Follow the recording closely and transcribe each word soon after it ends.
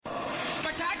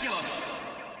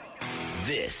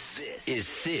This is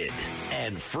Sid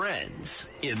and Friends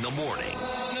in the morning.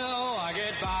 No, I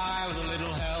get by with a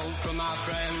little help from my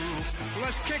friends.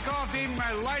 Let's kick off even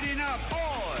by lighting up.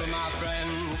 Oi! From my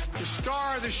friends. The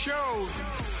star of the show.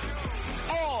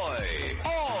 Oi!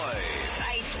 Oi!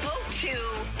 I spoke to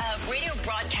a radio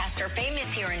broadcaster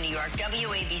famous here in New York,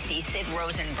 WABC, Sid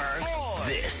Rosenberg. Oi!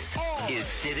 This is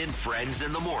Sid and Friends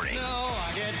in the morning. No,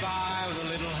 I get by with a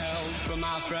little help from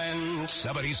my friends.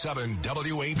 77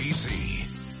 WABC.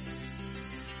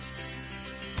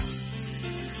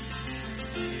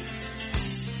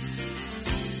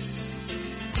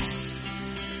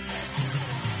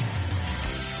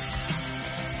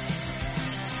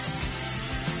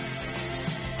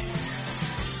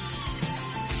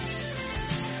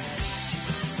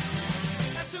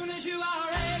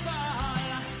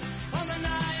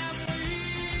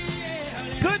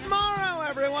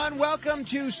 Welcome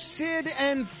to Sid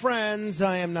and Friends.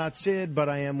 I am not Sid, but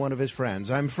I am one of his friends.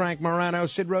 I'm Frank Morano.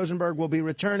 Sid Rosenberg will be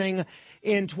returning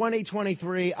in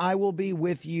 2023. I will be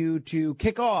with you to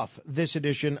kick off this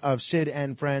edition of Sid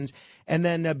and Friends. And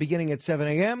then beginning at 7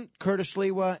 a.m., Curtis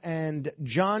Sliwa and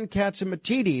John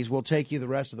Catsimatidis will take you the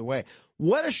rest of the way.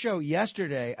 What a show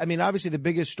yesterday. I mean, obviously the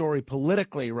biggest story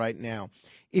politically right now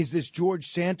is this George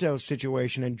Santos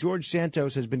situation. And George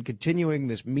Santos has been continuing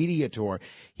this media tour.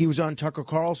 He was on Tucker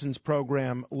Carlson's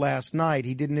program last night.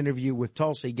 He did an interview with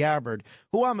Tulsi Gabbard,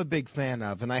 who I'm a big fan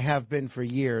of, and I have been for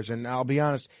years. And I'll be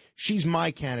honest, she's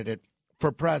my candidate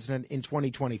for president in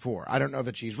 2024. I don't know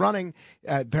that she's running.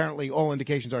 Apparently, all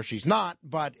indications are she's not.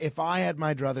 But if I had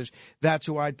my druthers, that's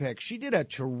who I'd pick. She did a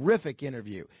terrific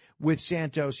interview with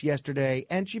Santos yesterday,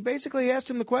 and she basically asked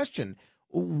him the question,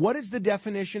 what is the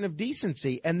definition of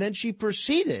decency? And then she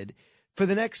proceeded for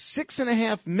the next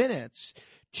 6.5 minutes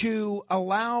to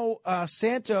allow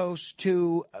Santos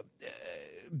to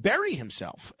bury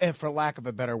himself, for lack of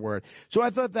a better word. So I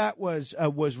thought that was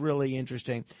really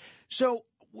interesting. So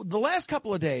the last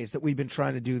couple of days that we've been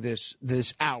trying to do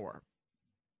this hour,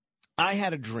 I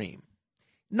had a dream.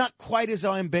 Not quite as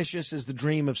ambitious as the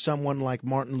dream of someone like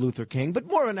Martin Luther King, but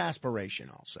more an aspiration,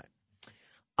 I'll say.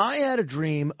 I had a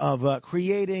dream of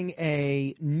creating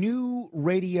a new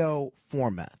radio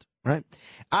format, right?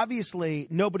 Obviously,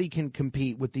 nobody can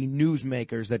compete with the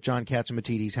newsmakers that John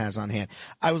Catsimatidis has on hand.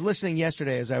 I was listening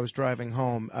yesterday as I was driving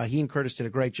home. He and Curtis did a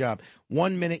great job.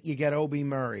 1 minute you get Obie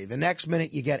Murray. The next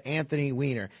minute you get Anthony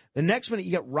Weiner. The next minute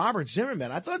you get Robert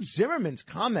Zimmerman. I thought Zimmerman's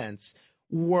comments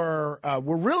were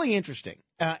really interesting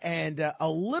and a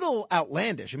little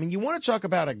outlandish. I mean, you want to talk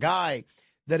about a guy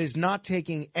that is not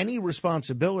taking any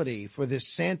responsibility for this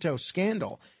Santos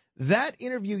scandal. That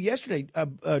interview yesterday,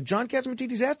 John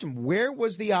Catsimatidis asked him, where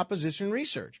was the opposition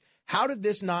research? How did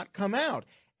this not come out?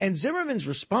 And Zimmerman's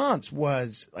response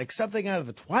was like something out of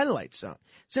the Twilight Zone.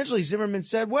 Essentially, Zimmerman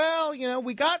said, well,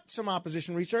 we got some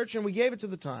opposition research and we gave it to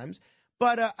the Times.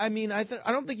 But, I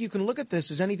don't think you can look at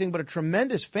this as anything but a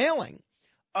tremendous failing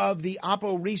of the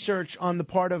Oppo research on the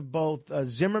part of both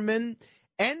Zimmerman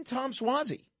and Tom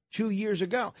Suozzi 2 years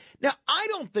ago. Now, I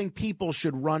don't think people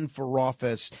should run for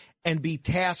office and be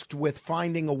tasked with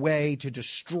finding a way to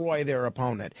destroy their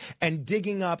opponent and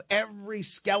digging up every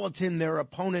skeleton their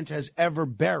opponent has ever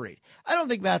buried. I don't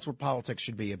think that's what politics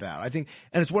should be about. I think,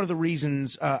 and it's one of the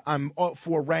reasons I'm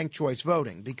for ranked choice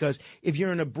voting, because if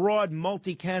you're in a broad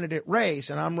multi-candidate race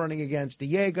and I'm running against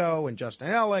Diego and Justin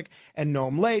Ellick and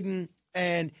Noam Laden,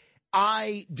 and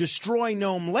I destroy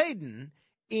Noam Laden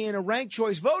in a ranked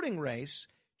choice voting race,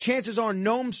 chances are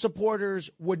Noam supporters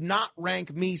would not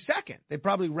rank me second. They'd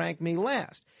probably rank me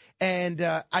last. And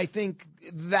I think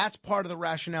that's part of the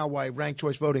rationale why ranked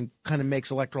choice voting kind of makes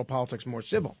electoral politics more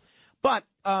civil. But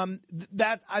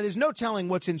there's no telling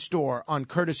what's in store on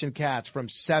Curtis and Katz from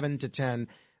 7 to 10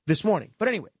 this morning. But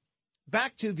anyway,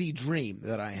 back to the dream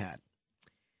that I had.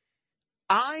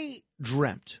 I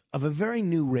dreamt of a very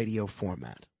new radio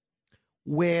format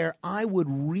where I would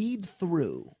read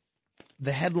through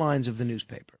the headlines of the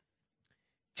newspaper,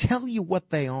 tell you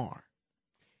what they are,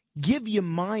 give you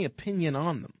my opinion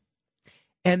on them,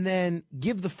 and then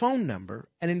give the phone number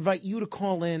and invite you to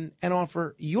call in and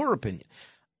offer your opinion.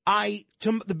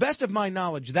 To the best of my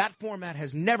knowledge, that format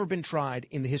has never been tried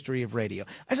in the history of radio.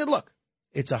 I said, look,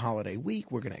 it's a holiday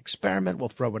week. We're going to experiment. We'll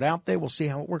throw it out there. We'll see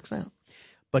how it works out.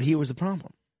 But here was the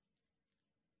problem.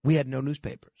 We had no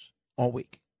newspapers all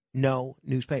week. No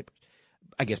newspapers.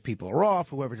 I guess people are off.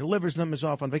 Whoever delivers them is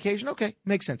off on vacation. Okay,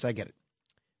 makes sense. I get it.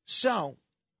 So,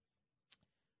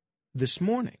 this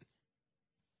morning,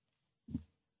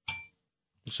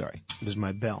 sorry, this is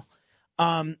my bell.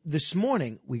 This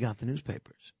morning, we got the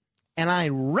newspapers. And I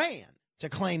ran to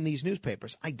claim these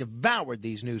newspapers. I devoured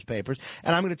these newspapers,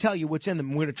 and I'm going to tell you what's in them.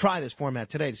 We're going to try this format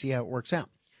today to see how it works out.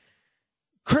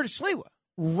 Curtis Sliwa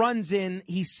runs in.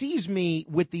 He sees me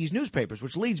with these newspapers,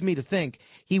 which leads me to think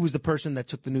he was the person that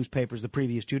took the newspapers the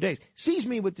previous 2 days. Sees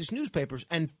me with these newspapers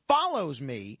and follows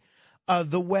me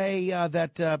the way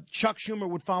that Chuck Schumer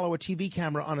would follow a TV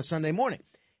camera on a Sunday morning.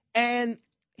 And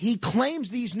he claims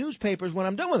these newspapers when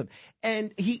I'm done with them.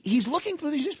 And he's looking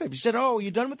through these newspapers. He said, "Oh, are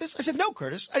you done with this?" I said, "No,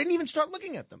 Curtis. I didn't even start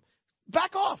looking at them.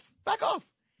 Back off. Back off."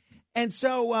 And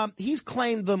so he's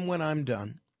claimed them when I'm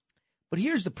done. But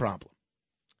here's the problem.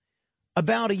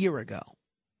 About a year ago,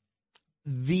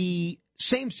 the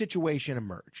same situation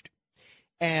emerged.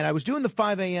 And I was doing the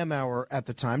 5 a.m. hour at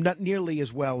the time, not nearly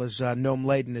as well as Noam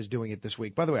Laden is doing it this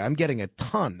week. By the way, I'm getting a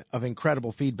ton of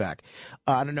incredible feedback.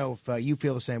 I don't know if you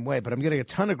feel the same way, but I'm getting a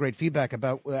ton of great feedback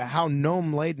about how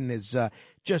Noam Laden is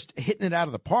just hitting it out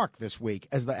of the park this week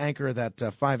as the anchor of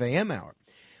that 5 a.m. hour,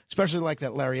 especially like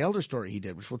that Larry Elder story he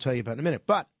did, which we'll tell you about in a minute.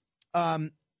 But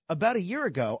about a year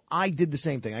ago, I did the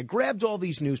same thing. I grabbed all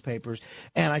these newspapers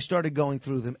and I started going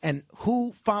through them. And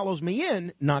who follows me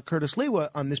in? Not Curtis Sliwa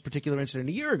on this particular incident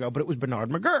a year ago, but it was Bernard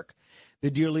McGuirk, the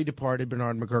dearly departed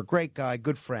Bernard McGuirk, great guy,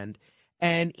 good friend.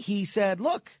 And he said,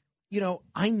 "Look,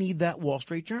 I need that Wall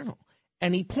Street Journal."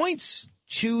 And he points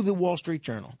to the Wall Street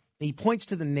Journal. He points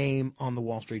to the name on the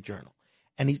Wall Street Journal.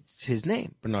 And it's his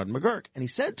name, Bernard McGuirk. And he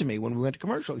said to me when we went to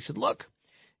commercial, he said, "Look,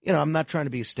 I'm not trying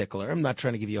to be a stickler. I'm not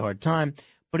trying to give you a hard time.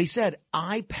 But he said,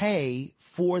 I pay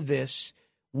for this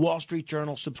Wall Street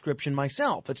Journal subscription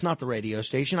myself. It's not the radio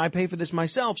station. I pay for this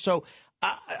myself. So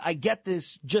I get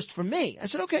this just for me." I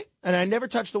said, "Okay." And I never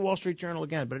touched the Wall Street Journal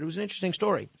again, but it was an interesting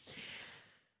story.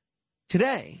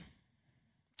 Today,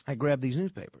 I grabbed these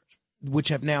newspapers, which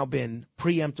have now been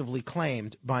preemptively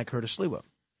claimed by Curtis Sliwa.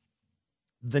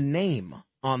 The name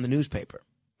on the newspaper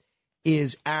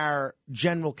is our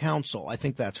general counsel, I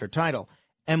think that's her title,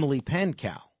 Emily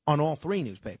Pankow, on all three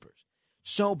newspapers.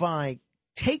 So by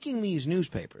taking these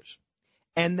newspapers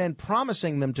and then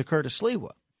promising them to Curtis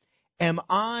Sliwa, am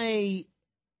I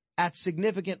at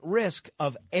significant risk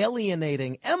of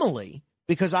alienating Emily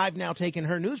because I've now taken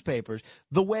her newspapers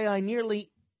the way I nearly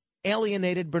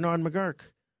alienated Bernard McGuirk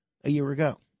a year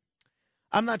ago?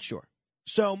 I'm not sure.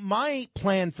 So my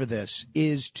plan for this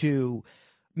is to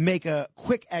make a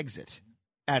quick exit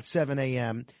at 7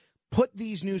 a.m., put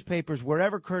these newspapers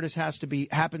wherever Curtis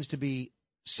happens to be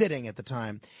sitting at the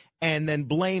time, and then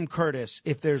blame Curtis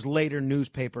if there's later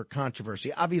newspaper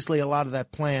controversy. Obviously, a lot of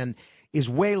that plan is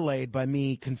waylaid by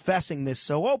me confessing this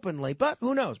so openly, but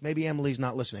who knows? Maybe Emily's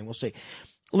not listening. We'll see.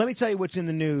 Let me tell you what's in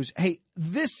the news. Hey,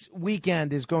 this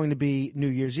weekend is going to be New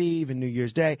Year's Eve and New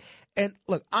Year's Day. And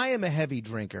look, I am a heavy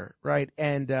drinker, right?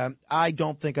 And I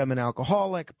don't think I'm an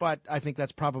alcoholic, but I think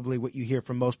that's probably what you hear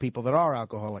from most people that are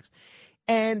alcoholics.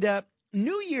 And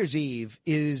New Year's Eve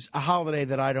is a holiday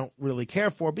that I don't really care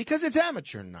for because it's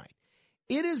amateur night.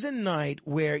 It is a night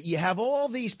where you have all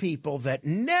these people that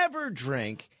never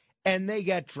drink, and they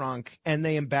get drunk and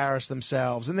they embarrass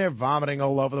themselves and they're vomiting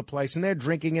all over the place and they're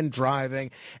drinking and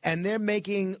driving, and they're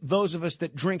making those of us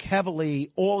that drink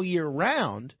heavily all year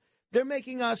round, they're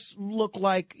making us look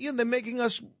like, they're making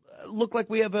us look like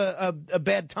we have a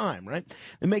bad time, right?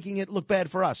 They're making it look bad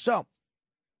for us. So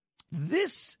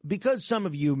this, because some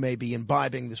of you may be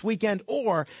imbibing this weekend,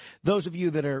 or those of you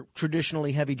that are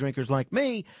traditionally heavy drinkers like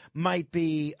me might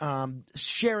be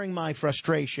sharing my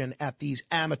frustration at these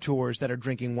amateurs that are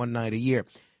drinking one night a year.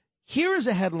 Here is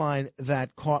a headline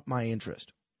that caught my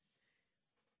interest.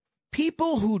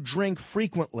 People who drink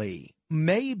frequently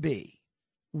may be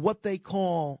what they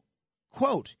call,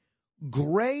 quote,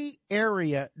 gray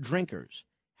area drinkers.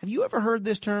 Have you ever heard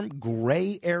this term,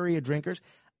 gray area drinkers?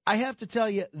 I have to tell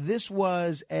you, this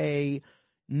was a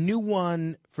new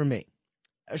one for me.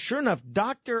 Sure enough,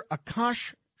 Dr.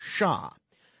 Akash Shah,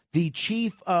 the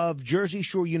chief of Jersey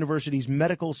Shore University's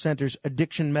Medical Center's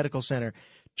Addiction Medical Center,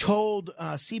 told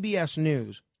CBS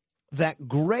News that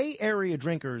gray area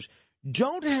drinkers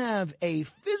don't have a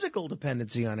physical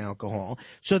dependency on alcohol,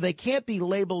 so they can't be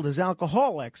labeled as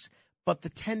alcoholics, but the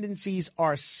tendencies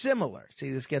are similar.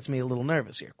 See, this gets me a little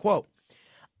nervous here. Quote,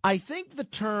 "I think the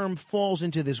term falls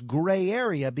into this gray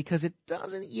area because it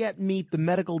doesn't yet meet the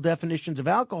medical definitions of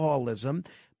alcoholism,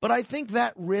 but I think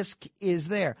that risk is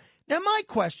there." Now, my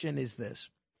question is this.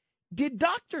 Did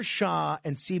Dr. Shah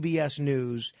and CBS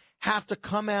News have to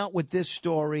come out with this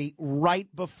story right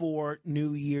before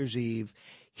New Year's Eve?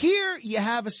 Here you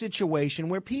have a situation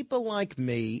where people like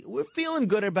me, we're feeling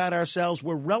good about ourselves.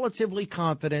 We're relatively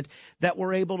confident that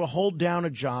we're able to hold down a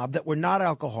job, that we're not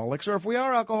alcoholics, or if we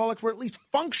are alcoholics, we're at least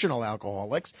functional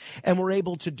alcoholics, and we're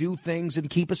able to do things and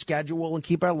keep a schedule and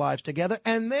keep our lives together.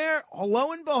 And there,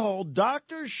 lo and behold,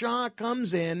 Dr. Shah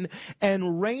comes in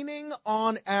and raining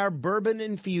on our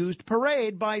bourbon-infused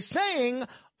parade by saying,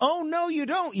 oh, no, you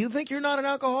don't. You think you're not an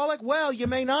alcoholic? Well, you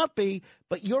may not be,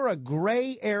 but you're a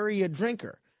gray area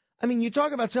drinker. I mean, you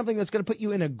talk about something that's going to put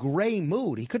you in a gray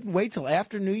mood. He couldn't wait till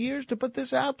after New Year's to put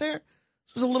this out there.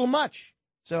 This was a little much.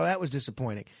 So that was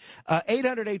disappointing.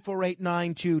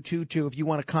 800-848-9222 if you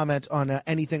want to comment on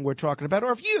anything we're talking about,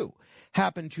 or if you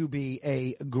happen to be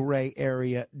a gray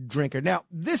area drinker. Now,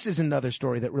 this is another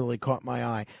story that really caught my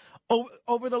eye.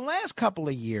 Over the last couple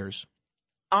of years,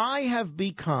 I have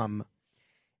become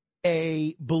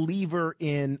a believer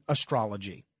in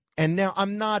astrology. And now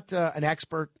I'm not an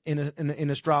expert in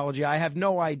astrology. I have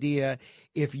no idea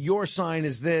if your sign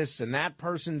is this and that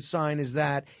person's sign is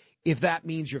that, if that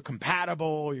means you're compatible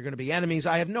or you're going to be enemies.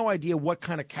 I have no idea what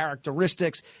kind of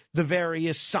characteristics the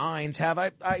various signs have.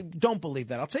 I don't believe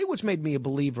that. I'll tell you what's made me a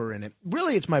believer in it.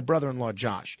 Really, it's my brother-in-law,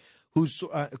 Josh, who's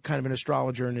kind of an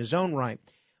astrologer in his own right.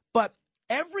 But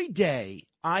every day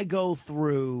I go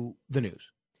through the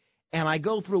news. And I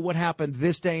go through what happened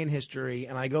this day in history,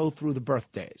 and I go through the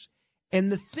birthdays.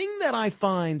 And the thing that I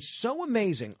find so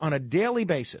amazing on a daily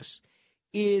basis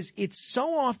is it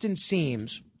so often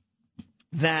seems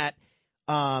that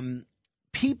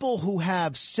people who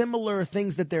have similar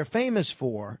things that they're famous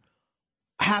for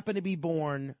happen to be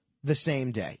born the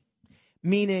same day.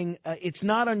 Meaning it's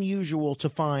not unusual to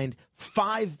find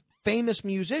 5 famous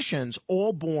musicians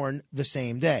all born the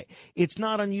same day. It's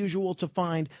not unusual to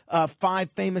find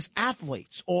 5 famous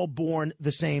athletes all born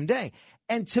the same day.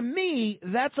 And to me,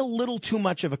 that's a little too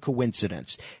much of a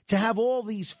coincidence to have all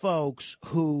these folks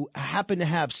who happen to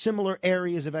have similar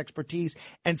areas of expertise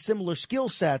and similar skill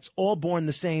sets all born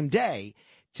the same day.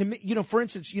 To me, for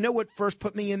instance, you know what first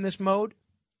put me in this mode?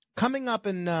 Coming up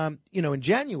in, in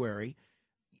January,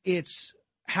 it's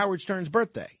Howard Stern's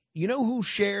birthday. You know who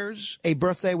shares a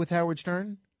birthday with Howard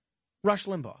Stern? Rush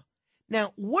Limbaugh.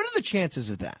 Now, what are the chances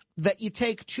of that? That you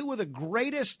take 2 of the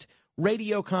greatest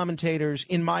radio commentators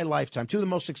in my lifetime, 2 of the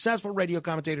most successful radio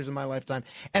commentators in my lifetime,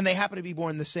 and they happen to be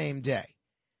born the same day.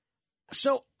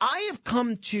 So I have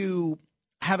come to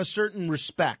have a certain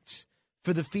respect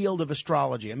for the field of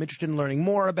astrology. I'm interested in learning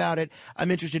more about it.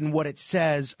 I'm interested in what it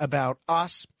says about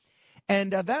us.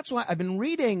 And that's why I've been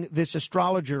reading this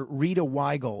astrologer, Rita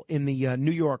Weigel, in the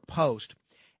New York Post.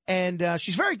 And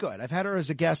she's very good. I've had her as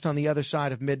a guest on The Other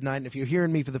Side of Midnight. And if you're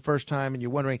hearing me for the first time and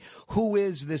you're wondering, who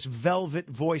is this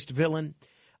velvet-voiced villain?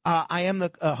 I am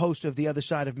the host of The Other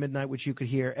Side of Midnight, which you could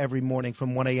hear every morning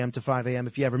from 1 a.m. to 5 a.m.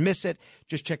 If you ever miss it,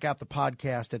 just check out the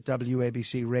podcast at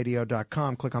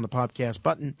WABCRadio.com. Click on the podcast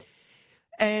button.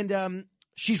 And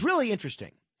she's really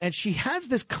interesting. And she has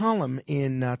this column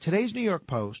in today's New York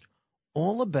Post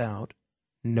all about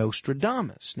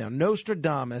Nostradamus. Now,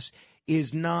 Nostradamus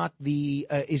is not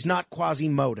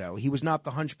Quasimodo. He was not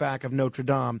the Hunchback of Notre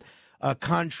Dame,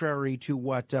 contrary to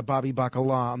what Bobby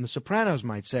Bacala on The Sopranos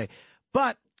might say.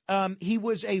 But he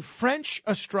was a French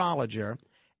astrologer,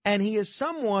 and he is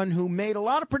someone who made a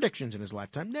lot of predictions in his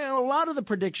lifetime. Now, a lot of the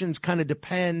predictions kind of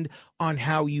depend on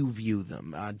how you view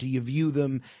them. Do you view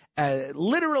them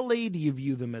literally? Do you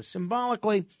view them as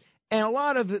symbolically? And a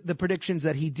lot of the predictions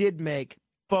that he did make,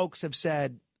 folks have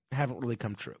said, haven't really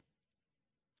come true.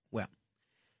 Well,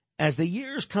 as the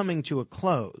year's coming to a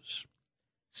close,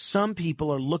 some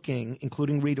people are looking,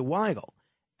 including Rita Weigel,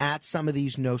 at some of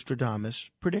these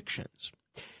Nostradamus predictions.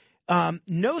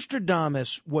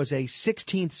 Nostradamus was a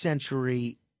 16th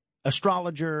century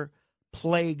astrologer,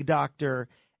 plague doctor,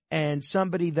 and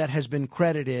somebody that has been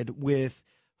credited with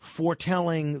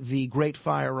foretelling the Great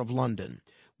Fire of London,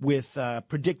 with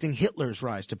predicting Hitler's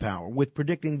rise to power, with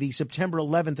predicting the September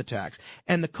 11th attacks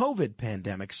and the COVID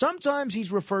pandemic. Sometimes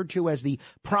he's referred to as the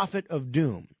prophet of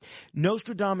doom.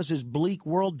 Nostradamus's bleak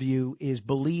worldview is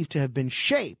believed to have been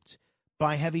shaped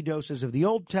by heavy doses of the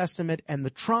Old Testament and the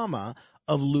trauma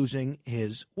of losing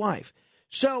his wife.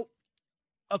 So,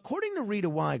 according to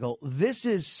Rita Weigel, this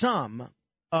is some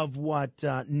of what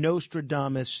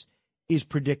Nostradamus is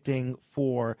predicting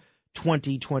for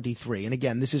 2023. And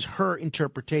again, this is her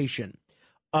interpretation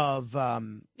of,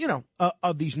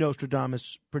 of these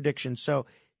Nostradamus predictions. So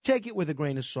take it with a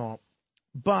grain of salt.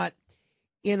 But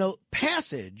in a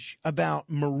passage about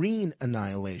marine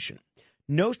annihilation,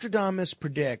 Nostradamus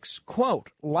predicts, quote,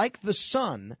 like the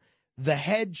sun, the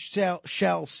head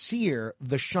shall sear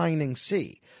the shining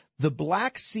sea. The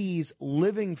Black Sea's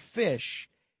living fish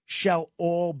shall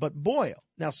all but boil.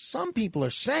 Now, some people are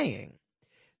saying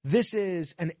this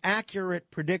is an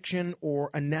accurate prediction or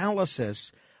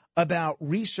analysis about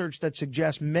research that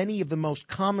suggests many of the most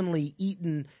commonly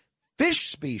eaten fish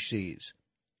species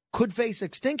could face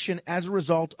extinction as a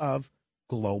result of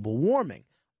global warming,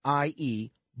 i.e.,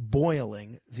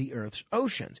 boiling the Earth's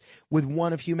oceans. With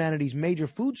one of humanity's major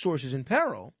food sources in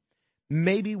peril,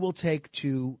 maybe we'll take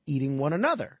to eating one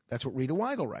another. That's what Rita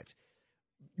Weigel writes.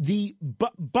 The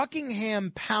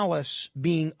Buckingham Palace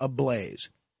being ablaze.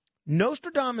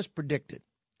 Nostradamus predicted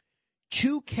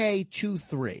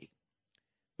 2K23,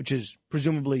 which is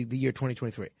presumably the year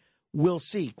 2023, will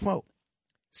see, quote,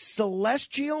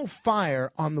 celestial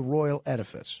fire on the royal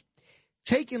edifice.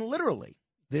 Taken literally,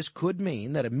 this could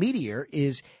mean that a meteor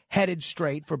is headed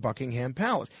straight for Buckingham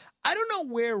Palace. I don't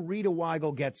know where Rita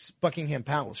Weigel gets Buckingham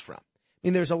Palace from. I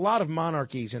mean, there's a lot of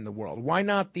monarchies in the world. Why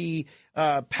not the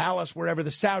palace wherever the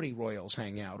Saudi royals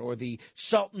hang out, or the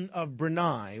Sultan of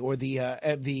Brunei, or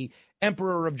the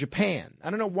Emperor of Japan? I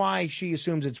don't know why she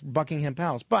assumes it's Buckingham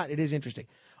Palace, but it is interesting.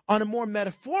 On a more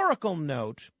metaphorical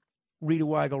note, Rita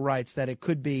Weigel writes that it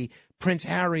could be Prince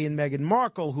Harry and Meghan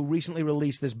Markle, who recently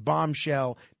released this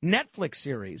bombshell Netflix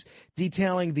series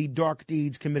detailing the dark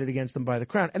deeds committed against them by the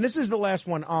crown. And this is the last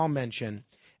one I'll mention.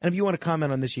 And if you want to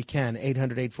comment on this, you can,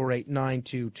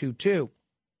 800-848-9222.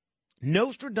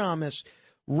 Nostradamus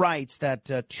writes that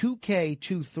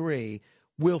 2K23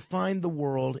 will find the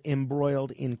world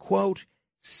embroiled in, quote,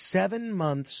 7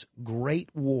 months great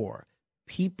war,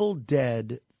 people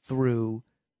dead through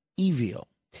evil.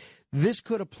 This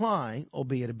could apply,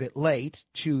 albeit a bit late,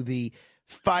 to the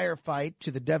firefight,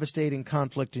 to the devastating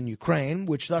conflict in Ukraine,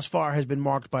 which thus far has been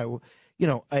marked by,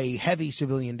 a heavy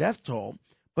civilian death toll.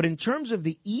 But in terms of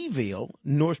the evil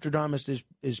Nostradamus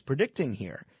is predicting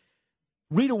here,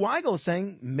 Rita Weigel is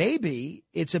saying maybe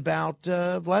it's about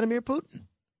Vladimir Putin.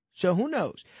 So who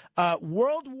knows?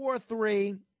 World War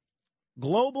III,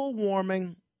 global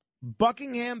warming,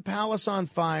 Buckingham Palace on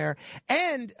fire,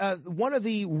 and one of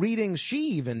the readings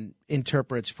she even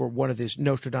interprets for one of these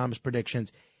Nostradamus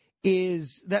predictions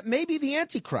is that maybe the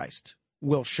Antichrist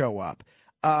will show up.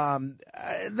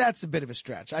 That's a bit of a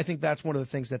stretch. I think that's one of the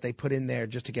things that they put in there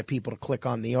just to get people to click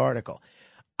on the article.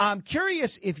 I'm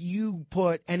curious if you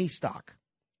put any stock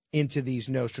into these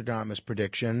Nostradamus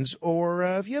predictions, or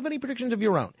if you have any predictions of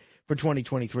your own for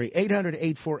 2023.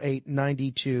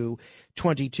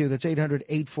 800-848-9222. That's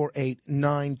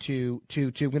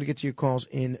 800-848-9222. I'm going to get to your calls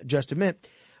in just a minute.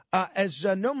 As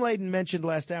Noam Laden mentioned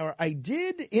last hour, I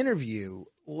did interview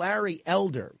Larry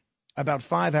Elder about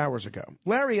 5 hours ago.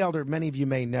 Larry Elder, many of you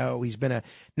may know, he's been a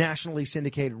nationally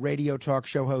syndicated radio talk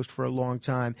show host for a long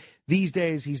time. These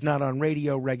days, he's not on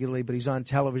radio regularly, but he's on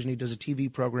television. He does a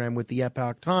TV program with the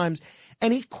Epoch Times.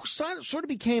 And he sort of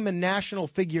became a national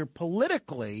figure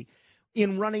politically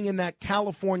in running in that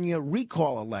California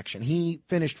recall election. He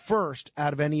finished first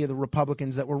out of any of the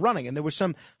Republicans that were running. And there were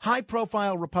some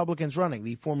high-profile Republicans running,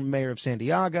 the former mayor of San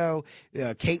Diego,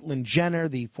 Caitlyn Jenner,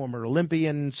 the former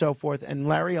Olympian, and so forth. And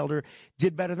Larry Elder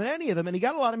did better than any of them, and he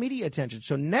got a lot of media attention.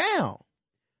 So now,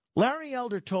 Larry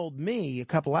Elder told me a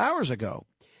couple hours ago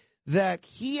that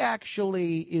he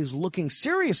actually is looking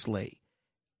seriously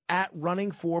at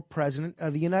running for president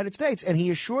of the United States. And he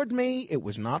assured me it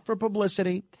was not for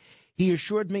publicity. He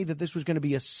assured me that this was going to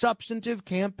be a substantive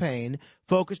campaign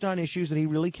focused on issues that he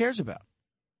really cares about.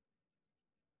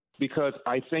 Because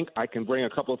I think I can bring a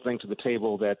couple of things to the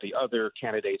table that the other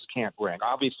candidates can't bring.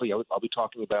 Obviously, I'll be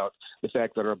talking about the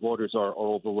fact that our borders are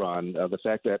overrun, the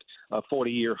fact that a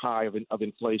 40-year high of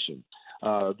inflation,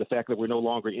 the fact that we're no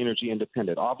longer energy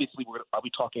independent. Obviously, I'll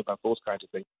be talking about those kinds of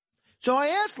things. So I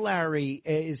asked Larry,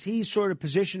 is he sort of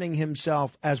positioning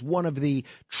himself as one of the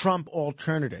Trump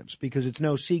alternatives? Because it's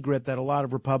no secret that a lot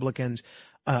of Republicans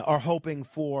are hoping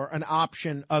for an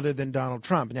option other than Donald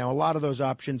Trump. Now, a lot of those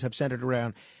options have centered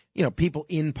around, people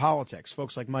in politics,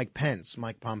 folks like Mike Pence,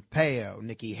 Mike Pompeo,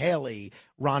 Nikki Haley,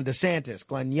 Ron DeSantis,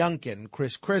 Glenn Youngkin,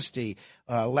 Chris Christie,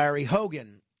 Larry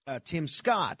Hogan, Tim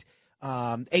Scott,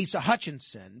 Asa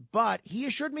Hutchinson. But he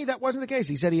assured me that wasn't the case.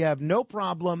 He said he had no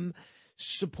problem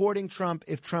supporting Trump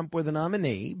if Trump were the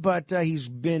nominee, but he's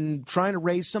been trying to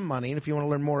raise some money. And if you want to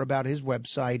learn more about his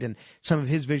website and some of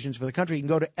his visions for the country, you can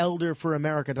go to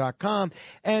elderforamerica.com.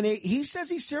 And he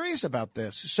says he's serious about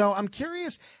this. So I'm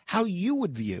curious how you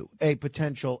would view a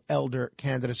potential Elder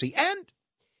candidacy. And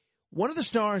one of the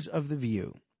stars of The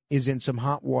View is in some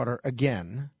hot water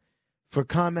again for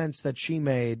comments that she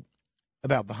made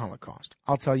about the Holocaust.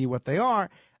 I'll tell you what they are.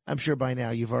 I'm sure by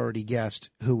now you've already guessed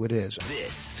who it is.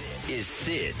 This is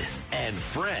Sid and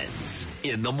Friends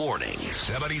in the Morning.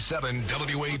 77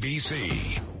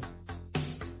 WABC.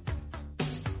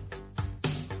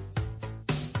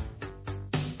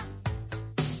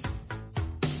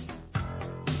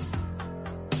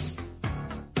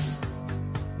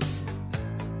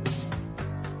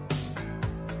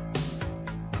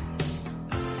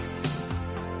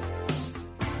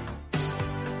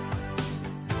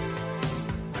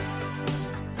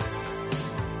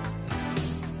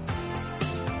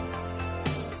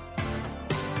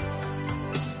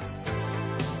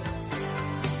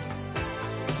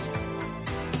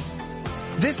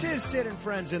 This is Sid and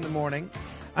Friends in the Morning.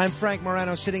 I'm Frank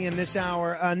Morano sitting in this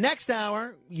hour. Next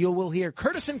hour, you will hear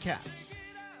Curtis and Katz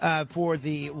for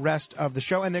the rest of the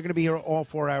show, and they're going to be here all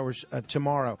 4 hours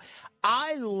tomorrow.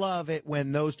 I love it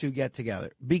when those two get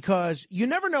together because you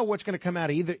never know what's going to come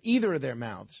out of either of their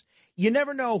mouths. You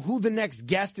never know who the next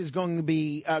guest is going to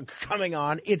be coming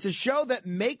on. It's a show that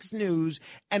makes news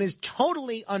and is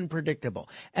totally unpredictable.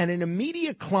 And in a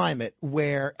media climate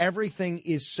where everything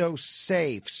is so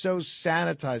safe, so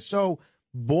sanitized, so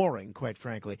boring, quite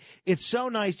frankly, it's so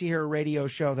nice to hear a radio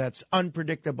show that's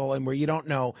unpredictable and where you don't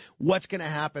know what's going to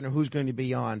happen or who's going to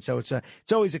be on. So it's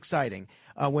always exciting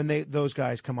when those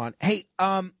guys come on. Hey,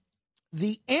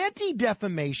 the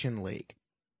Anti-Defamation League,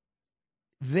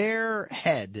 their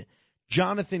head,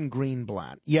 Jonathan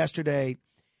Greenblatt, yesterday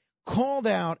called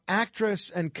out actress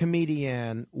and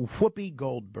comedian Whoopi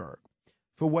Goldberg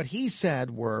for what he said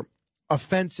were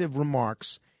offensive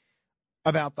remarks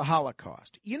about the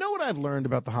Holocaust. You know what I've learned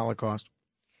about the Holocaust?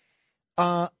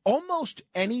 Almost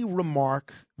any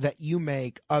remark that you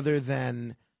make other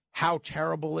than how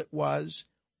terrible it was,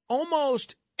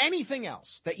 almost anything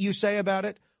else that you say about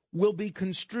it will be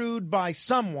construed by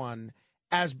someone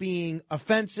as being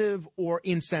offensive or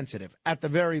insensitive, at the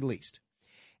very least.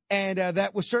 And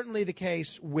that was certainly the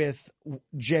case with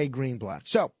Jay Greenblatt.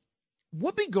 So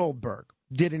Whoopi Goldberg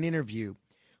did an interview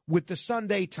with the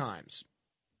Sunday Times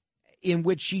in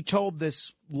which she told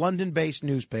this London-based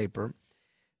newspaper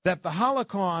that the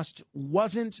Holocaust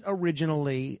wasn't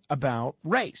originally about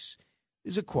race.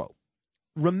 Here's a quote.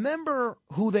 Remember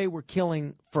who they were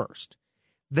killing first.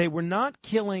 They were not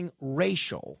killing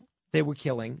racial. They were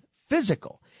killing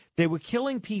physical. They were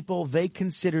killing people they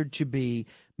considered to be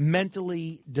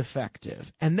mentally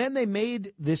defective. And then they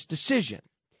made this decision.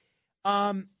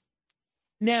 Now,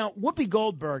 Whoopi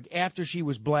Goldberg, after she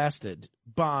was blasted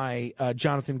by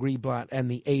Jonathan Greenblatt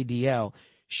and the ADL,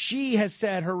 she has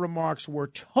said her remarks were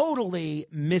totally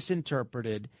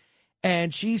misinterpreted.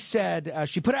 And she said,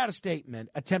 she put out a statement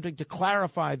attempting to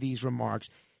clarify these remarks.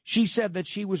 She said that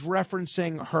she was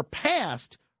referencing her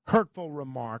past hurtful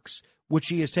remarks, which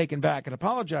she has taken back and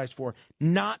apologized for,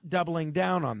 not doubling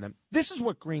down on them. This is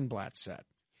what Greenblatt said.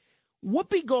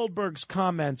 Whoopi Goldberg's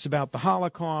comments about the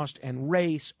Holocaust and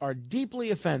race are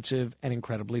deeply offensive and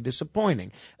incredibly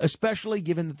disappointing, especially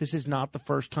given that this is not the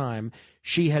first time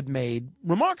she had made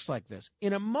remarks like this.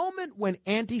 In a moment when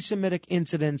anti-Semitic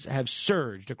incidents have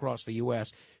surged across the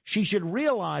U.S., she should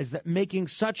realize that making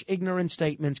such ignorant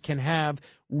statements can have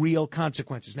real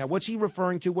consequences. Now, what's he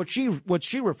referring to? What's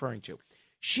she referring to?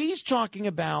 She's talking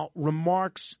about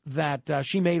remarks that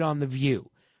she made on The View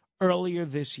earlier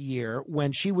this year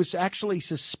when she was actually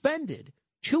suspended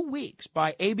 2 weeks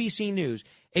by ABC News.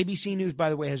 ABC News, by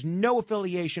the way, has no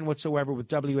affiliation whatsoever with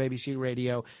WABC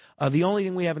Radio. The only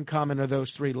thing we have in common are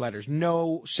those three letters.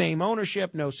 No same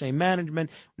ownership, no same management,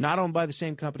 not owned by the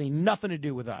same company, nothing to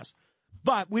do with us.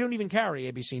 But we don't even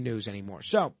carry ABC News anymore.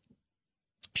 So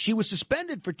she was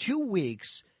suspended for 2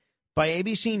 weeks by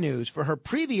ABC News for her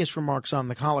previous remarks on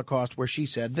the Holocaust, where she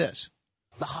said this.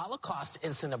 The Holocaust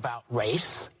isn't about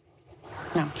race.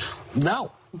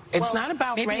 No, it's not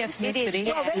about maybe race.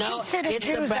 It's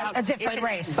about a different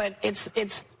race. But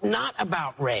it's not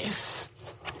about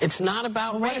race. It's not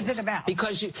about race. What is it about?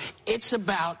 Because it's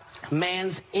about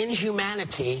man's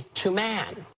inhumanity to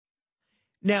man.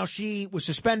 Now, she was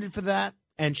suspended for that,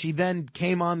 and she then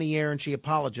came on the air and she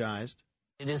apologized.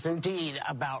 It is indeed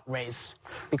about race,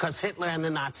 because Hitler and the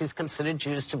Nazis considered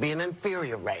Jews to be an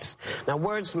inferior race. Now,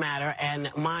 words matter,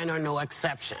 and mine are no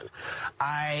exception.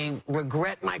 I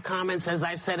regret my comments, as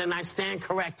I said, and I stand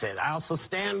corrected. I also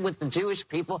stand with the Jewish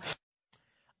people.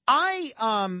 I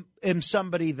am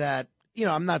somebody that,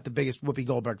 I'm not the biggest Whoopi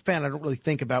Goldberg fan. I don't really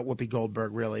think about Whoopi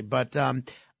Goldberg, really. But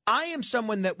I am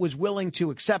someone that was willing to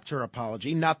accept her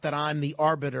apology. Not that I'm the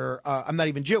arbiter. I'm not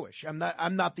even Jewish. I'm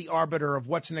not the arbiter of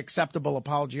what's an acceptable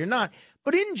apology or not.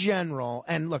 But in general,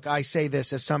 and look, I say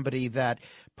this as somebody that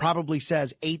probably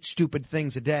says 8 stupid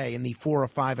things a day in the 4 or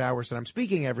 5 hours that I'm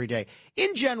speaking every day.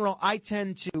 In general, I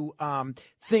tend to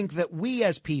think that we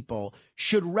as people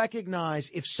should recognize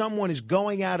if someone is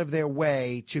going out of their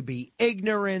way to be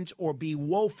ignorant or be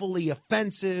woefully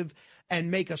offensive and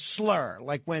make a slur,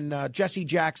 like when Jesse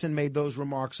Jackson made those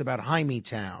remarks about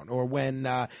Hymietown, or when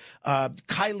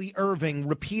Kylie Irving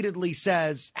repeatedly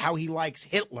says how he likes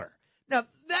Hitler. Now,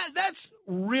 that's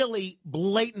really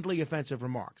blatantly offensive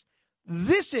remarks.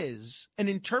 This is an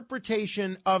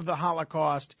interpretation of the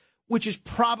Holocaust which is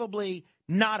probably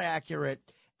not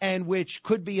accurate and which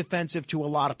could be offensive to a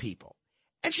lot of people.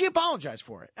 And she apologized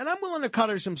for it. And I'm willing to cut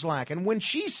her some slack. And when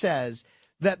she says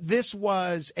that this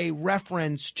was a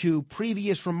reference to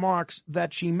previous remarks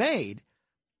that she made,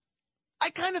 I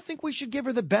kind of think we should give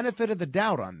her the benefit of the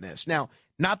doubt on this. Now,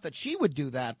 not that she would do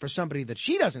that for somebody that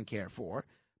she doesn't care for,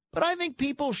 but I think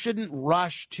people shouldn't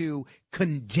rush to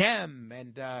condemn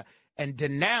and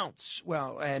denounce,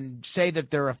 and say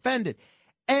that they're offended.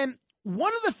 And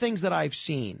one of the things that I've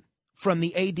seen from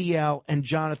the ADL and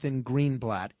Jonathan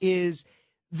Greenblatt is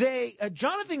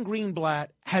Jonathan Greenblatt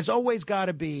has always got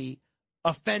to be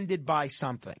offended by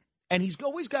something, and he's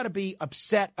always got to be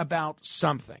upset about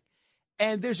something.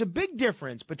 And there's a big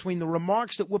difference between the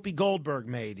remarks that Whoopi Goldberg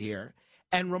made here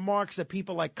and remarks that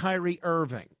people like Kyrie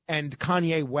Irving and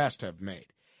Kanye West have made.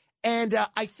 And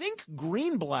I think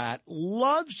Greenblatt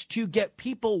loves to get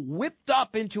people whipped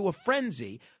up into a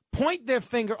frenzy, point their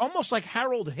finger, almost like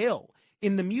Harold Hill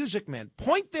in The Music Man,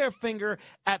 point their finger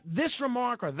at this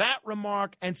remark or that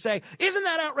remark and say, isn't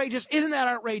that outrageous? Isn't that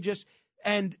outrageous?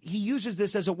 And he uses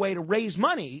this as a way to raise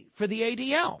money for the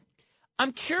ADL.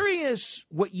 I'm curious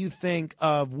what you think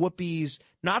of Whoopi's,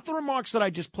 not the remarks that I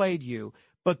just played you,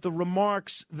 but the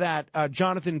remarks that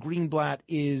Jonathan Greenblatt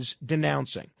is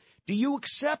denouncing. Do you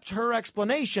accept her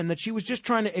explanation that she was just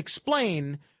trying to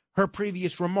explain her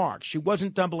previous remarks? She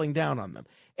wasn't doubling down on them.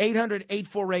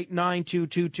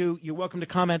 800-848-9222. You're welcome to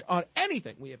comment on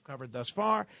anything we have covered thus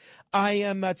far. I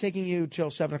am taking you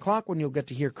till 7 o'clock when you'll get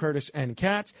to hear Curtis and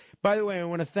Katz. By the way, I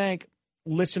want to thank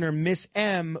listener Miss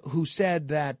M, who said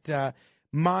that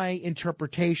my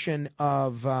interpretation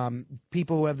of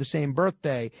people who have the same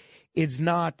birthday is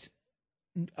not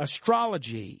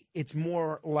astrology. It's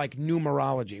more like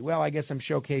numerology. Well, I guess I'm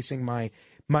showcasing my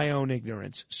own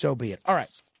ignorance. So be it. All right.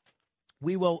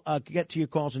 We will get to your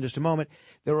calls in just a moment.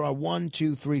 There are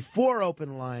 4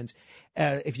 open lines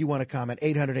if you want to comment.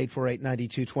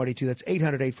 800-848-9222. That's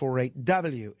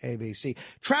 800-848-WABC.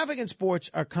 Traffic and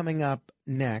sports are coming up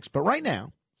next. But right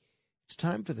now, it's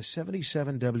time for the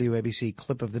 77 WABC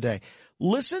clip of the day.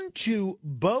 Listen to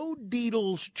Bo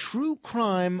Dietl's True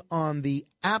Crime on the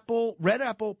Red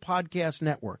Apple Podcast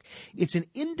Network. It's an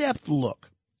in-depth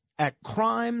look at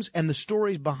crimes and the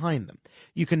stories behind them.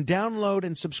 You can download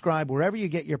and subscribe wherever you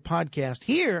get your podcast.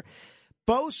 Here,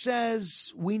 Bo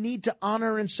says we need to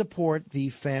honor and support the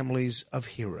families of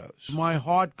heroes. My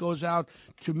heart goes out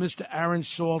to Mr. Aaron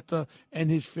Salter and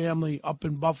his family up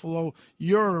in Buffalo.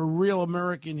 You're a real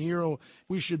American hero.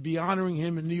 We should be honoring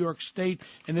him in New York State,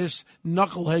 and this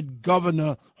knucklehead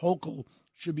Governor Hochul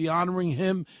should be honoring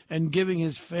him and giving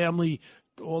his family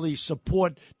all the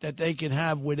support that they can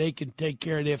have where they can take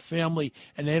care of their family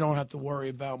and they don't have to worry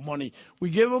about money.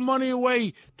 We give them money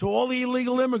away to all the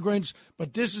illegal immigrants,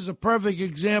 but this is a perfect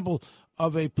example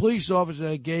of a police officer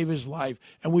that gave his life,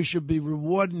 and we should be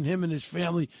rewarding him and his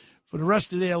family for the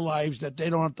rest of their lives that they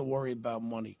don't have to worry about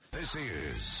money. This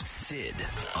is Sid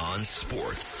on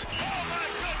Sports.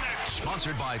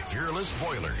 Sponsored by Peerless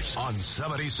Boilers on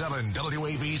 77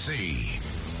 WABC.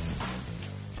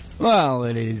 Well,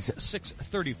 it is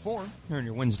 6:34 here on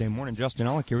your Wednesday morning. Justin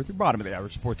Ellick here with your bottom of the hour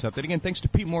sports update. Again, thanks to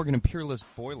Pete Morgan and Peerless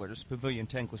Boilers, Pavilion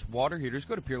Tankless Water Heaters.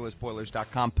 Go to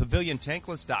peerlessboilers.com,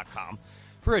 paviliontankless.com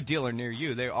for a dealer near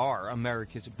you. They are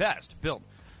America's best built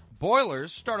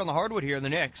boilers. Start on the hardwood here. The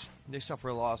Knicks, they suffer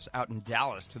a loss out in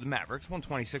Dallas to the Mavericks.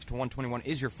 126-121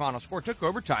 is your final score. Took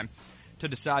overtime to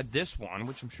decide this one,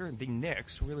 which I'm sure the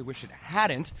Knicks really wish it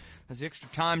hadn't, as the extra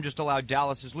time just allowed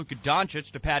Dallas' Luka Doncic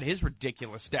to pad his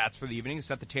ridiculous stats for the evening and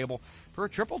set the table for a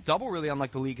triple-double really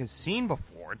unlike the league has seen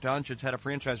before. Doncic had a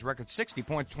franchise record 60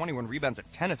 points, 21 rebounds,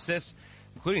 and 10 assists,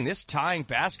 including this tying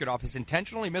basket off his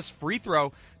intentionally missed free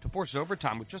throw to force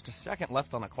overtime with just a second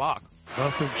left on the clock.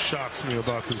 Nothing shocks me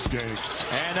about this game.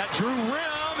 And that true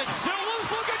rim, it's still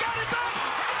loose. Luka got it back.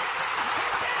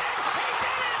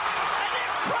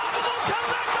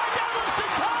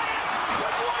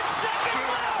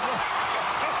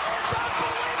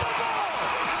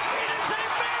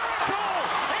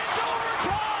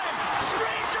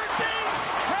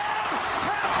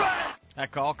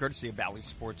 That call, courtesy of Valley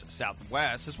Sports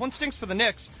Southwest. This one stinks for the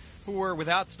Knicks, who were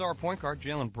without star point guard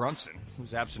Jalen Brunson,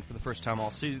 who's absent for the first time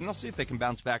all season. They'll see if they can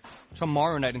bounce back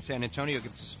tomorrow night in San Antonio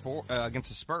against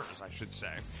the Spurs, I should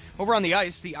say. Over on the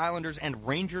ice, the Islanders and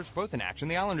Rangers both in action.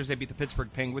 The Islanders, they beat the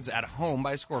Pittsburgh Penguins at home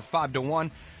by a score of 5-1.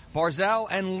 Barzal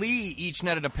and Lee each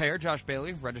netted a pair. Josh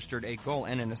Bailey registered a goal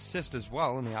and an assist as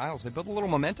well. In the Isles, they built a little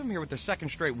momentum here with their second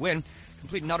straight win.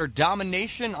 Complete and utter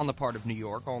domination on the part of New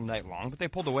York all night long, but they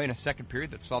pulled away in a second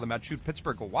period that saw them outshoot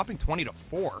Pittsburgh a whopping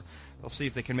 20-4. They'll see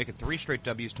if they can make it 3 straight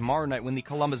W's tomorrow night when the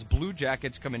Columbus Blue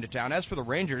Jackets come into town. As for the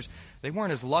Rangers, they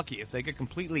weren't as lucky if they get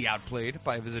completely outplayed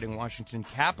by a visiting Washington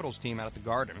Capitals team out at the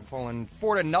Garden, falling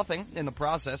 4-0 in the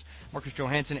process. Marcus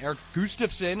Johansson, Eric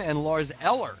Gustafsson, and Lars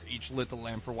Eller each lit the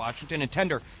lamp for Washington, and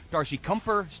tender Darcy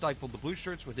Kuemper stifled the Blue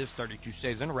Shirts with his 32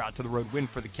 saves and a route to the road win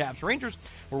for the Caps. Rangers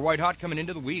were white-hot coming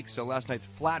into the week, so last night's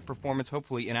flat performance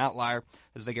hopefully an outlier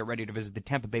as they get ready to visit the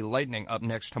Tampa Bay Lightning up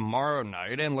next tomorrow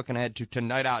night. And looking ahead to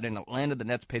tonight out in Atlanta, the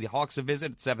Nets pay the Hawks a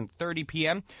visit at 7:30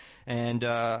 p.m. And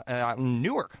out in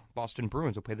Newark, Boston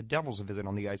Bruins will pay the Devils a visit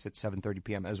on the ice at 7:30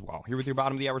 p.m. as well. Here with your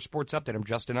bottom of the hour sports update, I'm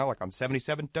Justin Ellick on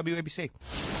 77 WABC.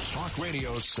 Talk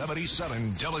Radio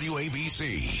 77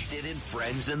 WABC. Sid and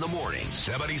Friends in the morning.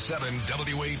 77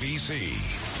 WABC.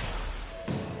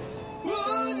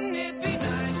 Wouldn't it be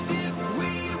nice if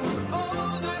we were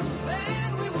older,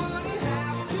 then we wouldn't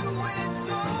have to wait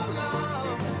so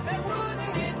long? And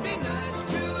wouldn't it be nice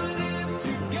to live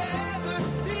together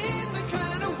in the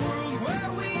kind of world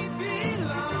where we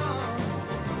belong?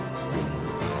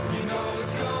 You know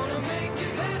it's gonna make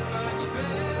it that much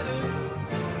better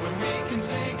when we can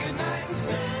say goodnight and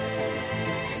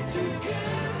stay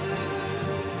together.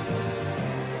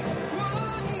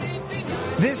 Wouldn't it be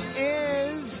nice? This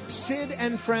is Sid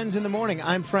and Friends in the Morning.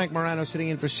 I'm Frank Morano, sitting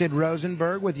in for Sid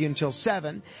Rosenberg with you until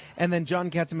 7. And then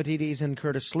John Katsimatidis and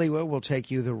Curtis Sliwa will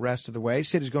take you the rest of the way.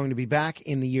 Sid is going to be back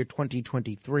in the year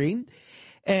 2023.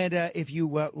 And if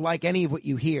you like any of what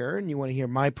you hear and you want to hear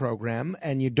my program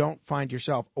and you don't find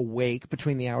yourself awake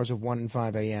between the hours of 1 and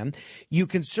 5 a.m., you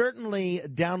can certainly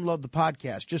download the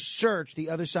podcast. Just search The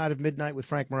Other Side of Midnight with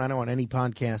Frank Morano on any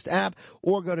podcast app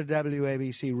or go to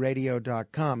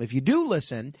WABCRadio.com. If you do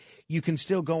listen, you can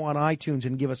still go on iTunes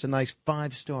and give us a nice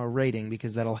 5-star rating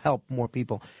because that'll help more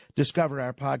people discover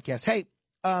our podcast. Hey,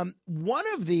 one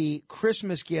of the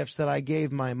Christmas gifts that I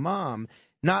gave my mom,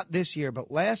 not this year but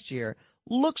last year,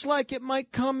 looks like it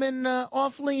might come in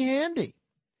awfully handy.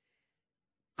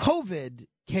 COVID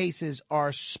cases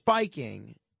are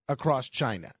spiking across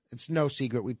China. It's no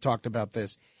secret. We've talked about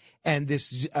this. And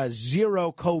this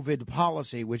zero COVID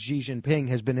policy, which Xi Jinping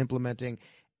has been implementing,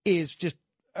 is just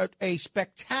a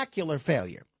spectacular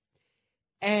failure,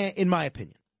 in my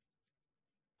opinion.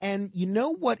 And you know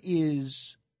what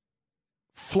is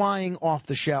flying off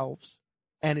the shelves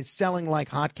and it's selling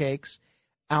like hotcakes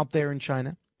out there in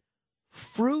China?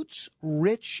 Fruits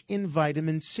rich in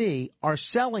vitamin C are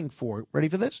selling for, ready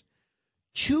for this,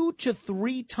 2 to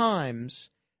 3 times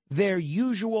their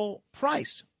usual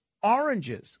price.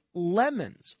 Oranges,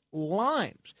 lemons,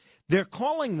 limes. They're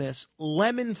calling this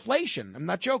lemonflation. I'm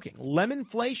not joking.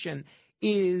 Lemonflation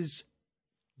is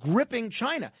gripping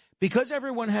China because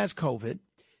everyone has COVID.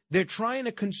 They're trying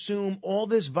to consume all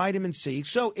this vitamin C.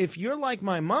 So if you're like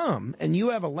my mom and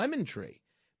you have a lemon tree,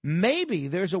 maybe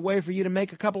there's a way for you to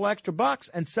make a couple extra bucks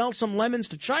and sell some lemons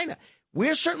to China.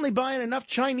 We're certainly buying enough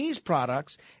Chinese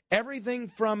products, everything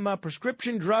from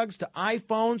prescription drugs to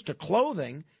iPhones to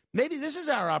clothing. Maybe this is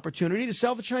our opportunity to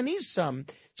sell the Chinese some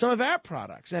of our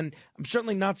products. And I'm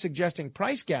certainly not suggesting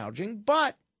price gouging,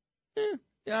 but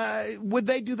would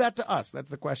they do that to us?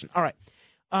 That's the question. All right.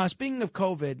 Speaking of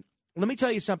COVID, let me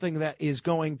tell you something that is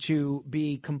going to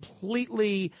be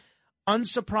completely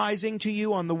unsurprising to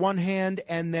you on the one hand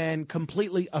and then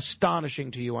completely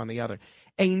astonishing to you on the other.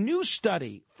 A new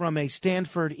study from a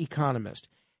Stanford economist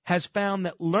has found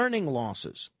that learning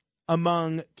losses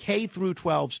among K through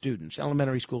 12 students,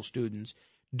 elementary school students,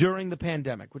 during the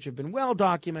pandemic, which have been well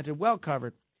documented, well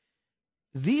covered,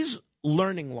 these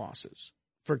learning losses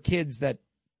for kids that,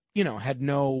 had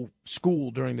no school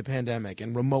during the pandemic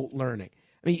and remote learning.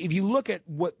 I mean, if you look at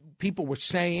what people were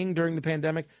saying during the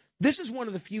pandemic, this is one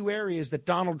of the few areas that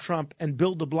Donald Trump and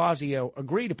Bill de Blasio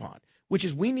agreed upon, which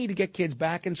is we need to get kids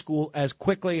back in school as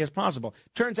quickly as possible.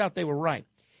 Turns out they were right,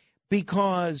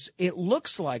 because it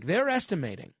looks like they're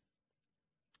estimating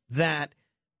that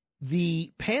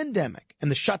the pandemic and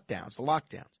the shutdowns, the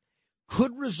lockdowns,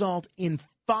 could result in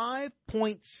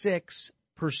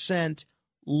 5.6%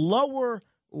 lower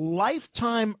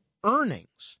lifetime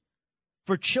earnings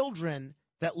for children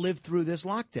that live through this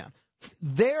lockdown.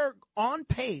 They're on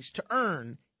pace to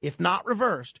earn, if not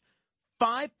reversed,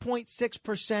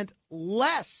 5.6%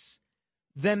 less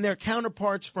than their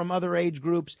counterparts from other age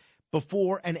groups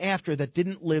before and after that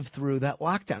didn't live through that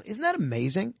lockdown. Isn't that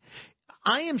amazing?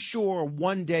 I am sure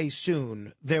one day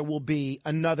soon there will be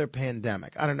another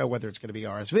pandemic. I don't know whether it's going to be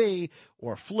RSV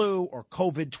or flu or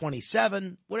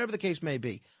COVID-27, whatever the case may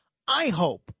be. I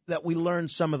hope that we learn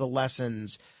some of the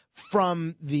lessons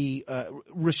from the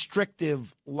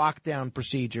restrictive lockdown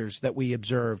procedures that we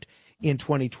observed in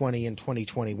 2020 and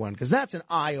 2021, because that's an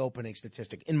eye-opening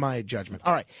statistic in my judgment.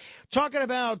 All right, talking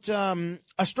about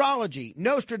astrology,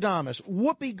 Nostradamus,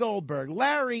 Whoopi Goldberg,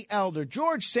 Larry Elder,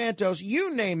 George Santos,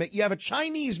 you name it. You have a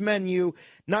Chinese menu,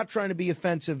 not trying to be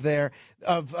offensive there,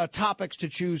 of topics to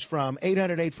choose from.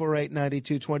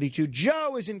 800-848-9222.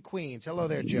 Joe is in Queens. Hello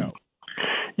there, Joe.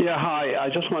 Yeah, hi. I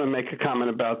just want to make a comment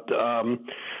about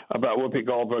Whoopi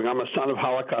Goldberg. I'm a son of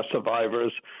Holocaust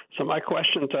survivors. So my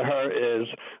question to her is,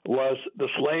 was the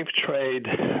slave trade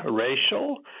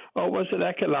racial or was it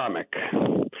economic?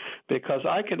 Because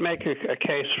I could make a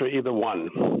case for either one.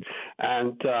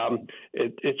 And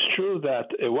it's true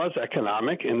that it was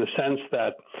economic in the sense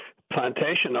that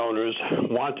plantation owners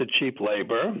wanted cheap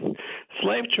labor.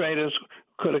 Slave traders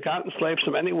could have gotten slaves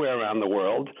from anywhere around the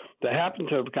world. They happen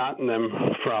to have gotten them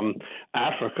from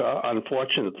Africa,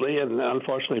 unfortunately, and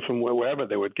unfortunately from wherever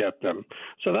they would get them.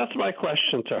 So that's my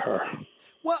question to her.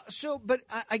 Well, but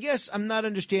I guess I'm not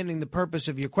understanding the purpose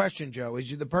of your question, Joe.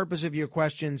 Is the purpose of your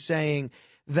question saying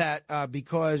that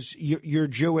because you're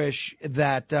Jewish,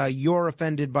 that you're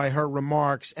offended by her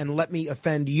remarks, and let me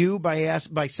offend you by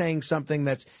saying something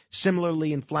that's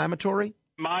similarly inflammatory?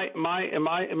 My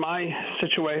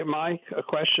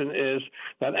question is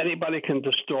that anybody can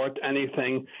distort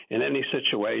anything in any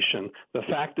situation. The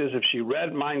fact is, if she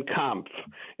read Mein Kampf,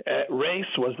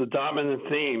 race was the dominant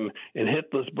theme in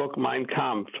Hitler's book Mein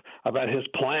Kampf about his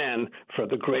plan for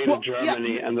the greater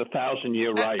Germany and the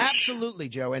 1,000-year Reich. Absolutely,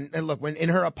 Joe. And look, when in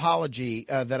her apology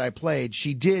that I played,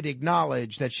 she did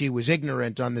acknowledge that she was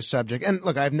ignorant on this subject. And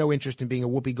look, I have no interest in being a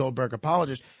Whoopi Goldberg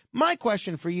apologist. My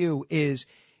question for you is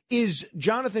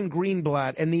Jonathan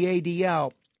Greenblatt and the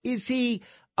ADL, is he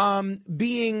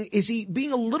being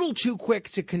a little too quick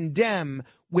to condemn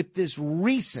with this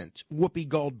recent Whoopi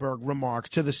Goldberg remark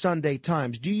to the Sunday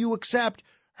Times? Do you accept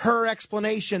her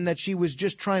explanation that she was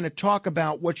just trying to talk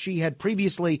about what she had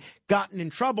previously gotten in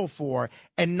trouble for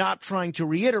and not trying to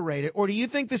reiterate it? Or do you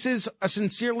think this is a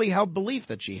sincerely held belief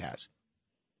that she has?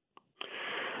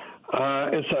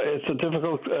 It's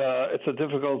a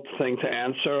difficult thing to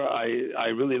answer. I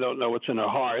really don't know what's in her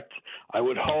heart. I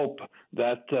would hope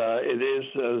that it is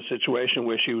a situation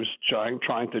where she was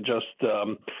trying to just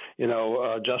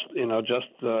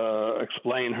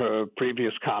explain her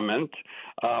previous comment.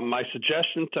 My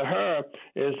suggestion to her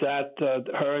is that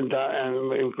her and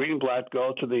Greenblatt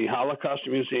go to the Holocaust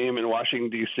Museum in Washington,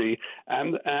 D.C.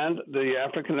 and the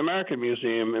African American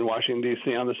Museum in Washington,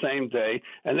 D.C. on the same day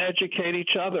and educate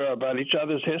each other about each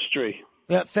other's history.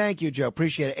 Yeah, thank you, Joe.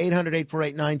 Appreciate it.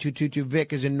 800-848-9222.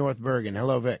 Vic is in North Bergen.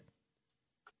 Hello, Vic.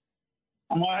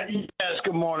 Yes,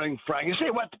 good morning, Frank. You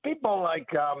see, what people like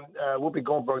Whoopi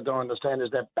Goldberg don't understand is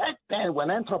that back then,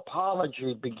 when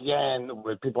anthropology began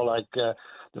with people like the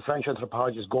French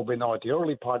anthropologist Gobineau at the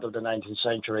early part of the 19th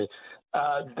century,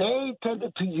 they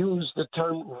tended to use the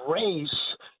term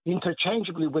race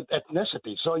interchangeably with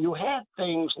ethnicity. So you had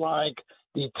things like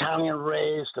the Italian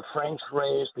race, the French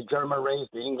race, the German race,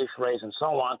 the English race, and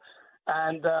so on.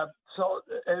 And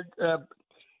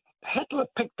Hitler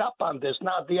picked up on this.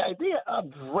 Now, the idea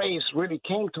of race really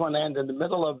came to an end in the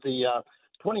middle of the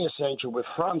 20th century with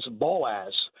Franz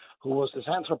Boas, who was this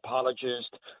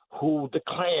anthropologist who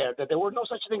declared that there were no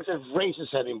such things as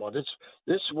races anymore.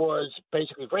 This was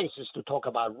basically racist to talk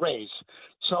about race.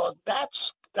 So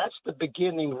that's the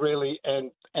beginning, really,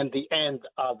 and the end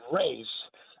of race.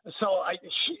 So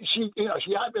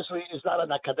she obviously is not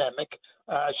an academic.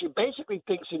 She basically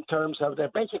thinks in terms of there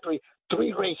are basically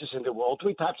three races in the world,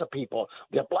 three types of people.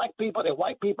 There are black people, there are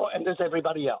white people, and there's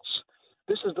everybody else.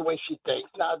 This is the way she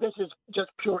thinks. Now, this is just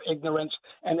pure ignorance,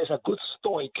 and as a good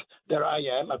Stoic, there I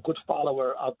am, a good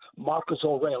follower of Marcus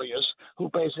Aurelius, who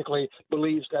basically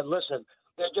believes that, listen,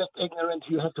 they're just ignorant,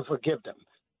 you have to forgive them.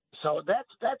 So that's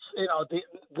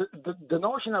the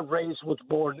notion of race was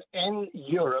born in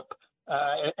Europe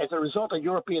as a result of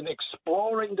European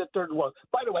exploring the third world.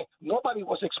 By the way, nobody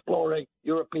was exploring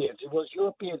Europeans. It was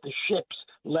European, the ships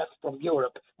left from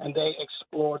Europe, and they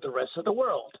explored the rest of the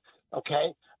world.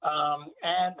 Okay,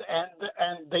 and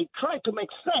they tried to make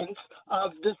sense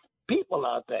of this people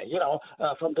out there,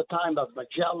 from the time of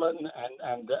Magellan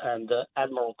and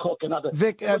Admiral Cook and other.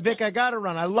 Vic, I got to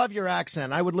run. I love your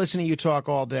accent. I would listen to you talk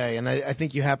all day, and I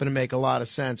think you happen to make a lot of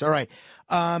sense. All right.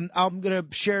 I'm going to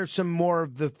share some more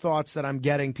of the thoughts that I'm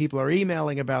getting. People are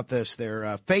emailing about this. They're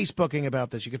Facebooking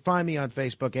about this. You can find me on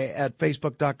Facebook at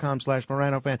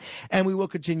facebook.com/MoranoFan. And we will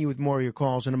continue with more of your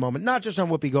calls in a moment, not just on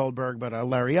Whoopi Goldberg, but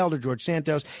Larry Elder, George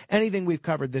Santos, anything we've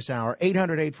covered this hour.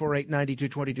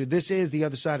 800-848-9222. This is The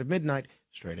Other Side of Midnight.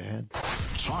 Straight ahead.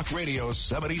 Talk Radio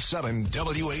 77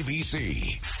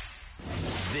 WABC.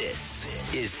 This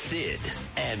is Sid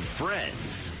and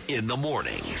Friends in the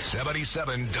morning.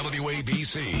 77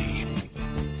 WABC.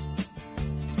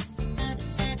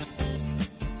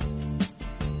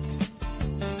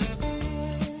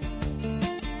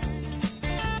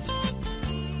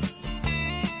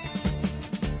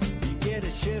 You get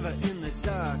a shiver in the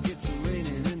dark, it's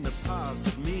raining in the park,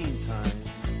 but meantime,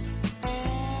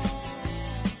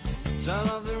 sound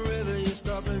of the river, you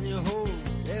stop and you hold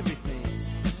everything.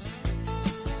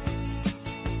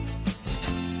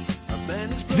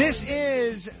 This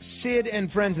is Sid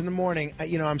and Friends in the morning.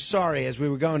 I'm sorry, as we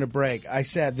were going to break, I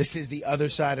said this is the other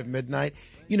side of midnight.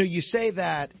 You say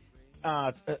that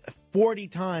 40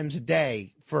 times a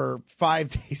day for 5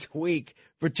 days a week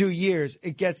for 2 years,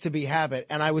 it gets to be habit.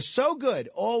 And I was so good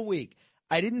all week.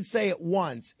 I didn't say it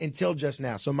once until just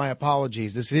now, so my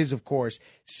apologies. This is, of course,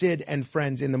 Sid and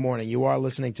Friends in the morning. You are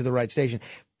listening to the right station.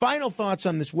 Final thoughts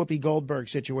on this Whoopi Goldberg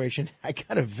situation. I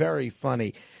got a very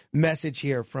funny message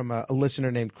here from a listener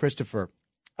named Christopher.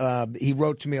 He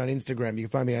wrote to me on Instagram. You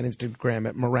can find me on Instagram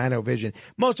at Morano Vision.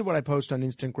 Most of what I post on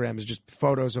Instagram is just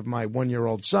photos of my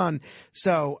 1-year-old son,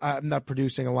 so I'm not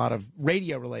producing a lot of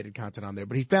radio-related content on there,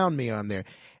 but he found me on there.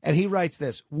 And he writes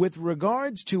this: with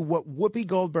regards to what Whoopi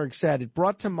Goldberg said, it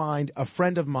brought to mind a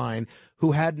friend of mine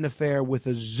who had an affair with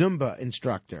a Zumba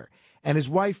instructor. And his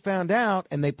wife found out,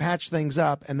 and they patched things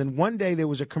up. And then one day there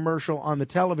was a commercial on the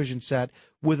television set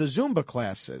with a Zumba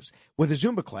class.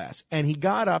 And he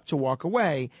got up to walk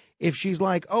away. If she's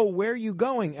like, "Oh, where are you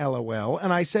going, LOL?"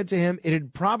 And I said to him,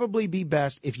 it'd probably be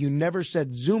best if you never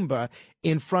said Zumba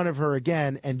in front of her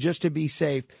again. And just to be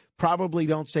safe, probably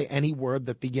don't say any word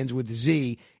that begins with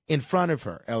Z in front of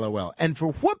her, LOL. And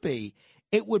for Whoopi,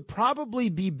 it would probably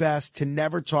be best to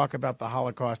never talk about the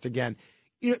Holocaust again.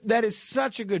 That is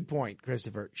such a good point,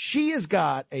 Christopher. She has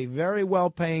got a very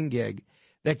well-paying gig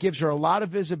that gives her a lot of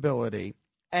visibility.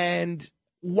 And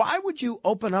why would you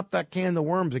open up that can of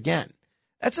worms again?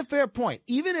 That's a fair point.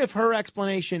 Even if her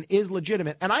explanation is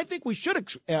legitimate, and I think we should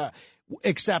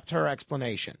accept her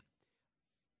explanation,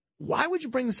 why would you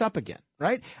bring this up again,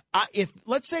 right? If,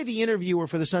 let's say, the interviewer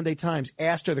for the Sunday Times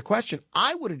asked her the question,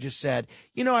 I would have just said,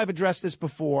 I've addressed this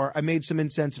before. I made some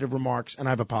insensitive remarks, and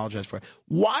I've apologized for it.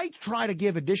 Why try to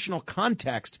give additional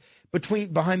context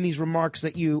behind these remarks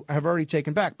that you have already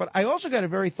taken back? But I also got a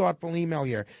very thoughtful email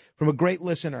here from a great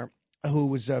listener who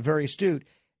was very astute,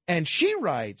 and she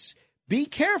writes, be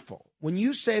careful when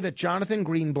you say that Jonathan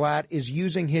Greenblatt is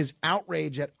using his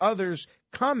outrage at others'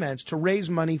 comments to raise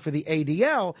money for the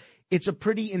ADL. It's a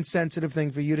pretty insensitive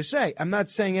thing for you to say. I'm not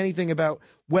saying anything about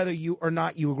whether you or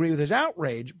not you agree with his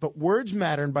outrage, but words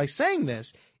matter. And by saying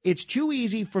this, it's too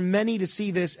easy for many to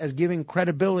see this as giving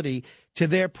credibility to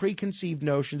their preconceived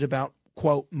notions about,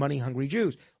 quote, money-hungry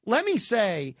Jews. Let me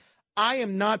say, I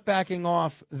am not backing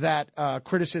off that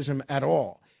criticism at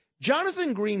all.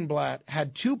 Jonathan Greenblatt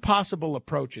had two possible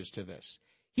approaches to this.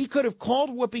 He could have called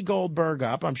Whoopi Goldberg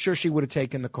up. I'm sure she would have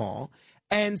taken the call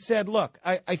and said, look,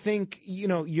 I think,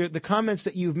 the comments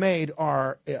that you've made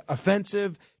are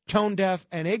offensive, tone-deaf,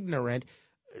 and ignorant.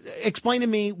 Explain to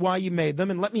me why you made them,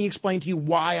 and let me explain to you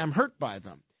why I'm hurt by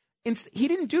them. He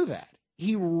didn't do that.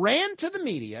 He ran to the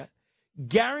media,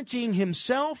 guaranteeing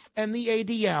himself and the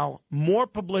ADL more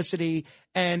publicity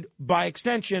and, by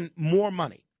extension, more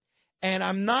money. And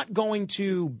I'm not going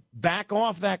to back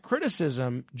off that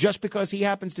criticism just because he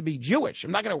happens to be Jewish. I'm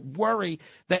not going to worry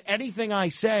that anything I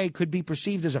say could be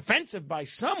perceived as offensive by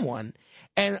someone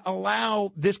and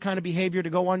allow this kind of behavior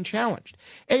to go unchallenged.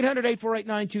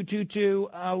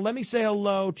 800-848-9222. Let me say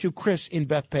hello to Chris in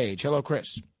Bethpage. Hello,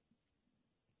 Chris.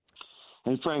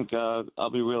 Hey, Frank, I'll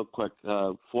be real quick.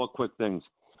 4 quick things.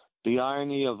 The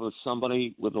irony of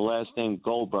somebody with the last name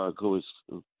Goldberg, who has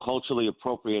culturally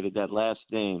appropriated that last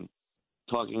name,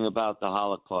 talking about the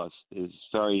Holocaust is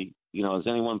very, has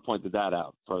anyone pointed that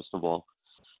out, first of all?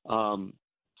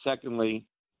 Secondly,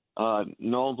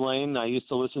 Noel Blaine, I used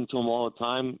to listen to him all the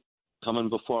time, coming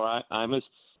before Imus.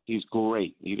 He's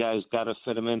great. You guys got to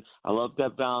fit him in. I love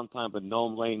Deb Valentine, but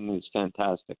Noel Blaine is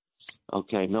fantastic.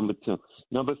 Okay, number 2.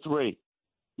 Number 3,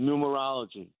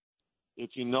 numerology. If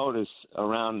you notice,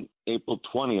 around April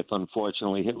 20th,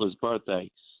 unfortunately, Hitler's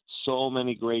birthday, so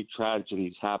many great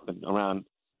tragedies happened around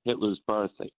Hitler's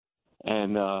birthday.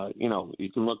 And,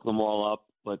 you can look them all up,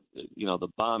 but, the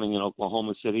bombing in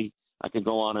Oklahoma City, I could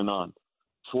go on and on.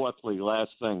 Fourthly,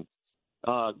 last thing,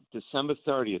 December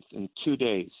 30th, in 2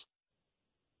 days,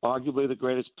 arguably the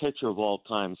greatest pitcher of all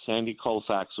time, Sandy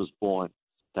Koufax, was born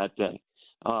that day.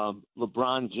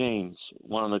 LeBron James,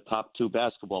 one of the top 2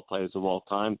 basketball players of all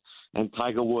time, and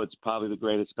Tiger Woods, probably the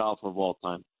greatest golfer of all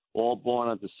time, all born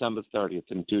on December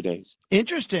 30th in 2 days.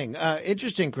 Interesting,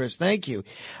 Chris. Thank you,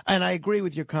 and I agree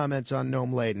with your comments on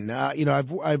Noam Laden.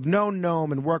 I've known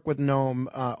Noam and worked with Noam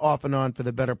off and on for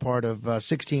the better part of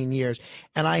 16 years,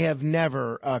 and I have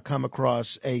never come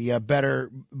across a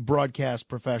better broadcast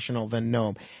professional than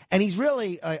Noam. And he's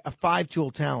really a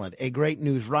five-tool talent: a great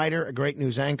news writer, a great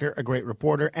news anchor, a great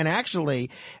reporter, and actually,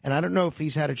 and I don't know if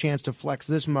he's had a chance to flex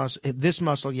this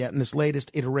muscle yet in this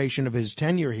latest iteration of his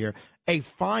tenure here, a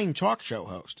fine talk show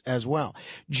host as well.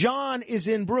 John is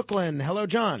in Brooklyn. Hello,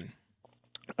 John.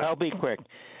 I'll be quick.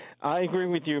 I agree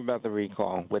with you about the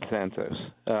recall with Santos.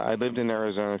 I lived in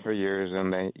Arizona for years,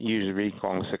 and they use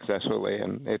recall successfully,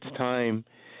 and it's time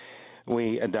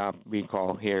we adopt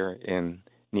recall here in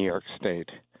New York State.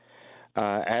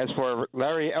 As for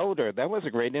Larry Elder, that was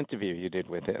a great interview you did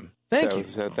with him. Thank you.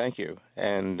 So thank you.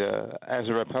 And as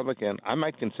a Republican, I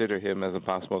might consider him as a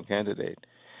possible candidate.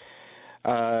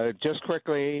 Just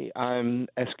quickly, I'm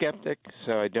a skeptic,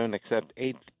 so I don't accept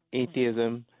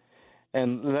atheism.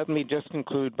 And let me just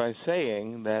conclude by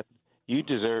saying that you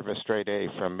deserve a straight A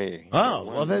from me. Oh,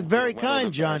 well, that's very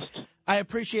kind, John. I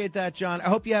appreciate that, John. I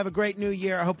hope you have a great new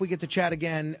year. I hope we get to chat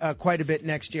again quite a bit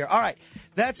next year. All right,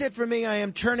 that's it for me. I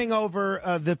am turning over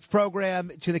the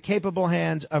program to the capable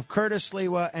hands of Curtis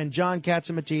Sliwa and John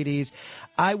Catsimatidis.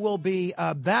 I will be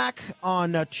back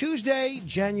on Tuesday,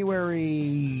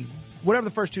 January, whatever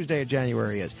the first Tuesday of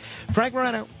January is. Frank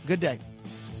Morano, good day.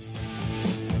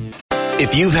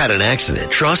 If you've had an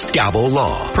accident, trust Gabo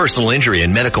Law. Personal injury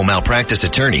and medical malpractice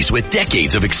attorneys with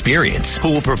decades of experience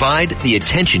who will provide the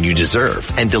attention you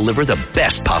deserve and deliver the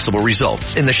best possible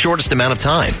results in the shortest amount of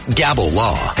time. Gabo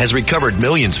Law has recovered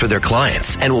millions for their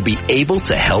clients and will be able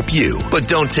to help you. But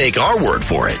don't take our word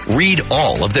for it. Read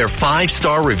all of their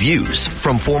 5-star reviews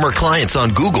from former clients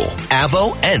on Google,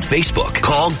 Avo, and Facebook.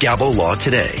 Call Gabo Law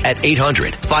today at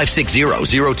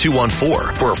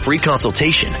 800-560-0214 for a free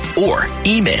consultation or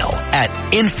email at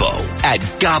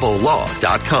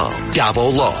info@gabolaw.com.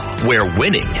 Gabo Law, where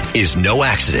winning is no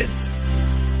accident.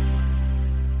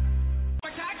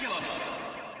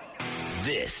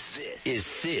 This is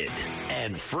Sid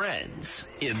and Friends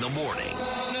in the Morning.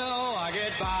 No, I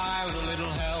get by with a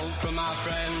little help from my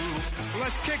friends.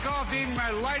 Let's kick off eating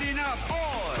my lighting up.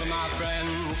 From my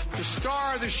friends. The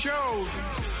star of the show.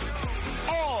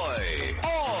 Oi!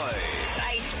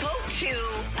 I spoke to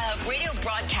a radio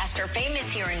broadcaster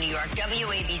famous here in New York,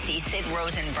 WABC, Sid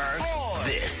Rosenberg.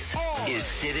 This is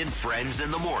Sid and Friends in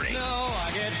the Morning. No,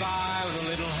 I get by with a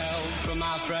little help from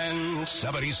my friends.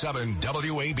 77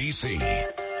 WABC.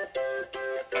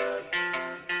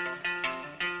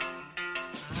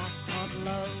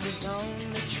 Love is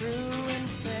only true in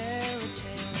fairy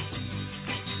tales,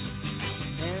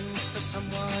 and for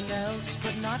someone else,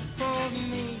 but not for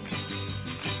me.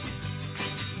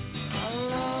 Our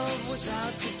love was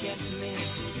out to get me,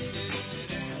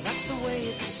 that's the way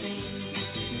it seemed.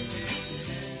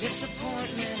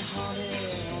 Disappointment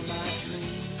haunted all my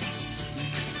dreams.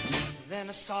 Then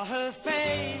I saw her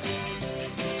face,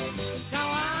 now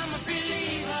I'm a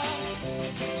believer.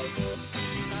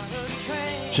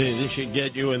 See, this should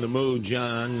get you in the mood,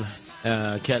 John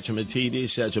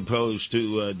Catsimatidis, as opposed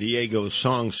to Diego's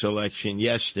song selection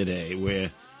yesterday,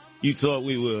 where you thought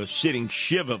we were sitting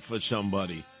shiva for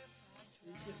somebody.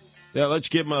 Yeah, let's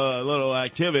give him a little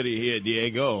activity here,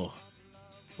 Diego.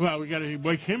 Well, we got to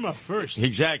wake him up first.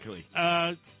 Exactly.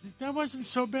 That wasn't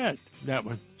so bad, that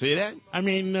one. See that? I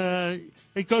mean,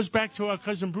 it goes back to our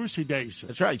Cousin Brucey days.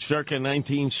 That's right, circa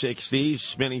 1960s,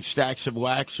 spinning stacks of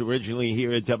wax, originally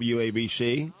here at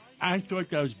WABC. I thought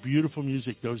that was beautiful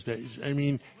music those days. I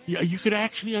mean, you could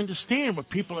actually understand what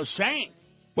people are saying.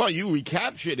 Well, you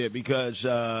recaptured it because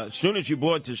as soon as you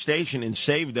bought the station and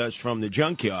saved us from the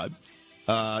junkyard,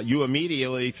 you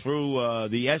immediately threw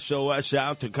the SOS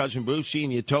out to Cousin Brucey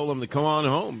and you told him to come on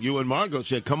home. You and Margot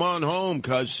said, come on home,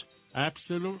 cuz.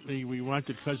 Absolutely. We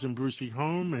wanted Cousin Brucey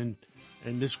home, and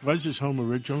this was his home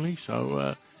originally.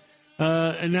 So,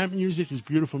 and that music is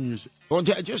beautiful music. Well,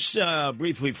 just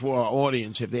briefly for our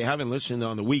audience, if they haven't listened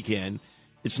on the weekend,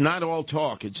 it's not all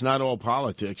talk. It's not all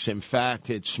politics. In fact,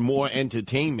 it's more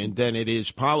entertainment than it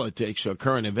is politics or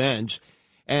current events.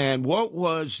 And what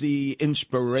was the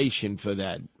inspiration for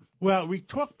that? Well, we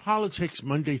talk politics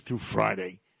Monday through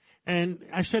Friday. And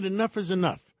I said enough is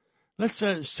enough. Let's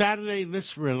Saturday,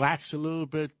 let's relax a little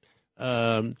bit.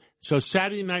 So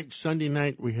Saturday night, Sunday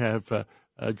night, we have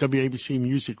WABC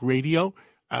Music Radio.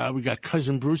 We got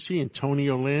Cousin Brucey and Tony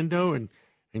Orlando and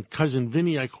Cousin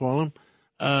Vinny, I call him,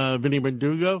 Vinny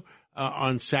Bendugo,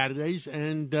 on Saturdays.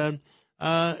 And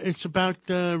it's about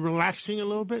relaxing a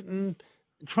little bit and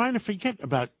trying to forget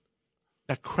about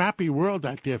that crappy world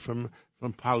out there from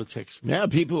from politics. Yeah,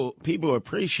 people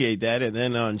appreciate that. And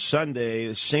then on Sunday,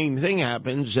 the same thing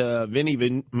happens. Vinny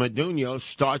Madunio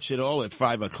starts it all at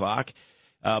 5 o'clock.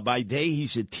 By day,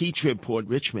 he's a teacher at Port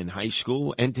Richmond High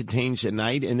School, entertains at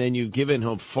night, and then you've given him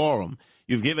a forum.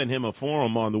 You've given him a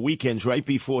forum on the weekends right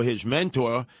before his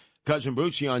mentor, Cousin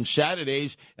Brucey, on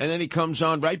Saturdays, and then he comes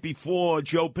on right before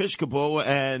Joe Piscopo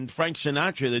and Frank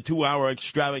Sinatra, the 2-hour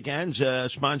extravaganza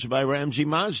sponsored by Ramsey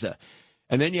Mazda.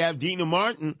 And then you have Dina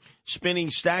Martin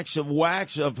spinning stacks of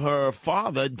wax of her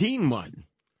father, Dean Martin.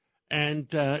 And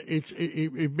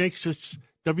it makes us,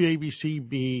 WABC,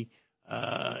 be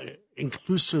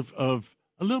inclusive of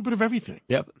a little bit of everything.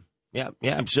 Yep.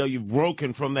 So you've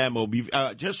broken from that mode.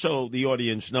 Just so the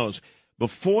audience knows,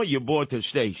 before you bought the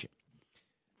station,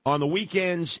 on the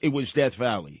weekends, it was Death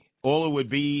Valley. All it would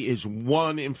be is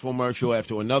one infomercial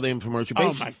after another infomercial.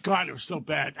 Oh, my God, it was so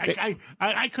bad.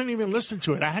 I couldn't even listen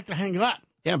to it. I had to hang it up.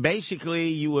 Yeah, basically,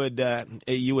 you would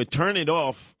turn it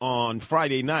off on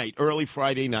Friday night, early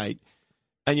Friday night,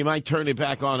 and you might turn it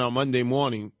back on Monday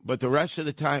morning, but the rest of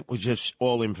the time was just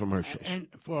all infomercials. And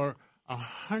for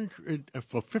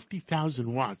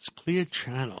 50,000 watts, clear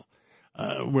channel,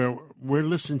 where we're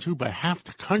listened to by half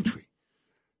the country,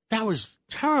 that was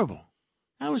terrible.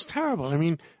 That was terrible. I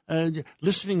mean,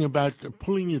 listening about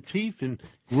pulling your teeth and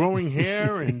growing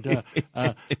hair and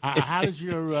how does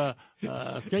your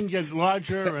thing get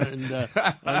larger and,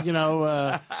 I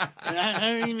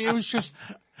mean, it was just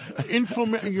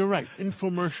you're right,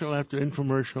 infomercial after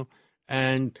infomercial.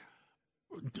 And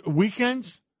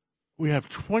weekends, we have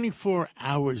 24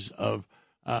 hours of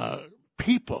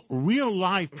people, real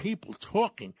live people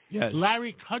talking. Yes.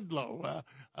 Larry Kudlow,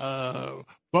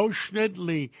 Bo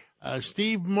Schnidley,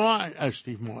 Steve Martin.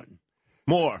 Steve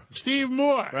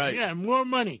Moore. Right. Yeah, more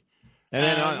money. And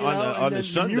then on the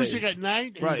Sunday. Music at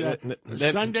night. And, Right.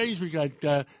 Sundays, we got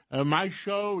my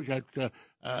show. We got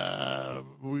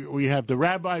we have the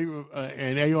Rabbi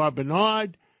and A.R.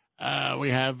 Bernard. We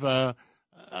have a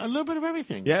little bit of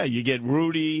everything. Yeah, you get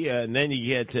Rudy, and then you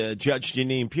get Judge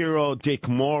Janine Pirro, Dick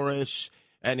Morris,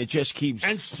 and it just keeps...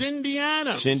 And Cindy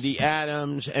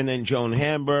Adams. And then Joan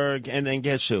Hamburg, and then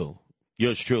guess who?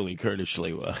 Yours truly, Curtis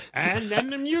Sliwa. And then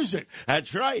the music.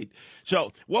 That's right.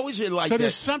 So what was it like? So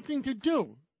there's something to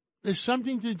do. There's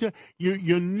something to do.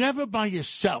 You're never by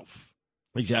yourself.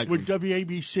 Exactly. With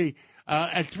WABC.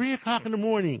 At 3 o'clock in the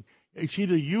morning, it's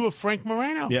either you or Frank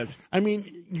Morano. Yes. I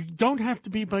mean, you don't have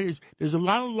to be by yourself. There's a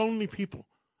lot of lonely people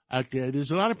out there.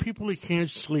 There's a lot of people that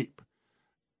can't sleep.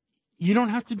 You don't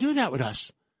have to do that with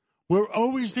us. We're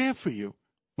always there for you.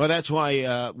 Well, that's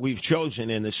why we've chosen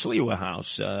in the Sliwa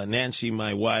house. Nancy,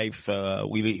 my wife,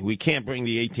 we can't bring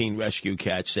the 18 rescue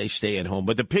cats. They stay at home.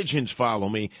 But the pigeons follow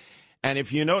me. And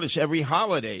if you notice, every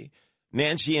holiday,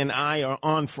 Nancy and I are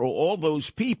on for all those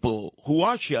people who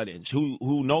are shut-ins, who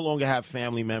no longer have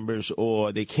family members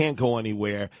or they can't go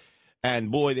anywhere.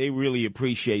 And, boy, they really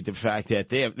appreciate the fact that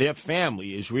their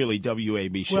family is really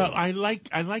WABC. Well, I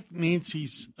like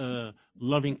Nancy's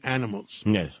loving animals.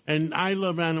 Yes. And I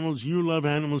love animals. You love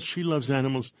animals. She loves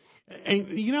animals. And,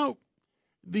 you know,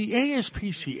 the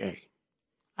ASPCA,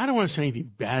 I don't want to say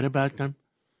anything bad about them,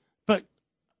 but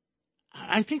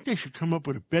I think they should come up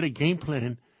with a better game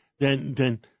plan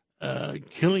than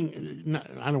killing.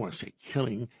 I don't want to say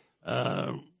killing.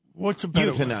 What's a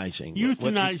better euthanizing?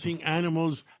 Euthanizing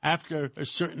animals after a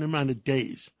certain amount of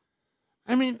days.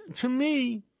 I mean, to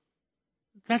me,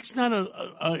 that's not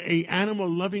a animal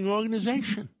loving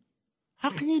organization. How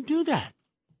can you do that?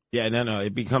 Yeah, no.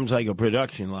 It becomes like a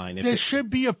production line. There should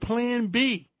be a plan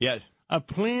B. Yes. A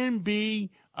plan B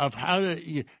of how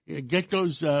to get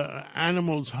those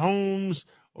animals homes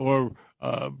or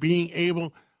being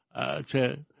able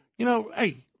to,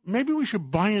 hey, maybe we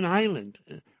should buy an island.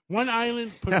 One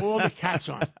island, put all the cats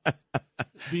on.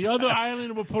 The other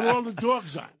island, we'll put all the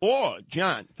dogs on. Or,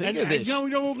 John, think of this. You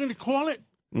know what we're going to call it?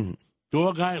 Mm-hmm.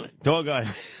 Dog Island. Dog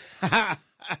Island.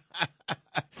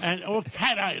 Or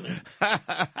Cat Island.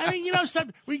 I mean,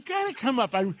 something. We got to come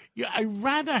up. I'd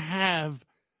rather have.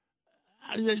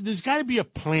 There's got to be a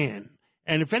plan.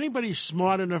 And if anybody's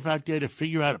smart enough out there to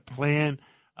figure out a plan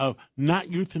of not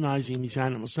euthanizing these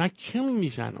animals, not killing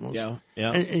these animals,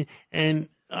 and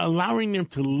allowing them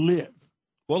to live.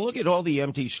 Well, look at all the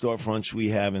empty storefronts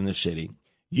we have in the city.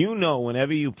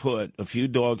 Whenever you put a few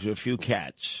dogs or a few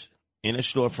cats in a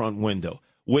storefront window,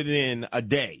 within a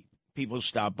day, people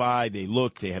stop by, they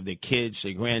look, they have their kids,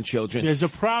 their grandchildren. There's a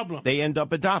problem. They end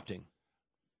up adopting.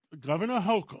 Governor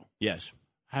Hochul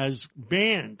has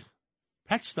banned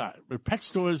pet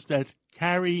stores that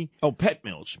carry... Oh, pet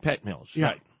mills. Yeah.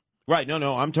 Right. Right.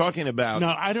 No, I'm talking about.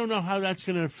 Now, I don't know how that's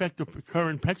going to affect the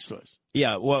current pet stores.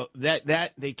 Yeah, well,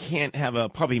 that they can't have a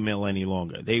puppy mill any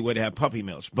longer. They would have puppy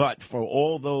mills. But for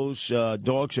all those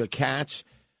dogs or cats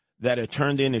that are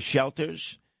turned into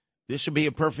shelters, this would be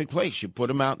a perfect place. You put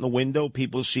them out in the window,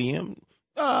 people see them.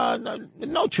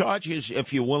 No charges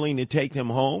if you're willing to take them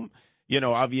home.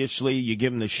 Obviously, you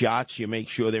give them the shots. You make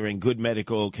sure they're in good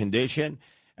medical condition.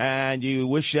 And you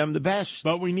wish them the best.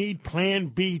 But we need Plan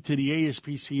B to the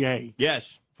ASPCA.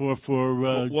 Yes. For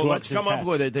well, dogs let's come and up cats.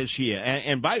 with it this year.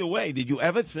 And by the way, did you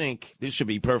ever think this should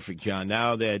be perfect, John?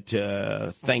 Now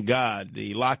that thank God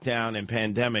the lockdown and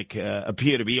pandemic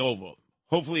appear to be over.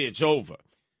 Hopefully, it's over.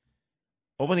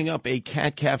 Opening up a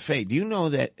cat cafe. Do you know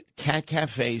that cat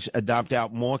cafes adopt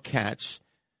out more cats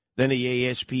than the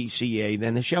ASPCA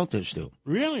than the shelters do?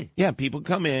 Really? Yeah. People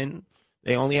come in.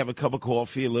 They only have a cup of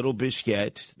coffee, a little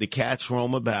biscuit. The cats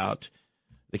roam about.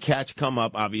 The cats come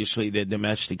up. Obviously, they're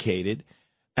domesticated.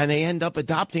 And they end up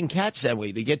adopting cats that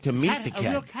way. They get to meet the cat. A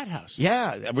real cat house.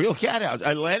 Yeah, a real cat house.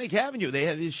 Atlantic Avenue, they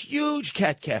have this huge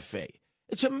cat cafe.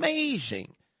 It's amazing.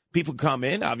 People come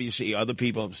in. Obviously, other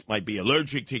people might be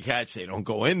allergic to cats. They don't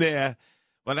go in there.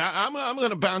 But I'm going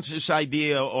to bounce this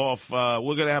idea off.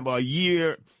 We're going to have our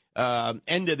year...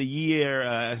 end of the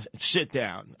year sit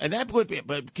down. And that would be,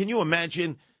 but can you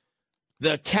imagine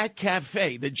the cat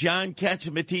cafe, the John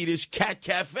Catsimatidis Cat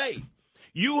Cafe?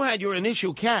 You had your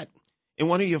initial cat in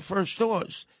one of your first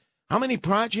stores. How many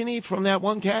progeny from that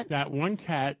one cat? That one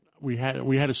cat, we had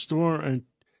a store on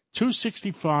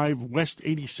 265 West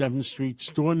 87th Street,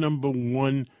 store number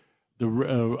 1,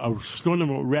 store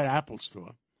number Red Apple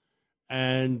store.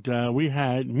 And we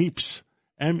had Meeps.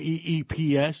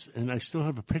 Meeps, and I still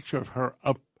have a picture of her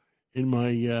up in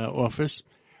my office.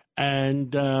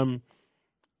 And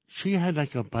she had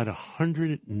like about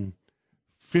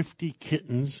 150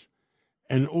 kittens,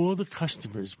 and all the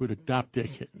customers would adopt their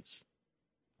kittens.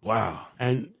 Wow.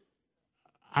 And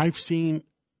I've seen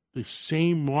the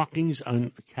same markings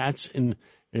on cats in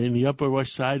the Upper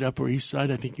West Side, Upper East Side.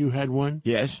 I think you had one.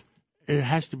 Yes. It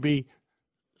has to be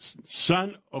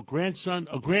son or grandson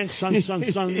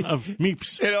son of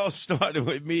Meeps. It all started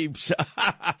with Meeps.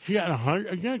 She had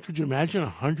 100. Again, could you imagine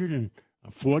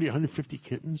 140, 150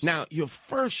 kittens? Now, your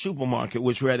first supermarket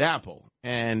was Red Apple,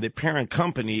 and the parent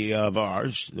company of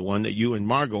ours, the one that you and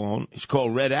Margot own, is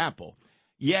called Red Apple.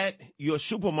 Yet, your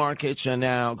supermarkets are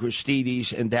now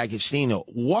Gristedes and D'Agostino.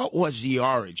 What was the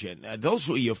origin? Those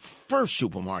were your first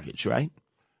supermarkets, right?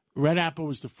 Red Apple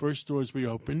was the first stores we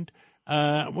opened.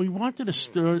 We wanted a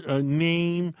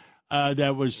name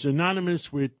that was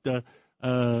synonymous with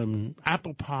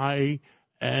apple pie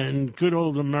and good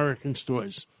old American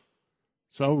stores.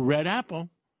 So Red Apple,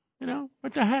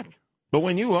 what the heck? But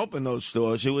when you opened those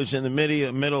stores, it was in the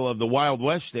middle of the Wild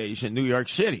West days in New York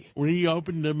City. We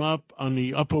opened them up on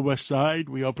the Upper West Side.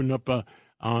 We opened up on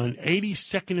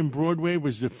 82nd and Broadway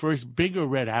was the first bigger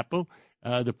Red Apple.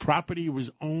 The property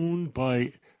was owned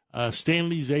by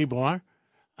Stanley Zabar.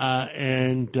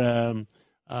 And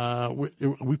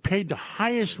we paid the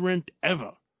highest rent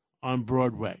ever on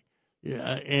Broadway.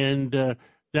 And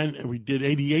then we did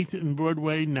 88th and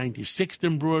Broadway, 96th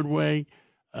and Broadway,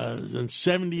 then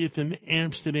 70th in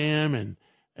Amsterdam, and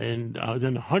then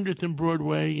 100th in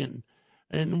Broadway, and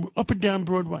up and down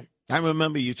Broadway. I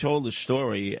remember you told a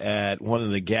story at one of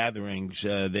the gatherings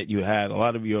that you had. A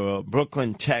lot of your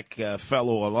Brooklyn Tech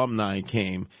fellow alumni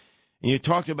came. And you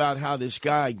talked about how this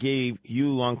guy gave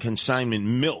you on consignment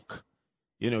milk,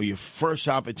 your first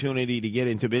opportunity to get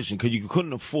into business, because you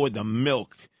couldn't afford the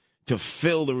milk to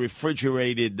fill the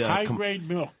refrigerated... high-grade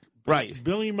milk. Right.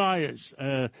 Billy Myers.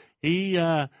 The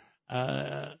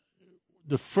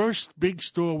first big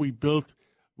store we built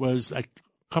was like a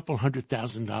couple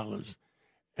 $100,000.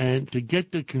 And to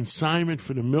get the consignment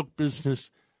for the milk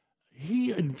business, he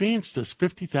advanced us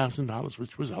 $50,000,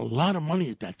 which was a lot of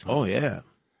money at that time. Oh, yeah.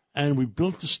 And we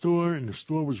built the store, and the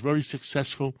store was very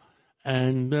successful,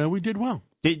 and we did well.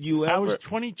 Did you ever? I was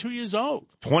 22 years old.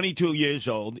 22 years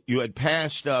old. You had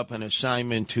passed up an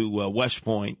assignment to West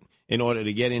Point in order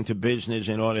to get into business,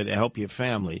 in order to help your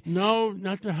family. No,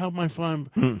 not to help my family.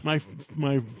 My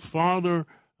father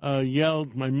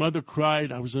yelled. My mother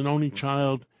cried. I was an only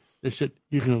child. They said,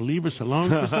 "You're going to leave us alone?"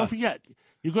 Because don't forget,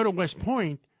 you go to West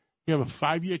Point, you have a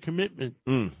 5-year commitment.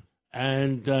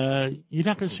 And you're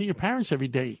not going to see your parents every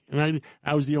day. And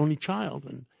I was the only child.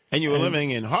 And you were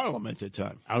living in Harlem at the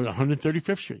time. I was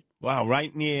 135th Street. Wow,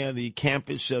 right near the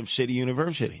campus of City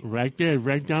University. Right there,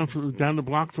 right down the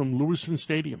block from Lewiston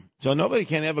Stadium. So nobody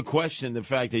can ever question the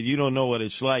fact that you don't know what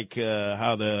it's like,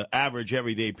 how the average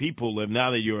everyday people live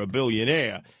now that you're a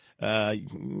billionaire.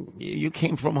 You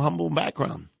came from a humble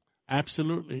background.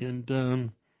 Absolutely.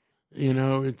 And,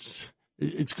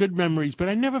 it's good memories, but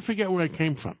I never forget where I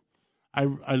came from.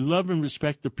 I love and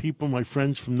respect the people, my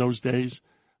friends from those days.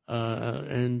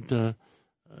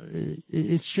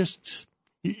 It's just,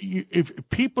 if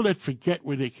people that forget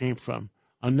where they came from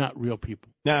are not real people.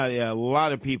 Now, yeah, a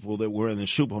lot of people that were in the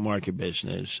supermarket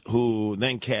business who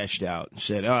then cashed out and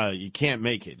said, you can't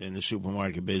make it in the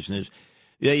supermarket business.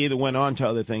 They either went on to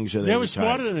other things or They were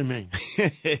retired. smarter than me.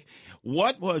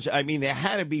 There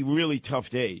had to be really tough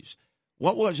days.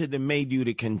 What was it that made you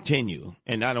to continue,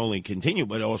 and not only continue,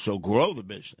 but also grow the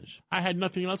business? I had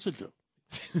nothing else to do.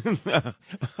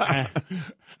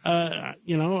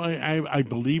 I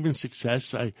believe in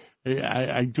success. I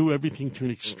do everything to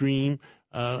an extreme.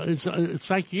 It's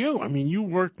like you. I mean, you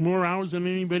work more hours than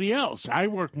anybody else. I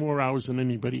work more hours than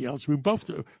anybody else. We both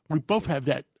have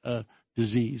that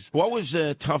disease. What was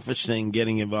the toughest thing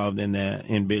getting involved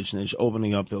in business,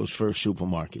 opening up those first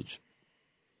supermarkets?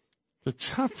 The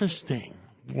toughest thing.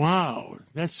 Wow,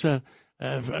 that's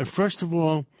first of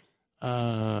all,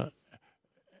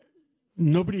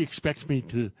 nobody expects me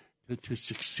to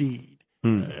succeed.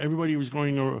 Everybody was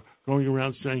going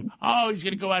around saying, "Oh, he's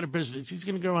going to go out of business. He's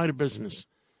going to go out of business,"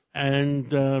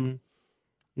 and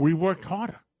we worked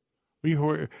harder.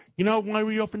 You know why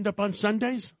we opened up on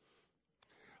Sundays?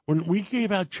 When we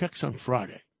gave out checks on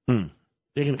Friday, they're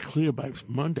going to clear by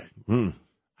Monday.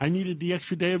 I needed the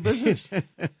extra day of business.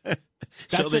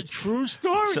 That's a true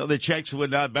story. So the checks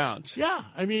would not bounce. Yeah.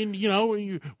 I mean,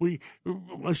 we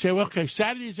say, well, okay,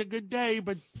 Saturday's a good day,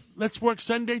 but let's work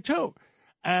Sunday too.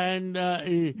 And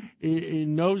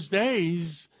in those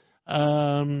days,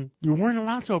 you weren't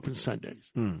allowed to open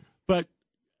Sundays. But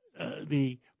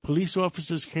the police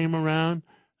officers came around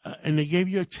and they gave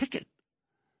you a ticket.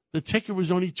 The ticket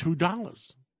was only $2.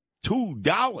 $2?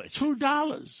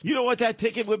 $2. You know what that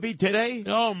ticket would be today?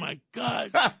 Oh, my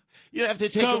God. You'd have to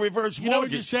take a reverse mortgage. You know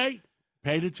what you say?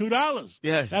 Pay the $2.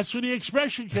 Yeah. That's where the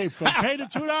expression came from. Pay the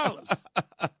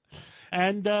 $2.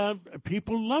 And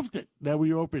people loved it that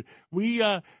we opened. We,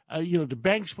 the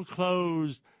banks were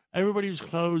closed. Everybody was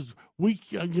closed.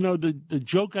 The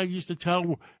joke I used to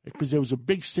tell, because there was a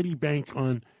big Citibank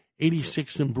on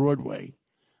 86th and Broadway,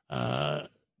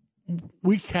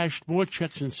 we cashed more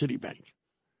checks than Citibank.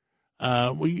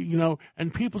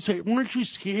 And people say, weren't you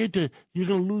scared that you're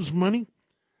going to lose money?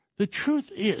 The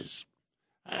truth is,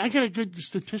 I got a good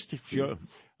statistic for you.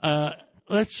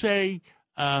 Let's say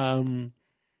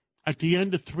at the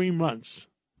end of 3 months,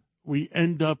 we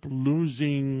end up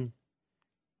losing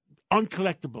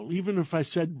uncollectible, even if I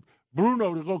said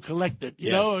Bruno to go collect it,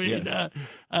 because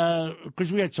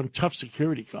we had some tough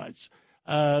security guards.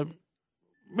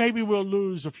 Maybe we'll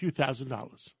lose a few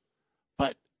 $1,000s.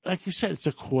 But like you said, it's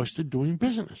a cost of doing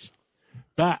business.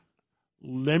 But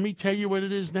let me tell you what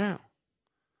it is now.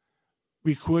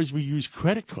 Because we use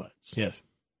credit cards. Yes.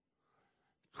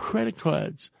 Credit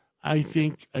cards, I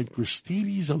think, at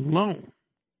Gristedes alone,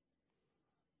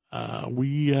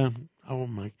 oh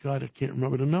my God, I can't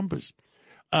remember the numbers.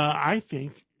 I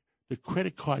think the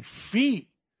credit card fee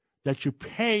that you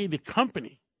pay the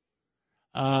company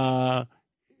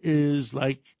is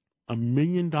like $1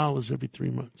 million every 3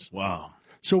 months. Wow.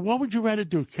 So what would you rather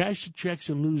do, cash the checks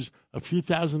and lose a few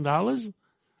 $1,000s,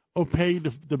 or pay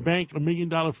the bank $1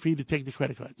 million fee to take the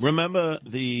credit cards? Remember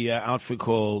the outfit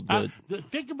called...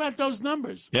 think about those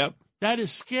numbers. Yep. That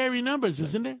is scary numbers,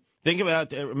 isn't it? Think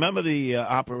about, remember the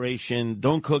operation,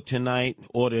 Don't Cook Tonight,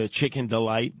 order Chicken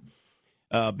Delight?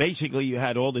 Basically, you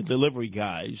had all the delivery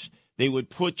guys. They would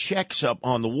put checks up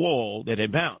on the wall that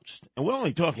had bounced. And we're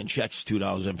only talking checks,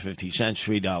 $2.50,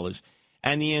 $3.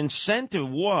 And the incentive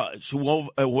was,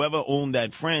 whoever owned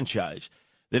that franchise,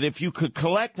 that if you could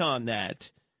collect on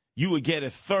that, you would get a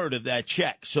third of that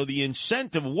check. So the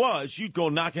incentive was you'd go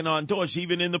knocking on doors,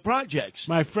 even in the projects.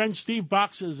 My friend Steve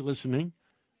Boxer is listening.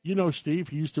 You know Steve.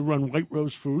 He used to run White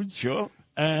Rose Foods. Sure.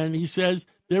 And he says,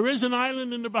 there is an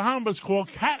island in the Bahamas called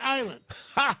Cat Island.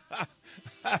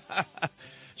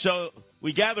 So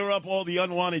we gather up all the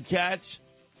unwanted cats.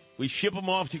 We ship them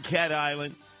off to Cat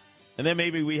Island. And then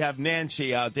maybe we have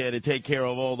Nancy out there to take care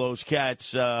of all those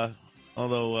cats.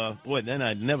 Although, boy, then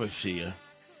I'd never see her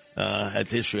at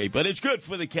this rate. But it's good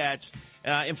for the cats.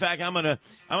 In fact, I'm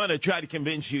gonna try to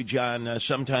convince you, John,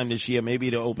 sometime this year,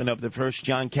 maybe to open up the first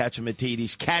John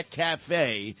Catsimatidis Cat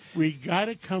Cafe. We got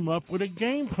to come up with a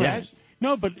game plan. Yes?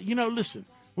 No, but, listen,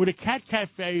 with a Cat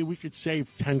Cafe, we could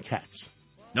save 10 cats.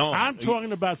 No. I'm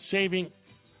talking about saving...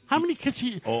 How many kids?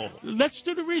 Let's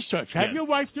do the research. Have your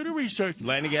wife do the research.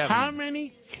 Atlantic Avenue. How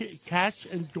many cats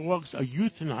and dogs are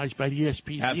euthanized by the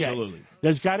SPCA? Absolutely.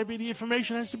 There's got to be the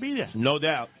information has to be there. No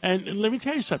doubt. And let me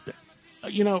tell you something.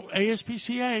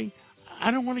 ASPCA,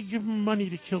 I don't want to give them money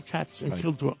to kill cats and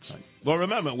kill dogs. Well,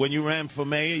 remember, when you ran for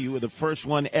mayor, you were the first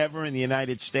one ever in the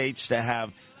United States to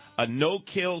have a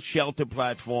no-kill shelter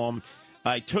platform.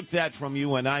 I took that from you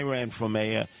when I ran for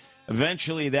mayor.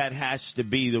 Eventually, that has to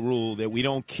be the rule, that we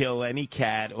don't kill any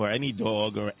cat or any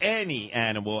dog or any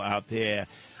animal out there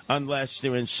unless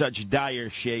they're in such dire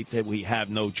shape that we have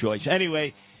no choice.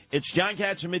 Anyway, it's John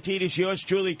Catsimatidis, yours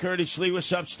truly, Curtis Lee. We're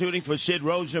substituting for Sid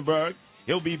Rosenberg.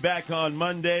 He'll be back on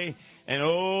Monday. And,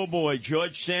 oh, boy,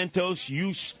 George Santos,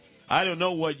 I don't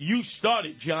know what you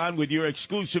started, John, with your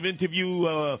exclusive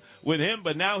interview with him,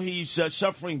 but now he's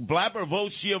suffering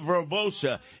blabbervosia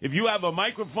verbosa. If you have a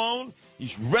microphone,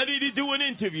 he's ready to do an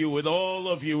interview with all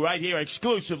of you right here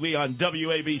exclusively on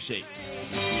WABC.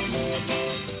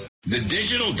 The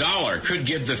digital dollar could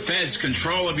give the feds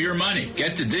control of your money.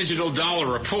 Get the digital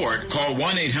dollar report. Call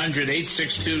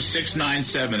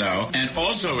 1-800-862-6970 and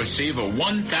also receive a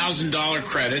 $1,000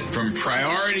 credit from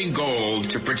Priority Gold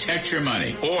to protect your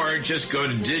money. Or just go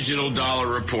to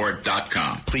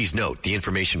digitaldollarreport.com. Please note the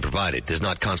information provided does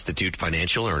not constitute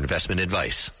financial or investment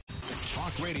advice.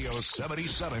 Talk Radio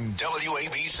 77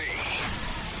 WABC.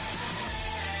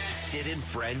 Sid and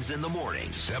Friends in the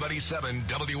Morning. 77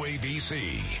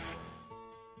 WABC.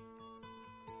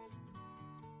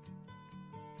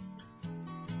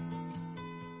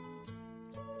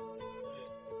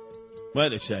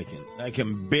 Wait a second. I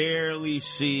can barely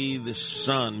see the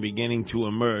sun beginning to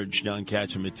emerge, John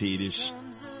Catsimatidis.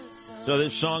 So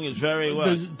this song is very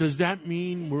well. Does that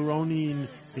mean we're only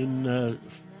in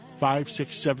 5,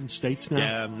 6, 7 states now?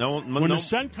 Yeah, the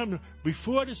sun comes,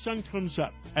 before the sun comes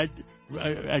up at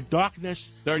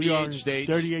darkness, 38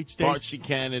 states, 38 states, parts of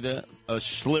Canada, a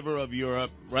sliver of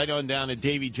Europe, right on down to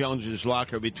Davy Jones's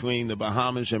locker between the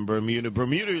Bahamas and Bermuda.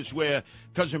 Bermuda is where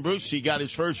Cousin Brucey got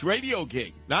his first radio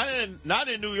gig. Not in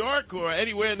New York or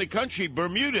anywhere in the country,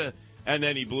 Bermuda. And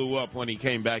then he blew up when he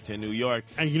came back to New York.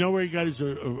 And you know where he got his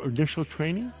initial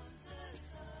training?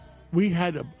 We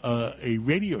had a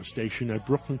radio station at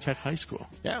Brooklyn Tech High School.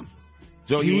 Yeah.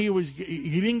 So he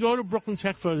didn't go to Brooklyn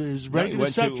Tech for his regular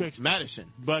subjects. To Madison.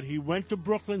 But he went to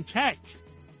Brooklyn Tech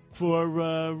for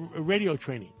radio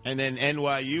training. And then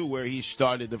NYU, where he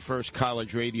started the first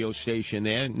college radio station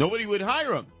there. Nobody would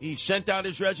hire him. He sent out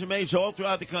his resumes all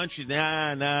throughout the country.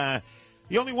 Nah.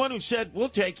 The only one who said, we'll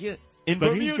take you in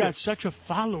Bermuda. He's got such a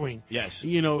following. Yes.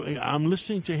 You know, I'm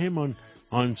listening to him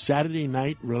on Saturday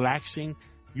night, relaxing,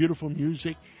 beautiful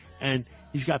music. And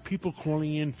he's got people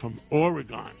calling in from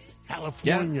Oregon,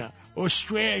 California,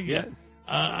 Australia. Yeah.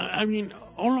 I mean,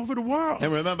 all over the world.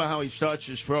 And remember how he starts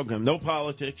his program. No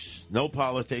politics, no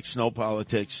politics, no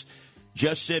politics.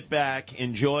 Just sit back,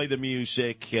 enjoy the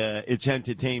music. It's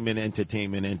entertainment. We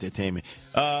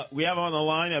have on the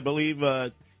line, I believe,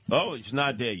 he's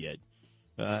not there yet.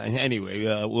 Anyway,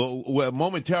 we're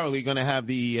momentarily going to have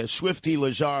the Swifty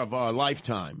Lazar of our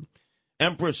lifetime,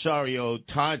 Empresario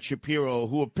Todd Shapiro,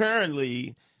 who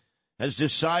apparently has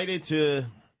decided to,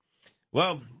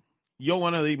 you're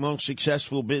one of the most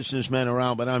successful businessmen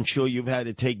around, but I'm sure you've had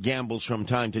to take gambles from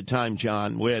time to time,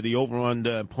 John, where the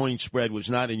over-under point spread was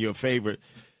not in your favor.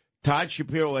 Todd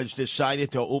Shapiro has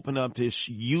decided to open up this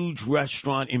huge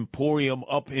restaurant emporium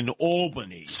up in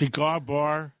Albany. Cigar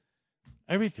bar,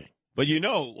 everything. But you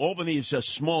know, Albany is a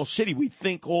small city. We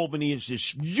think Albany is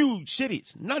this huge city.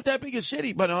 It's not that big a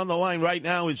city, but on the line right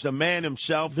now is the man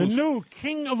himself. The new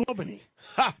king of Albany.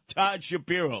 Todd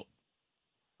Shapiro.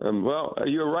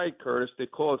 You're right, Curtis. They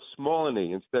call it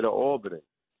Smallany instead of Albany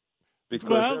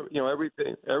because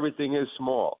everything is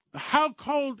small. How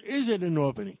cold is it in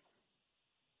Albany?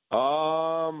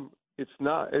 It's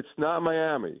not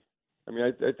Miami. I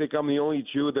mean, I think I'm the only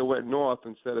Jew that went north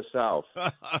instead of south.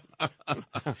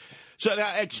 So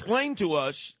now explain to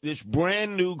us this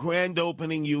brand new grand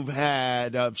opening you've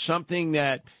had of something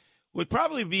that would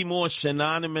probably be more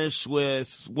synonymous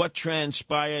with what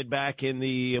transpired back in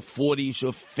the 40s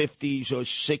or 50s or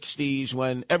 60s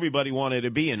when everybody wanted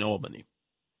to be in Albany.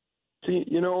 See,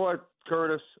 you know what,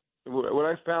 Curtis? What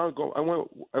I found,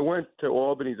 I went to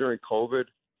Albany during COVID,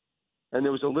 and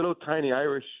there was a little tiny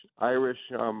Irish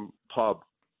pub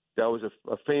that was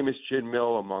a famous gin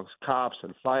mill amongst cops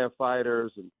and firefighters,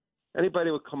 and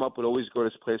anybody would come up would always go to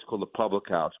this place called the Public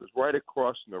House. It was right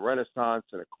across from the Renaissance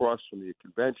and across from the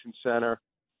convention center.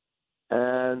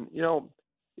 And, you know,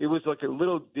 it was like a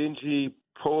little dingy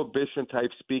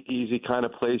prohibition-type speakeasy kind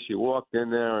of place. You walked in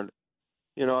there and,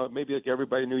 you know, maybe like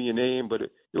everybody knew your name, but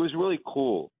it was really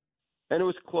cool. And it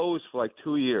was closed for like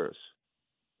 2 years.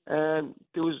 And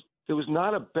there was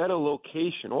not a better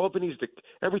location. Albany's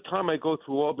every time I go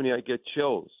through Albany, I get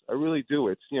chills. I really do.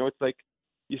 It's, you know, it's like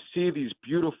you see these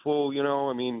beautiful,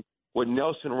 what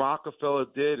Nelson Rockefeller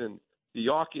did, and the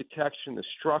architecture and the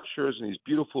structures and these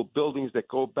beautiful buildings that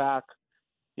go back.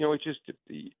 It's just,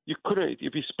 you couldn't,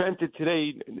 if you spent it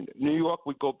today, New York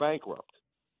would go bankrupt.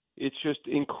 It's just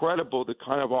incredible, the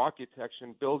kind of architecture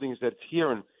and buildings that's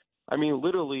here. And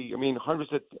literally,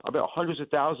 hundreds of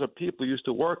thousands of people used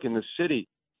to work in the city.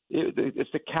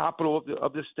 It's the capital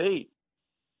of the state.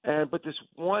 But this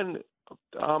one,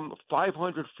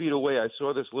 500 feet away, I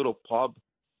saw this little pub,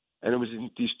 and it was in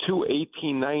these two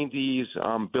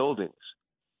 1890s buildings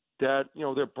that,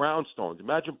 they're brownstones.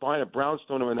 Imagine buying a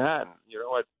brownstone in Manhattan.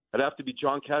 I'd have to be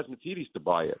John Kazmatidis to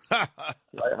buy it.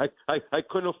 I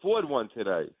couldn't afford one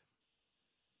today.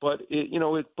 But it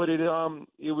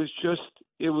was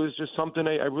just something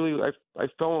I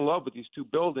fell in love with these two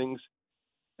buildings.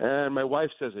 And my wife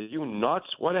says, "Are you nuts?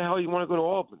 Why the hell you want to go to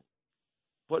Albany?"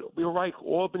 But we were right.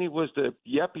 Albany was the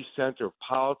epicenter of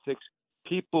politics.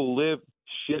 People live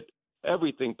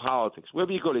everything politics.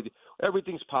 Wherever you go to,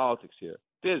 everything's politics here.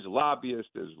 There's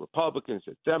lobbyists, there's Republicans,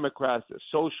 there's Democrats, there's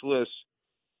socialists.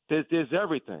 There's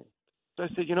everything. So I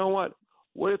said, you know what?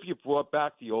 What if you brought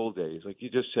back the old days, like you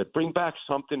just said? Bring back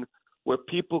something where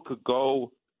people could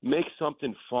go, make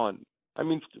something fun.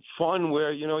 Fun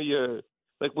where you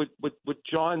like what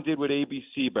John did with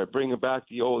ABC by bringing back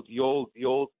the old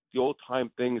time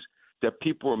things that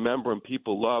people remember and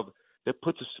people love. That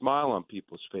puts a smile on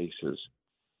people's faces.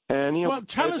 And well,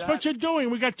 tell us what you're doing.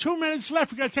 We got 2 minutes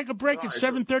left. We got to take a break at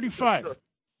 7:35.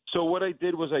 So what I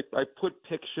did was I put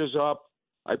pictures up.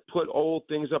 I put old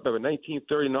things up. I have a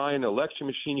 1939 election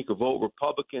machine. You could vote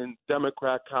Republican,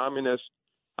 Democrat, Communist.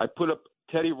 I put up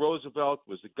Teddy Roosevelt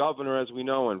was the governor, as we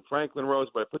know, and Franklin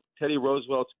Roosevelt. I put Teddy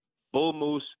Roosevelt's bull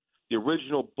moose, the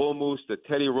original bull moose that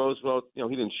Teddy Roosevelt, he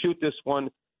didn't shoot this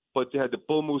one, but they had the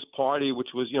Bull Moose Party, which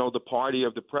was, the party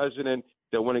of the president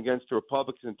that went against the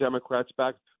Republicans and Democrats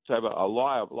back. So I have a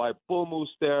live bull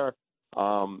moose there.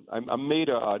 I made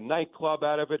a nightclub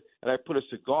out of it, and I put a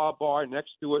cigar bar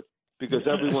next to it because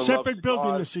everyone loves separate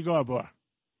building, the cigar bar.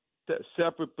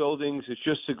 Separate buildings. It's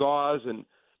just cigars, and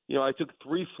I took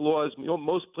 3 floors.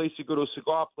 Most places you go to a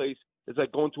cigar place, it's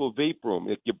like going to a vape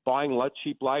room. You're buying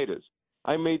cheap lighters.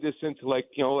 I made this into like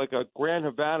a Grand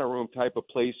Havana room type of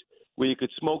place where you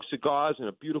could smoke cigars in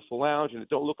a beautiful lounge, and it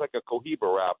don't look like a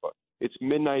Cohiba wrapper. It's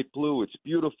midnight blue. It's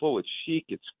beautiful. It's chic.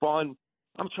 It's fun.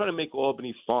 I'm trying to make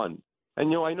Albany fun.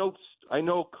 And I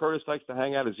know Curtis likes to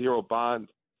hang out at Zero Bond.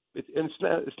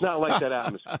 It's not like that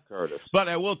atmosphere, Curtis. But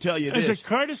I will tell you this. Is it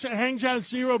Curtis that hangs out at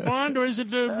Zero Bond, or is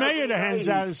it the mayor that hangs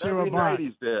out at Zero Bond?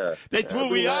 He's there. They threw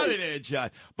me out of there,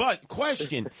 John. But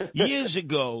question, years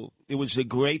ago, it was the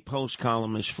great Post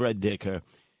columnist Fred Dicker.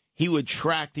 He would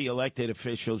track the elected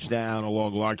officials down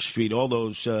along Lark Street, all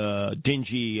those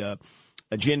dingy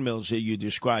gin mills that you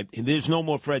described. And there's no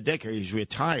more Fred Dicker. He's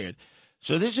retired.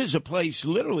 So this is a place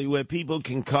literally where people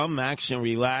can come, max and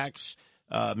relax,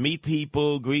 meet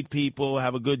people, greet people,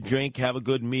 have a good drink, have a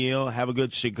good meal, have a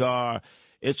good cigar.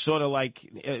 It's sort of like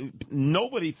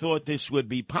nobody thought this would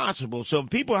be possible. So if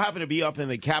people happen to be up in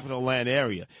the Capitol Land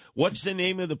area, what's the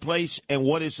name of the place and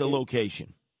what is the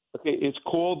location? Okay, it's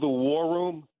called the War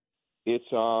Room. It's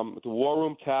the War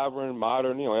Room Tavern,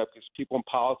 modern. Because people in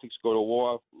politics go to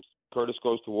war. Curtis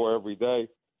goes to war every day.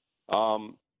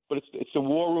 But it's the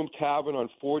War Room Tavern on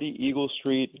 40 Eagle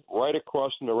Street, right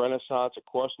across from the Renaissance,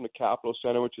 across from the Capitol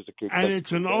Center, which is and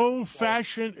it's an old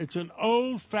fashioned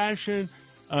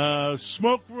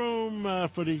smoke room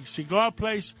for the cigar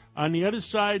place. On the other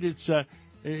side, it's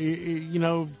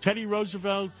Teddy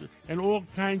Roosevelt and all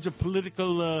kinds of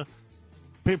political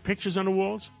pictures on the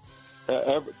walls.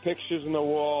 Pictures on the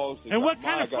walls. And what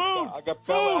kind of food? I got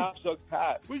Bella Abzug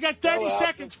Pat. We got 30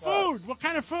 seconds. Food. What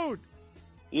kind of food?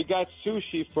 You got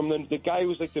sushi from the guy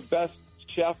who's like the best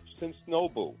chef since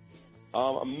Nobu.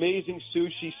 Amazing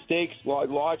sushi, steaks,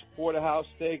 large porterhouse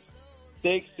steaks,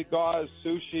 cigars,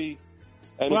 sushi,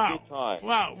 and a good time.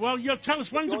 Wow. Well, you'll tell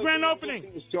us when's the grand opening.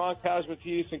 It's John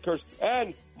Kazmatidis and Curtis.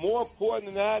 And more important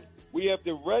than that, we have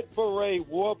the Red Beret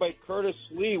wore by Curtis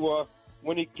Sliwa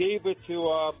when he gave it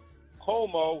to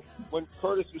Como when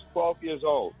Curtis was 12 years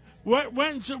old.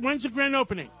 When's the grand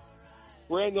opening?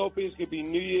 Grand opening is going to be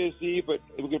New Year's Eve, but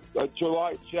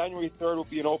January 3rd will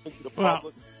be an open to the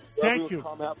public. Thank you.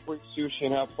 Come have free sushi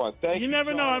and have fun. Thank you. You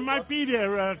never know. I might be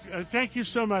there. Thank you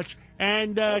so much.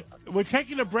 And we're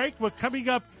taking a break. We're coming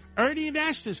up. Ernie and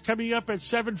Estes coming up at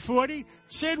 7:40.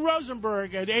 Sid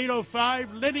Rosenberg at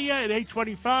 8:05. Lydia at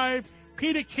 8:25.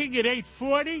 Peter King at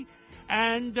 8:40.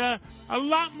 And a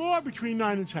lot more between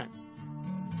 9 and 10.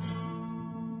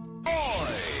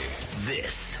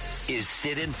 This is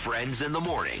Sid and Friends in the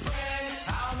Morning.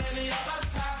 How many of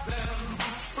us have them?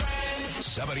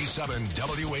 77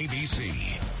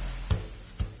 WABC.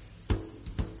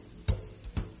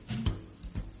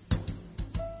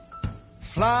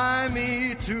 Fly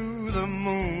me to the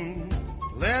moon,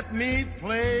 let me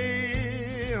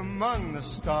play among the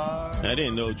stars. I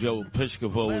didn't know Joe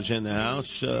Piscopo was in the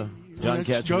house. John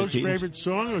That's Joe's Katsimatidis. favorite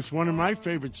song. It's one of my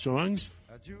favorite songs.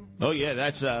 Oh, yeah,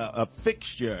 that's a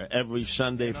fixture every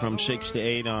Sunday from 6 to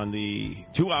 8 on the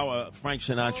 2-hour Frank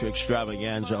Sinatra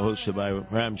extravaganza hosted by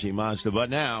Ramsey Mazda. But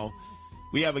now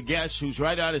we have a guest who's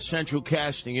right out of Central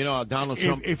Casting. You know, Donald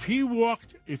Trump. If he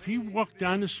walked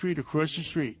down the street, across the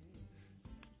street,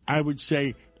 I would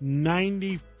say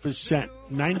 90%,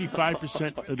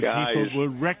 95% of the people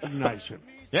would recognize him.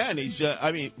 Yeah, and he's,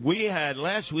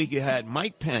 last week you had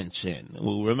Mike Pence in.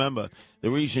 Well, remember, the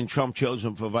reason Trump chose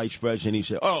him for vice president, he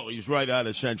said, he's right out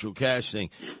of Central Casting.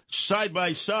 Side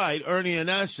by side, Ernie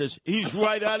Anastas, he's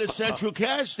right out of Central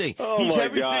Casting. He's my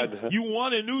everything God. you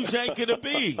want a news anchor to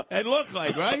be and look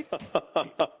like, right?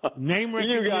 Name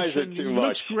recognition. You guys are too he much.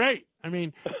 looks great. I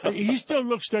mean, he still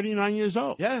looks 39 years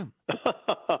old. Yeah.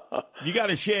 You got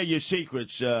to share your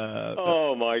secrets.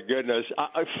 Oh my goodness!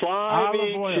 Fly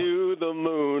me to the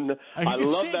moon. I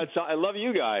love that song. I love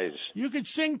you guys. You could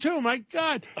sing too. My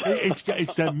God, it's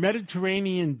the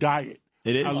Mediterranean diet.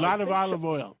 It is a lot of olive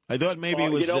oil. I thought maybe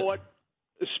it was. You know what?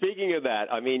 Speaking of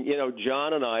that, I mean,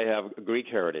 John and I have Greek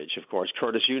heritage, of course.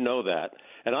 Curtis, you know that.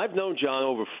 And I've known John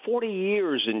over 40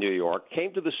 years in New York,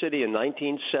 came to the city in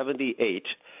 1978.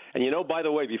 And, by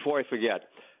the way, before I forget,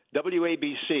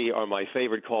 WABC are my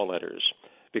favorite call letters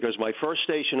because my first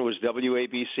station was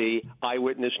WABC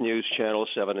Eyewitness News Channel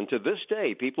 7. And to this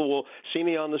day, people will see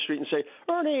me on the street and say,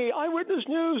 Ernie, Eyewitness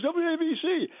News,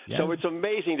 WABC. Yeah. So it's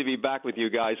amazing to be back with you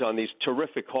guys on these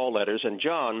terrific call letters. And,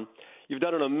 John, you've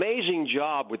done an amazing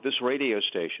job with this radio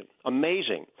station.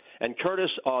 Amazing. And,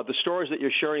 Curtis, the stories that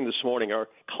you're sharing this morning are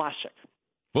classic.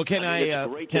 Well, can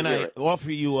I offer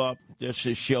you up just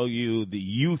to show you the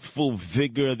youthful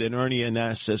vigor that Ernie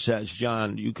Anastas has?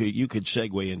 John, you could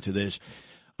segue into this.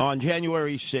 On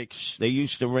January 6th, they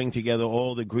used to ring together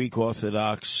all the Greek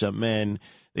Orthodox men.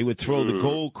 They would throw the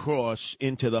gold cross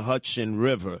into the Hudson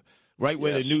River, right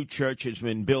where the new church has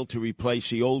been built to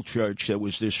replace the old church that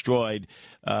was destroyed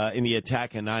in the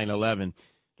attack of 9/11.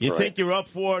 You think you're up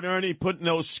for it, Ernie, putting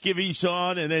those skivvies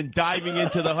on and then diving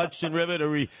into the Hudson River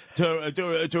to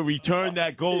return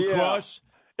that gold cross?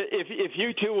 If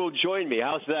you two will join me,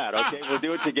 how's that? Okay, we'll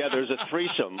do it together as a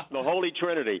threesome, the Holy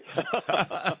Trinity.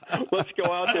 Let's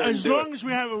go out there. As long as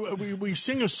we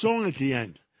sing a song at the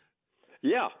end.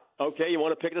 Yeah. Okay. You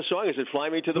want to pick the song? Is it "Fly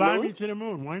Me to the Fly Moon"? Me to the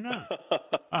Moon. Why not?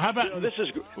 How about this is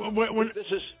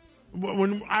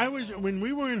when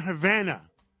we were in Havana.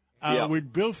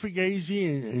 With Bill Fugazi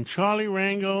and Charlie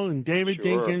Rangel and David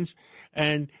Dinkins,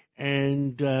 and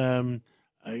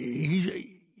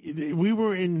we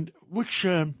were in which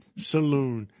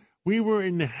saloon? We were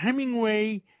in the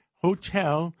Hemingway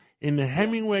Hotel in the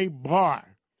Hemingway Bar.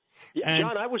 Yeah,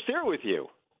 John, I was there with you.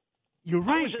 You're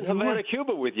right. I was in Havana,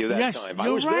 Cuba with you that time. Yes, I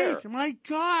you're was right. there. My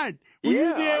God. Were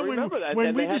you there I remember that. when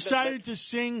And we they had decided to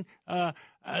sing?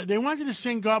 They wanted to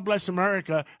sing "God Bless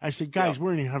America." I said, "Guys,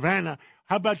 we're in Havana.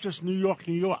 How about just New York,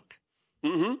 New York?"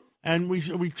 Mm-hmm. And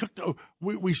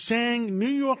we sang "New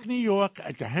York, New York"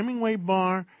 at the Hemingway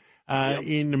Bar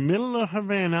in the middle of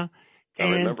Havana. I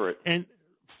remember it. And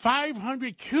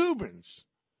 500 Cubans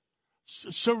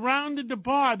surrounded the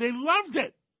bar. They loved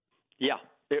it. Yeah.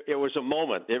 It was a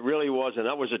moment. It really was, and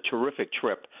that was a terrific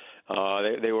trip.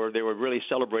 They were really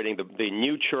celebrating the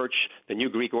new church, the new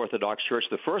Greek Orthodox Church,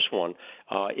 the first one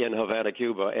in Havana,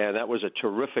 Cuba, and that was a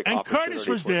terrific and opportunity. Curtis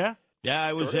was there. Yeah,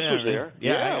 I was Curtis there. was there.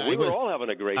 Yeah, we were all having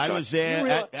a great time. I was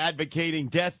there advocating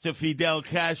death to Fidel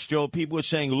Castro. People were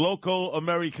saying "Loco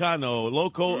Americano,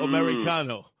 Loco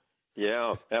Americano."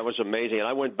 Yeah, that was amazing. And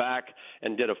I went back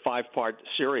and did a 5-part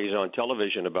series on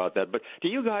television about that. But do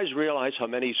you guys realize how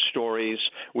many stories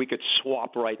we could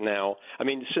swap right now? I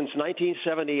mean, since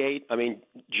 1978, I mean,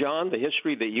 John, the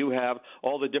history that you have,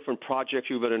 all the different projects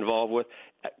you've been involved with.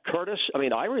 Curtis, I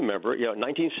mean, I remember,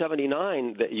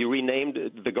 1979, that you renamed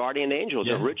the Guardian Angels.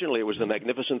 Yeah. Originally, it was the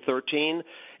Magnificent 13.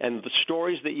 And the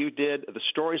stories that you did, the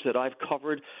stories that I've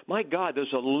covered, my God,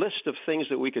 there's a list of things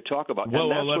that we could talk about. Well,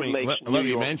 and that's let what me makes let New me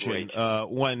York mention great.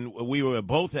 when we were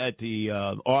both at the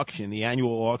auction, the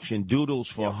annual auction, Doodles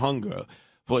for Hunger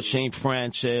for St.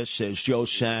 Francis, as Joe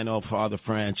Sano, Father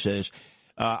Francis.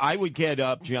 I would get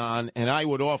up, John, and I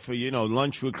would offer,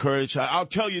 lunch with Curtis. I'll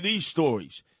tell you these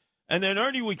stories. And then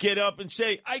Ernie would get up and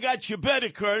say, "I got you better,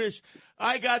 Curtis.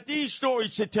 I got these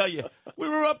stories to tell you." We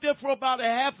were up there for about a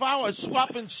half hour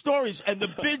swapping stories, and the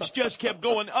bids just kept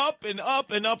going up and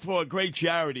up and up for a great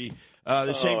charity.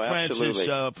 The St. Francis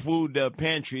absolutely. food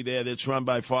pantry there that's run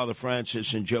by Father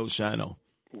Francis and Joe Sano.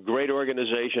 Great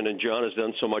organization, and John has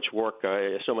done so much work.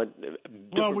 So much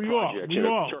different projects. We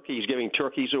all. Turkeys, giving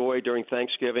turkeys away during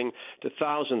Thanksgiving to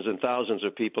thousands and thousands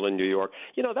of people in New York.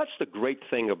 You know, that's the great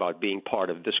thing about being part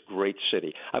of this great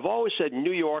city. I've always said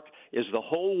New York is the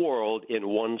whole world in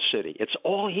one city. It's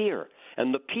all here,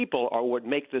 and the people are what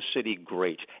make this city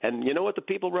great. And you know what the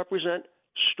people represent?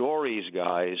 Stories,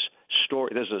 guys.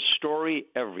 There's a story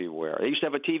everywhere. They used to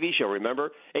have a TV show,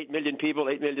 remember? 8 million people,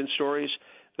 8 million stories.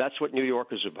 That's what New York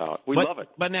is about. We love it.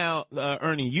 But now,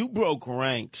 Ernie, you broke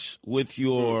ranks with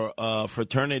your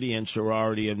fraternity and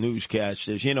sorority of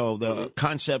newscasters. You know, the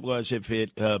concept was if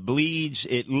it bleeds,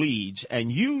 it leads.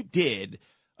 And you did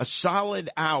a solid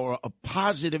hour of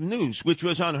positive news, which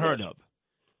was unheard of.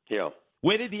 Yeah.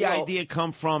 Where did the idea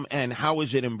come from, and how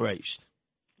was it embraced?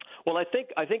 Well, I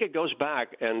think it goes back,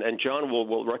 and John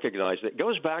will recognize it. It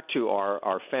goes back to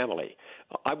our family.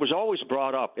 I was always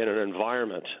brought up in an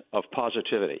environment of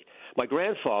positivity. My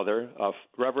grandfather,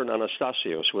 Reverend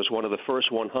Anastasios, was one of the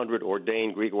first 100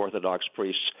 ordained Greek Orthodox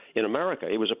priests in America.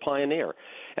 He was a pioneer.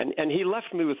 And he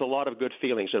left me with a lot of good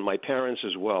feelings, and my parents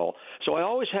as well. So I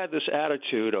always had this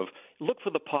attitude of look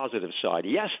for the positive side.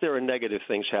 Yes, there are negative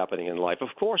things happening in life. Of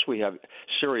course, we have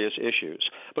serious issues.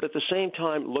 But at the same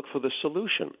time, look for the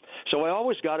solution. So I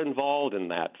always got involved in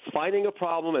that, finding a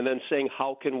problem and then saying,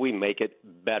 how can we make it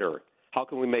better? How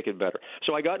can we make it better?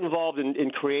 So I got involved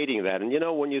in creating that. And, you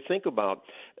know, when you think about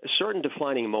certain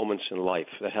defining moments in life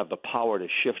that have the power to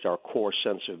shift our core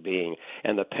sense of being,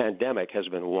 and the pandemic has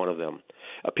been one of them.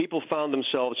 People found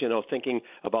themselves, you know, thinking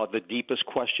about the deepest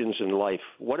questions in life.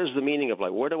 What is the meaning of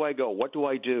life? Where do I go? What do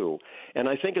I do? And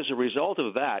I think as a result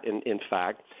of that, in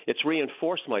fact, it's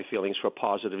reinforced my feelings for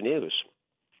positive news.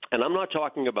 And I'm not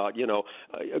talking about, you know,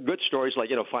 good stories like,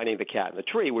 you know, finding the cat in the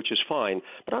tree, which is fine,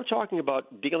 but I'm talking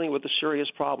about dealing with a serious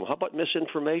problem. How about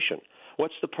misinformation?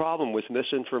 What's the problem with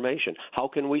misinformation? How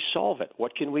can we solve it?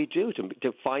 What can we do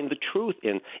to find the truth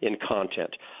in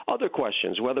content? Other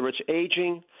questions, whether it's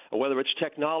aging or whether it's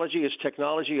technology. Is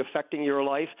technology affecting your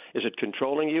life? Is it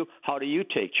controlling you? How do you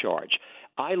take charge?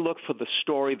 I look for the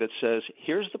story that says,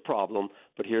 here's the problem,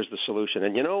 but here's the solution.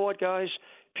 And you know what, guys?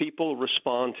 People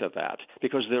respond to that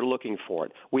because they're looking for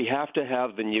it. We have to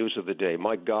have the news of the day.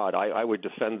 My God, I would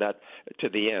defend that to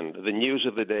the end. The news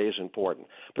of the day is important.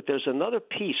 But there's another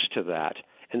piece to that,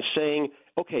 and saying,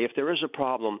 okay, if there is a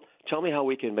problem, tell me how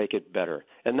we can make it better.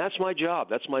 And that's my job.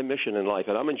 That's my mission in life,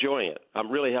 and I'm enjoying it. I'm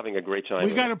really having a great time.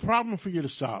 We got a problem for you to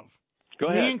solve. Go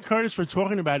ahead. Me and Curtis were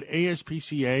talking about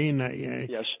ASPCA, and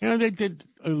yes. You know, they did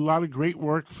a lot of great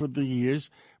work for the years.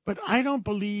 But I don't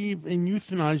believe in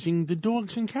euthanizing the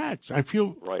dogs and cats. I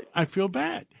feel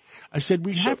bad. I said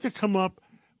we have to come up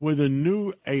with a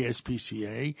new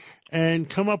ASPCA and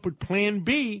come up with Plan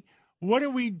B. What do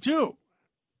we do?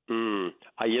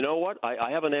 You know what?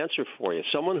 I have an answer for you.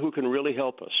 Someone who can really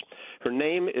help us. Her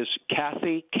name is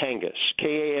Kathy Kangas,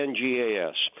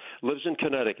 Kangas. Lives in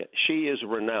Connecticut. She is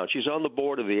renowned. She's on the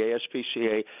board of the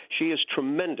ASPCA. She is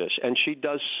tremendous, and she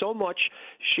does so much.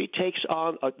 She takes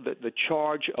on the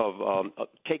charge of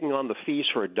taking on the fees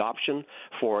for adoption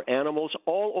for animals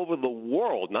all over the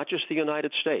world, not just the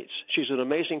United States. She's an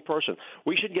amazing person.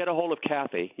 We should get a hold of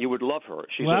Kathy. You would love her.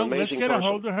 She's an amazing let's get person. a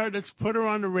hold of her. Let's put her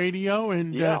on the radio,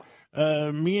 and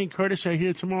me and Curtis are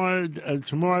here tomorrow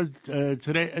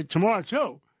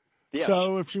too. Yeah.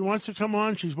 So if she wants to come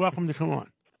on, she's welcome to come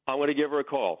on. I'm going to give her a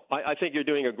call. I think you're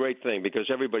doing a great thing because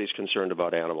everybody's concerned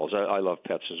about animals. I love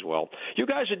pets as well. You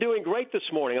guys are doing great this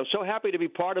morning. I'm so happy to be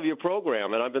part of your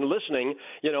program, and I've been listening,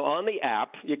 you know, on the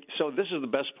app. So this is the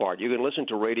best part. You can listen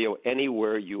to radio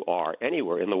anywhere you are,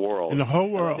 anywhere in the world. In the whole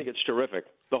world. I think it's terrific.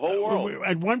 The whole world.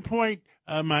 At one point,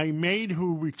 my maid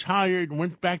who retired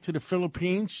went back to the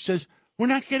Philippines. She says, we're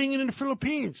not getting it in the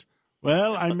Philippines.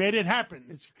 Well, I made it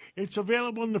happen. It's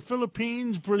available in the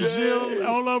Philippines, Brazil, Yay.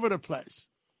 all over the place.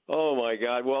 Oh, my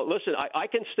God. Well, listen, I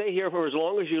can stay here for as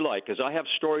long as you like because I have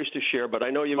stories to share, but I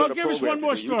know you've got a give program us one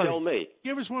more to do. story. You tell me.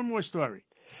 Give us one more story.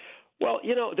 Well,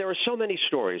 you know, there are so many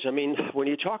stories. I mean, when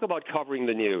you talk about covering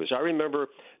the news, I remember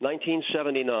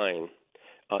 1979.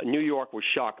 New York was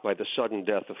shocked by the sudden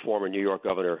death of former New York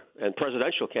governor and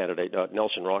presidential candidate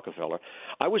Nelson Rockefeller.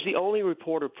 I was the only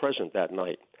reporter present that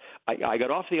night. I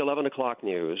got off the 11 o'clock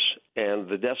news, and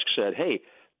the desk said, hey,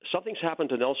 something's happened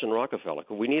to Nelson Rockefeller.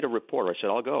 We need a reporter. I said,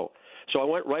 I'll go. So I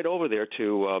went right over there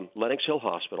to Lenox Hill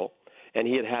Hospital, and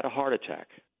he had had a heart attack.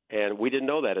 And we didn't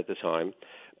know that at the time,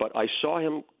 but I saw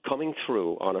him coming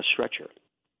through on a stretcher.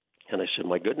 And I said,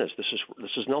 my goodness, this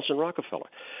is Nelson Rockefeller.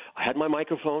 I had my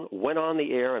microphone, went on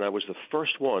the air, and I was the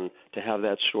first one to have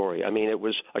that story. I mean, it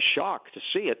was a shock to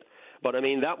see it, But I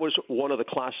mean, that was one of the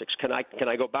classics. Can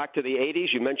I go back to the 80s?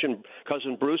 You mentioned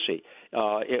Cousin Brucey.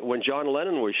 When John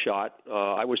Lennon was shot,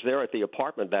 I was there at the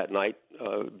apartment that night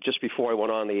just before I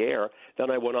went on the air. Then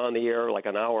I went on the air like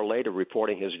an hour later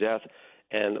reporting his death.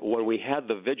 And when we had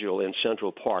the vigil in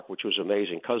Central Park, which was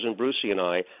amazing, Cousin Brucey and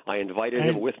I invited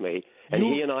him with me, and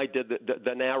he and I did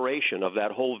the narration of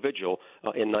that whole vigil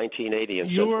in 1980 in Central Park.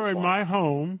 You were in my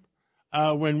home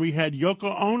when we had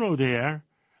Yoko Ono there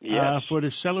for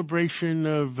the celebration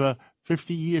of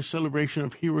 50-year celebration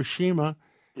of Hiroshima,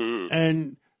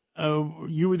 and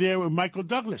you were there with Michael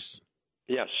Douglas.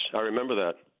 Yes, I remember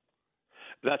that.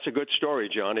 That's a good story,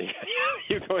 Johnny.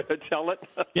 You going to tell it?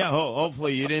 Yeah,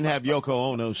 hopefully you didn't have Yoko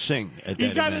Ono sing at that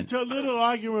You got event. into a little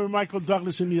argument with Michael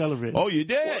Douglas in the elevator. Oh, you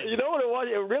did? Well, you know what it was?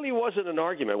 It really wasn't an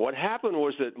argument. What happened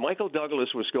was that Michael Douglas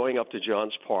was going up to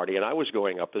John's party, and I was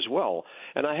going up as well.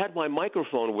 And I had my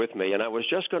microphone with me, and I was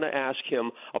just going to ask him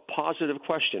a positive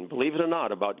question, believe it or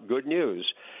not, about good news.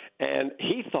 And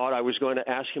he thought I was going to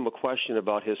ask him a question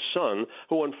about his son,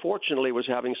 who unfortunately was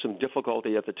having some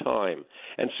difficulty at the time.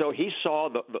 And so he saw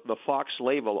the Fox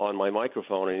label on my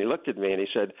microphone, and he looked at me and he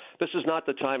said, "This is not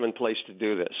the time and place to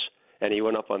do this." And he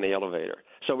went up on the elevator.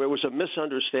 So it was a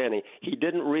misunderstanding. He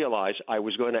didn't realize I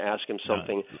was going to ask him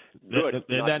something good.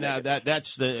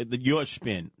 That's your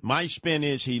spin. My spin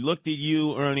is he looked at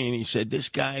you, Ernie, and he said, "This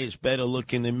guy is better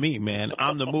looking than me, man.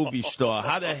 I'm the movie star.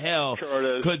 How the hell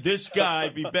could this guy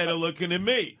be better looking than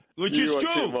me?" Which is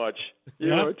true. Too much.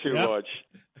 You're too much.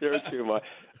 You're too much.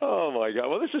 Oh, my God.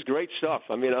 Well, this is great stuff.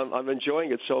 I mean, I'm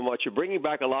enjoying it so much. You're bringing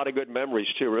back a lot of good memories,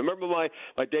 too. Remember my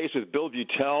days with Bill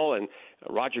Beutel and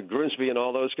Roger Grimsby and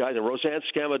all those guys, and Roseanne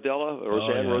Scamadella,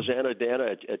 Rosanna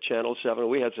Dana at Channel 7.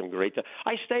 We had some great time.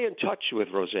 I stay in touch with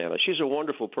Rosanna. She's a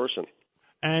wonderful person.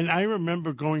 And I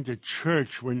remember going to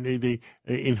church when they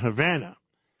in Havana,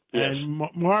 and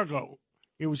Margot,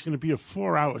 it was going to be a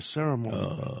 4-hour ceremony.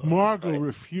 Margot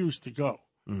refused to go.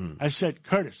 I said,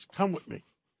 "Curtis, come with me."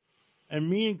 And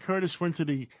me and Curtis went to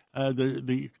the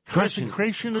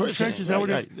consecration of the church. Is that what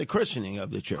it is? The christening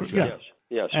of the church. Yeah.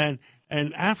 Yes.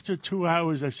 And after 2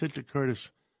 hours, I said to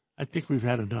Curtis, "I think we've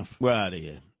had enough." We're out of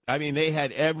here. I mean, they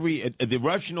had the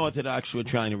Russian Orthodox were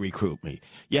trying to recruit me.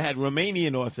 You had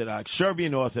Romanian Orthodox,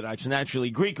 Serbian Orthodox,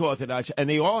 naturally Greek Orthodox, and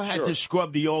they all had to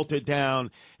scrub the altar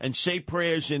down and say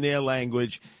prayers in their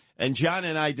language. And John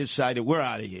and I decided we're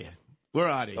out of here. We're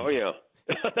out of here. Oh, yeah.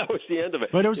 That was the end of it.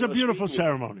 But it was a beautiful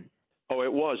ceremony. Oh,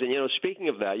 it was. And, speaking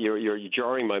of that, you're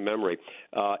jarring my memory.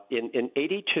 In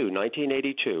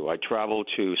 1982, I traveled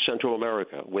to Central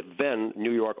America with then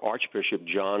New York Archbishop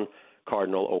John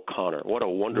Cardinal O'Connor. What a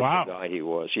wonderful guy he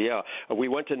was. Yeah. We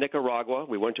went to Nicaragua.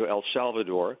 We went to El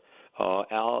Salvador.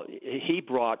 He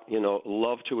brought,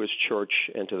 love to his church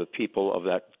and to the people of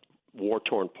that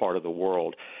war-torn part of the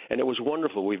world. And it was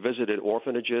wonderful. We visited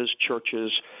orphanages,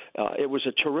 churches. It was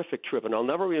a terrific trip, and I'll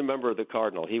never remember the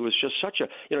Cardinal. He was just such a,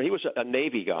 he was a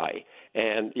Navy guy,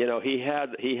 and, he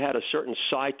had a certain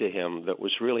side to him that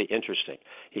was really interesting.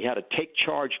 He had a take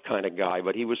charge kind of guy,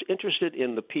 but he was interested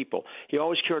in the people. He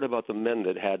always cared about the men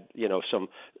that had,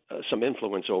 some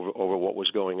influence over what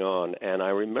was going on. And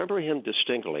I remember him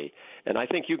distinctly, and I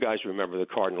think you guys remember the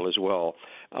Cardinal as well.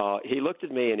 He looked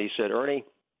at me and he said, "Ernie,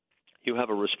 you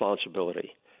have a responsibility,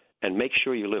 and make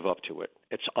sure you live up to it.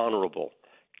 It's honorable.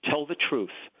 Tell the truth.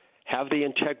 Have the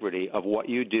integrity of what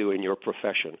you do in your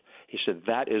profession." He said,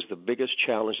 "That is the biggest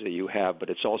challenge that you have, but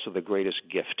it's also the greatest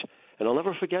gift." And I'll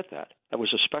never forget that. That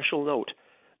was a special note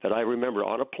that I remember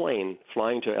on a plane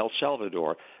flying to El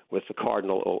Salvador with the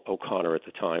Cardinal O'Connor at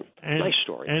the time. Nice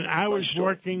story. And I was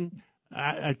working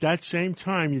at that same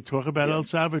time. You talk about El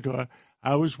Salvador.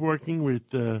 I was working with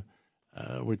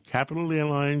Capital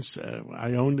Airlines.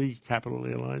 I owned the Capital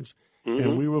Airlines.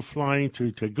 And we were flying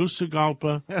to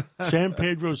Tegucigalpa, San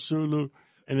Pedro Sula,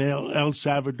 and El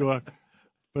Salvador.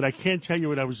 But I can't tell you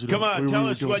what I was doing. Come on, tell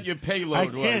us what your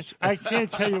payload was. I can't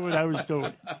tell you what I was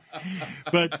doing.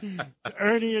 But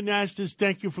Ernie Anastas,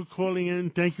 thank you for calling in.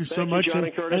 Thank you so much.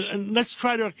 Johnny Curtis. And let's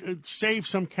try to save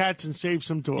some cats and save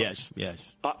some dogs.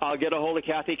 Yes. I'll get a hold of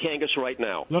Kathy Kangas right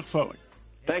now. Look forward.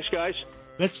 Thanks, guys.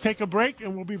 Let's take a break,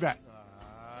 and we'll be back.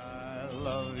 I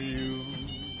love you.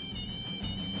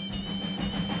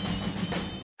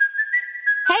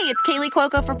 Hey, it's Kaylee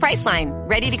Cuoco for Priceline.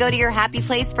 Ready to go to your happy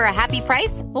place for a happy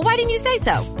price? Well, why didn't you say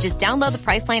so? Just download the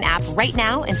Priceline app right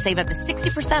now and save up to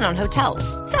 60% on hotels.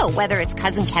 So whether it's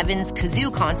Cousin Kevin's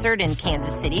Kazoo Concert in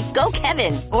Kansas City, go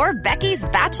Kevin, or Becky's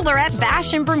Bachelorette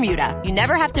Bash in Bermuda, you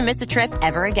never have to miss a trip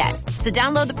ever again. So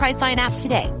download the Priceline app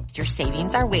today. Your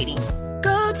savings are waiting.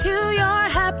 Go to your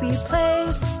happy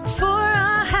place for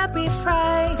a happy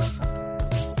price.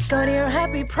 Go to your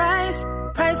happy price,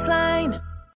 Priceline.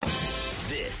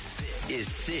 This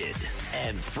is Sid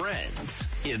and Friends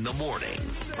in the morning.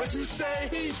 But you say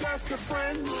he's just a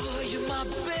friend. Oh, you're my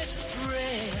best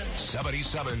friend.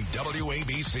 77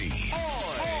 WABC.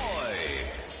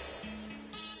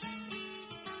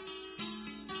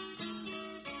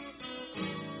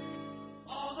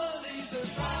 All the leaves are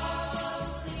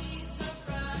brown.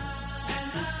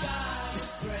 And the sky is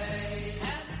gray.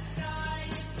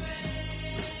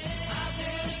 I've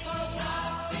been for a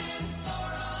walk.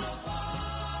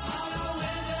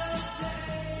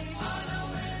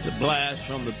 It's a blast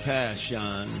from the past,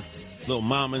 Sean. Little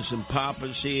mamas and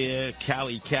papas here,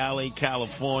 Cali,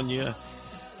 California.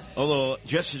 Although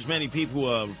just as many people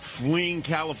are fleeing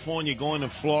California, going to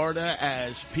Florida,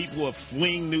 as people are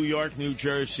fleeing New York, New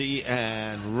Jersey,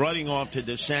 and running off to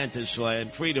DeSantis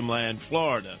land, Freedom Land,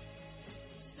 Florida.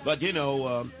 But, you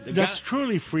know... That's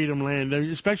truly freedom land,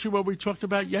 especially what we talked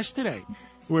about yesterday,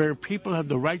 where people have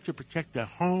the right to protect their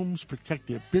homes, protect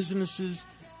their businesses,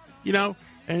 you know,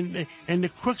 and the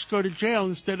crooks go to jail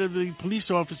instead of the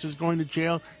police officers going to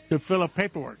jail to fill up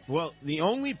paperwork. Well, the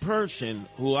only person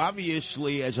who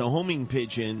obviously, as a homing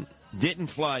pigeon, didn't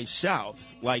fly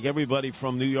south, like everybody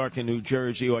from New York and New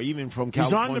Jersey, or even from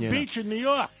California. He's on the beach in New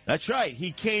York. That's right.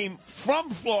 He came from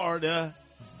Florida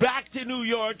back to New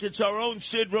York. It's our own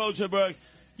Sid Rosenberg.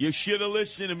 You should have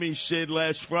listened to me, Sid,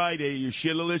 last Friday. You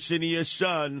should have listened to your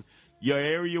son. Your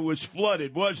area was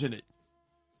flooded, wasn't it?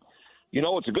 You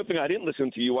know, it's a good thing I didn't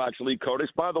listen to you, actually, Curtis.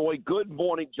 By the way, good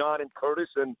morning, John and Curtis,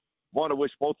 and want to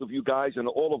wish both of you guys and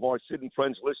all of our Sid and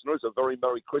Friends listeners a very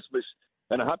Merry Christmas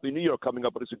and a Happy New Year coming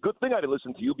up. But it's a good thing I didn't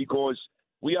listen to you because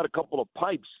we had a couple of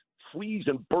pipes freeze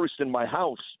and burst in my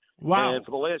house. Wow. And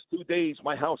for the last 2 days,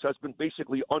 my house has been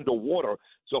basically underwater.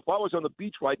 So if I was on the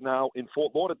beach right now in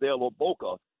Fort Lauderdale or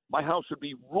Boca, my house would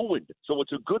be ruined. So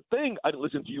it's a good thing I didn't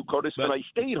listen to you, Curtis, and I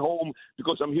stayed home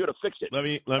because I'm here to fix it.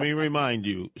 Let me remind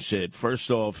you, Sid,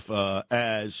 first off,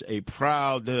 as a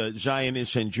proud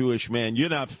Zionist and Jewish man, you're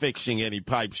not fixing any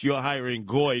pipes. You're hiring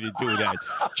Goy to do that,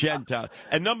 Gentile.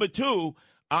 And number two,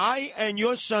 I and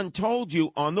your son told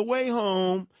you on the way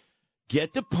home,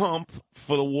 get the pump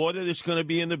for the water that's going to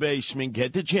be in the basement.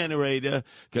 Get the generator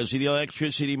because the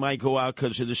electricity might go out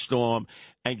because of the storm.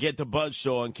 And get the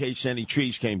buzzsaw in case any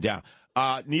trees came down.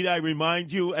 Need I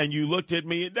remind you? And you looked at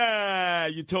me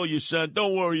and, you told your son,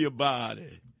 don't worry about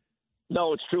it.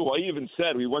 No, it's true. I even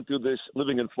said we went through this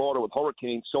living in Florida with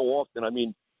hurricanes so often. I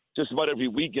mean, just about every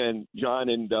weekend, John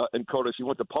and Curtis, we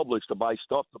went to Publix to buy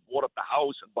stuff to water up the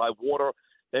house and buy water.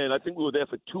 And I think we were there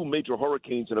for 2 major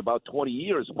hurricanes in about 20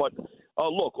 years. But,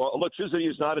 look, electricity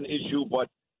is not an issue. But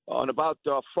on about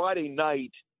Friday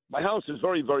night, my house is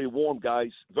very, very warm,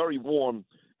 guys, very warm.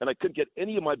 And I couldn't get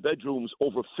any of my bedrooms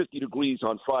over 50 degrees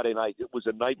on Friday night. It was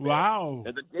a nightmare. Wow.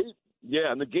 And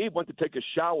the Gabe went to take a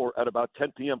shower at about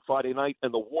 10 p.m. Friday night,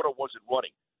 and the water wasn't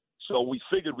running. So we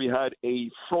figured we had a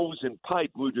frozen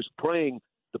pipe. We were just praying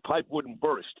the pipe wouldn't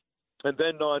burst. And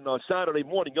then on Saturday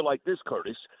morning, you're like this,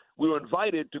 Curtis, we were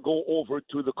invited to go over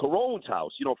to the Carone's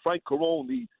house. You know, Frank Carone,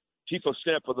 the chief of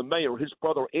staff for the mayor, his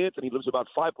brother Anthony lives about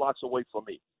 5 blocks away from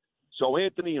me. So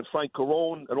Anthony and Frank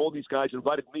Carone and all these guys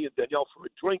invited me and Danielle for a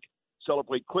drink,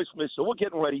 celebrate Christmas. So we're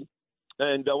getting ready,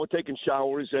 and we're taking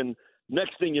showers. And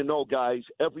next thing you know, guys,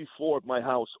 every floor of my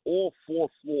house, all 4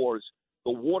 floors,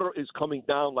 the water is coming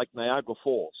down like Niagara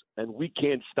Falls, and we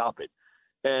can't stop it.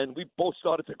 And we both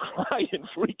started to cry and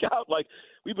freak out. Like,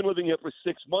 we've been living here for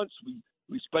 6 months.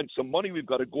 We spent some money. We've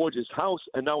got a gorgeous house,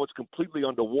 and now it's completely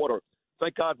underwater.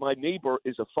 Thank God my neighbor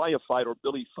is a firefighter,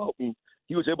 Billy Felton.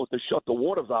 He was able to shut the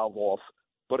water valve off.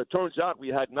 But it turns out we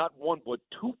had not one but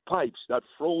 2 pipes that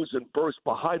froze and burst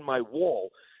behind my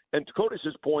wall. And to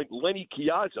Curtis's point, Lenny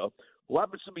Chiazza, who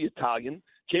happens to be Italian,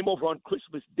 came over on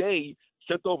Christmas Day,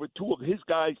 sent over 2 of his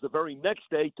guys the very next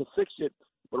day to fix it.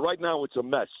 But right now it's a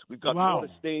mess. We've got water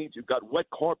stains. We've got wet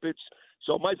carpets.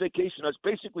 So my vacation has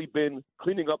basically been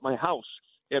cleaning up my house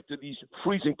after these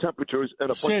freezing temperatures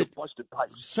and a bunch of busted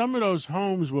pipes. Some of those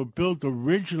homes were built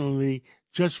originally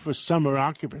just for summer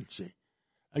occupancy.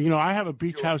 You know, I have a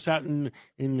beach house out in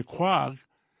the Quag,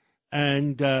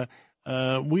 and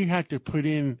we had to put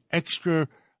in extra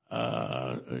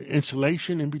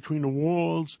insulation in between the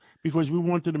walls because we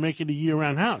wanted to make it a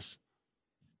year-round house.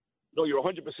 No, you're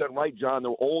 100% right, John.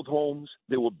 They're old homes.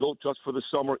 They were built just for the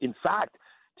summer. In fact,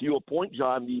 to your point,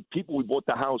 John, the people we bought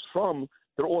the house from,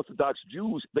 they're Orthodox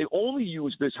Jews. They only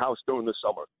use this house during the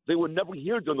summer. They were never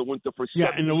here during the winter for 7 years.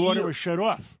 Yeah, and the water was shut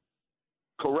off.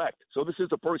 Correct. So this is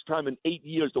the first time in 8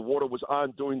 years the water was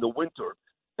on during the winter.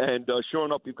 And sure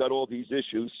enough, we've got all these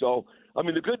issues. So, I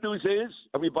mean, the good news is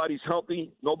everybody's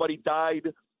healthy. Nobody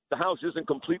died. The house isn't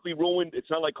completely ruined.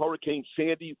 It's not like Hurricane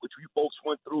Sandy, which we folks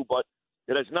went through, but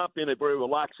it has not been a very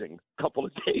relaxing couple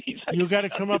of days. You got to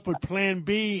come up with Plan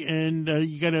B, and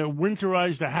you got to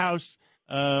winterize the house,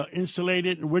 insulate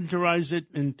it, and winterize it,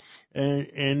 and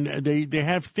they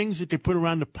have things that they put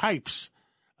around the pipes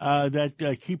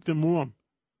that keep them warm.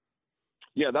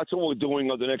 Yeah, that's what we're doing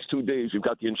over the next 2 days. We've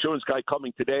got the insurance guy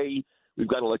coming today. We've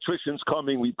got electricians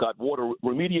coming. We've got water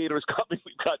remediators coming.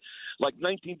 We've got like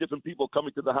 19 different people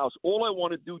coming to the house. All I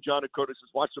want to do, John and Curtis, is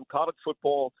watch some college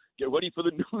football, get ready for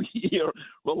the new year,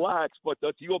 relax. But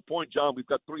to your point, John, we've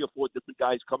got 3 or 4 different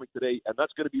guys coming today, and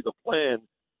that's going to be the plan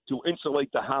to insulate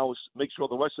the house, make sure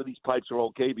the rest of these pipes are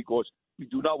okay, because we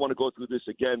do not want to go through this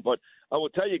again. But I will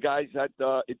tell you guys that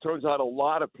it turns out a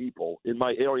lot of people in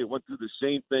my area went through the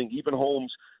same thing, even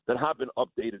homes that have been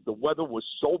updated. The weather was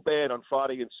so bad on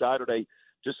Friday and Saturday,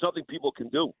 just something people can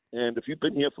do. And if you've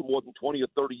been here for more than 20 or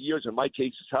 30 years, in my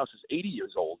case, this house is 80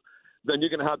 years old, then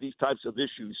you're going to have these types of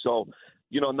issues. So,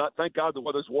 thank God the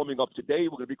weather's warming up today.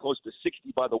 We're going to be close to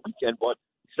 60 by the weekend, but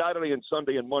Saturday and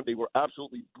Sunday and Monday were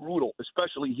absolutely brutal,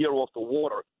 especially here off the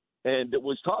water. And it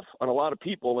was tough on a lot of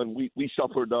people, and we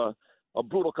suffered a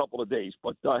brutal couple of days.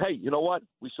 But, hey, you know what?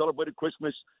 We celebrated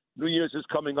Christmas. New Year's is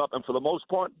coming up, and for the most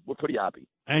part, we're pretty happy.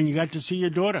 And you got to see your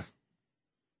daughter.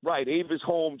 Right. Abe is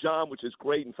home, John, which is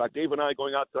great. In fact, Abe and I are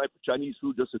going out tonight for Chinese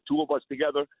food, just the two of us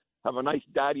together, have a nice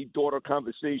daddy-daughter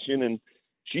conversation, and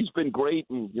she's been great.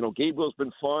 And, Gabriel's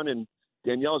been fun, and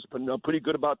Danielle's been pretty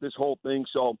good about this whole thing.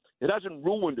 So it hasn't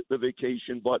ruined the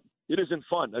vacation, but it isn't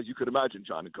fun, as you could imagine,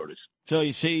 John and Curtis. So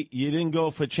you see, you didn't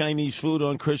go for Chinese food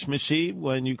on Christmas Eve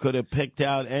when you could have picked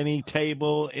out any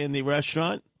table in the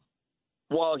restaurant?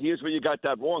 Well, here's where you got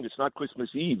that wrong. It's not Christmas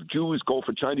Eve. Jews go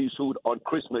for Chinese food on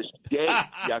Christmas Day,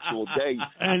 the actual day.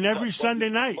 And every Sunday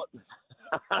night.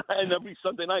 And every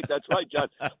Sunday night. That's right, John.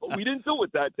 But we didn't do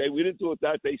it that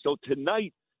day. So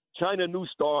tonight, China New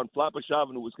Star on Flatbush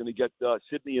Avenue is going to get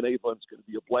Sydney and Ava. It's going to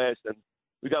be a blast. And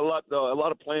we got a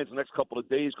lot of plans the next couple of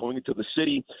days, going into the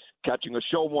city, catching a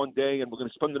show one day, and we're going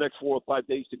to spend the next 4 or 5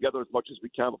 days together as much as we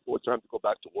can before it's time to go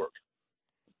back to work.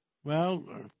 Well,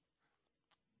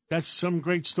 that's some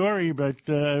great story, but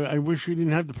I wish you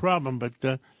didn't have the problem.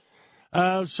 But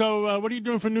so what are you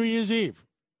doing for New Year's Eve?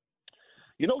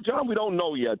 John, we don't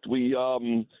know yet. We,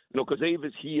 because Ava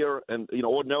is here, and,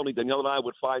 ordinarily Danielle and I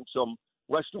would find some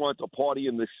restaurant or party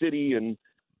in the city, and,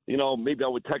 maybe I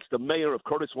would text the mayor if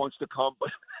Curtis wants to come,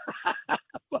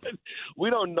 but we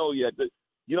don't know yet. But,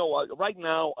 right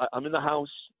now I'm in the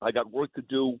house. I got work to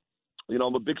do.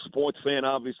 I'm a big sports fan,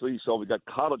 obviously, so we got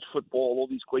college football, all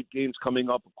these great games coming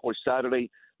up. Of course, Saturday,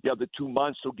 you have the 2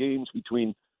 monster games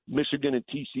between Michigan and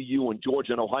TCU, and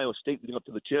Georgia and Ohio State leading up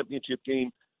to the championship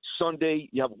game. Sunday,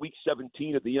 you have Week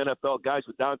 17 of the NFL. Guys,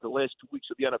 we're down to the last 2 weeks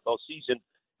of the NFL season.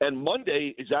 And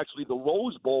Monday is actually the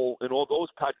Rose Bowl and all those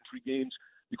pageantry games,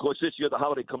 because this year the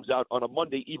holiday comes out on a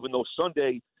Monday, even though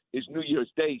Sunday is New Year's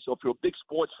Day. So if you're a big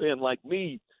sports fan like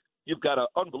me, you've got an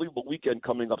unbelievable weekend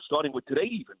coming up, starting with today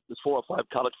even. There's 4 or 5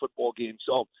 college football games.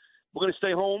 So we're going to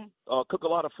stay home, cook a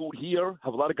lot of food here,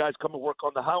 have a lot of guys come and work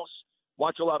on the house,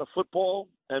 watch a lot of football,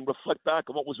 and reflect back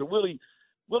on what was a really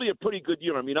a pretty good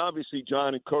year. I mean, obviously,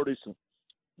 John and Curtis,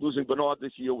 losing Bernard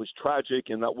this year was tragic,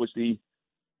 and that was the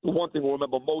one thing we'll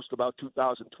remember most about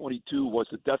 2022 was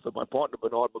the death of my partner,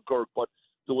 Bernard McGurk. But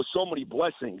there were so many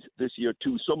blessings this year,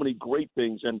 too, so many great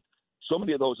things, and so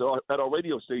many of those are at our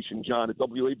radio station, John, at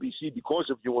WABC, because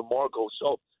of you and Margot.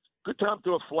 So good time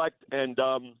to reflect and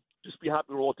just be happy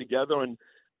we're all together, and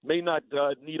may not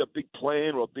need a big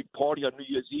plan or a big party on New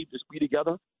Year's Eve. Just be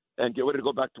together and get ready to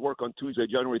go back to work on Tuesday,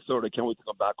 January 3rd. I can't wait to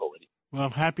come back already.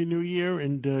 Well, Happy New Year,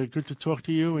 and good to talk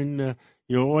to you, and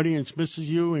your audience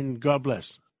misses you, and God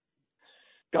bless.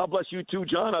 God bless you too,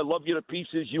 John. I love you to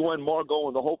pieces, you and Margot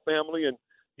and the whole family, and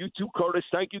you too, Curtis.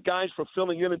 Thank you guys for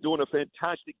filling in and doing a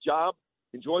fantastic job.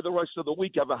 Enjoy the rest of the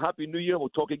week. Have a Happy New Year. We'll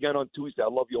talk again on Tuesday. I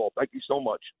love you all. Thank you so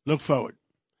much. Look forward.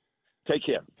 Take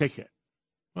care. Take care.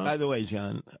 Well, by the way,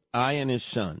 John, I and his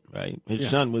son, right? His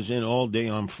son was in all day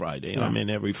on Friday. Yeah. I'm in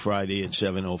every Friday at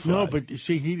 7:05. No, but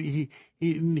see, he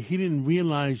didn't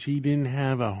realize he didn't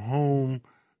have a home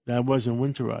that wasn't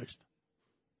winterized.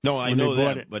 No, I know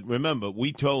that. But remember,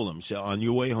 we told him, so on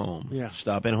your way home,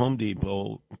 stop at Home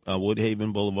Depot,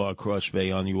 Woodhaven Boulevard, Cross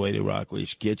Bay, on your way to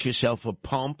Rockledge. Get yourself a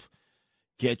pump,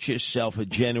 get yourself a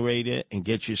generator, and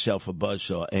get yourself a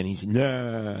buzzsaw. And he's,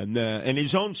 nah. And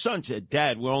his own son said,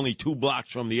 Dad, we're only 2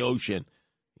 blocks from the ocean.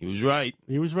 He was right.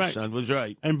 He was right. His son was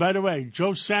right. And by the way,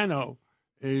 Joe Sano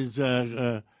is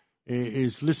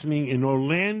listening in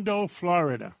Orlando,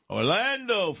 Florida.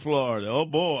 Orlando, Florida. Oh,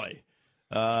 boy.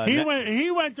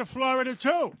 He went to Florida,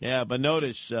 too. Yeah, but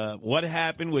notice what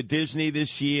happened with Disney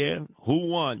this year. Who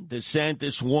won?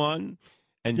 DeSantis won,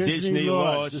 and Disney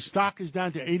lost. The stock is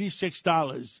down to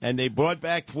 $86. And they brought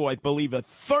back for, I believe, a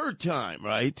third time,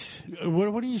 right?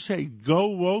 What do you say? Go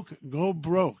woke, go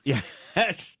broke. Yeah,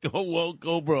 go woke,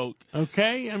 go broke.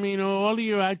 Okay? I mean, all of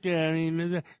you out there, I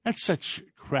mean, that's such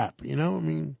crap, you know? I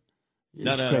mean,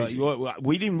 it's crazy. No.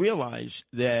 We didn't realize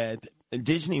that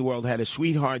Disney World had a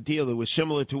sweetheart deal that was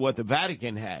similar to what the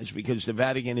Vatican has, because the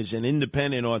Vatican is an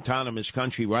independent, autonomous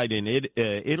country right in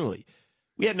Italy.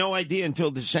 We had no idea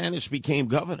until DeSantis became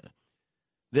governor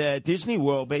that Disney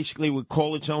World basically would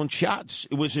call its own shots.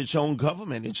 It was its own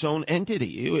government, its own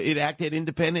entity. It acted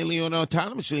independently and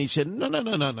autonomously. He said,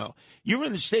 no. You're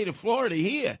in the state of Florida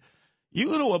here. You're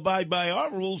going to abide by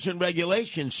our rules and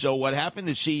regulations. So what happened?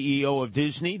 The CEO of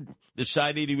Disney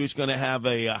decided he was going to have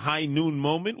a high noon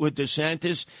moment with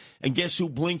DeSantis. And guess who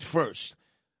blinked first?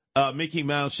 Mickey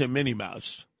Mouse and Minnie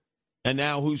Mouse. And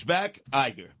now who's back?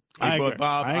 Iger. They brought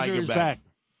Bob Iger is back.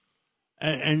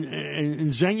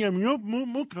 And Xenia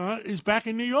Muka is back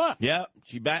in New York. Yeah,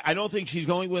 she's back. I don't think she's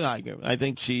going with Iger. I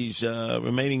think she's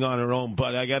remaining on her own.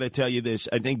 But I got to tell you this.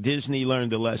 I think Disney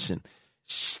learned a lesson.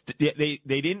 They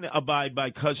didn't abide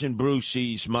by Cousin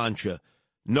Brucey's mantra.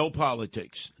 No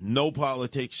politics. No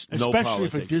politics. Especially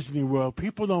for Disney World.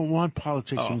 People don't want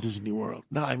politics in Disney World.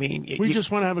 No, I mean... We just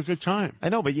want to have a good time. I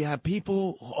know, but you have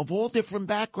people of all different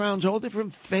backgrounds, all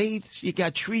different faiths. You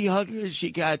got tree huggers.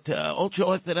 You got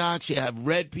ultra-Orthodox. You have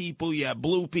red people. You have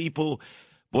blue people.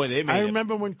 Boy, they made I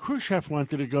remember when Khrushchev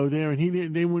wanted to go there,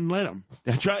 and they wouldn't let him.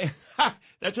 That's right.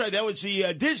 That's right. That was the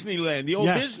Disneyland, the old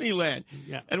Disneyland.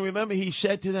 Yeah. And remember, he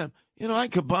said to them, I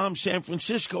could bomb San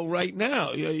Francisco right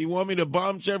now. You want me to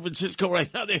bomb San Francisco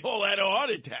right now? They all had a heart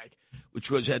attack, which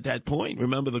was at that point.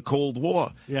 Remember the Cold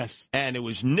War? Yes. And it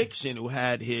was Nixon who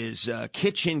had his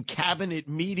kitchen cabinet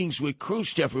meetings with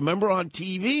Khrushchev. Remember on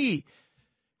TV?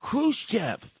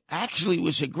 Khrushchev actually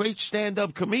was a great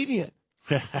stand-up comedian.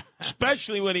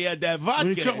 Especially when he had that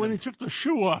vodka. When he took the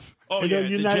shoe off. Oh, in yeah, the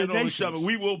United General Nations. Assembly.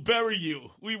 We will bury you.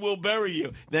 We will bury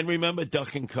you. Then remember,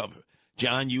 duck and cover.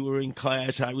 John, you were in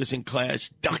class. I was in class.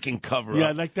 Duck and cover Yeah,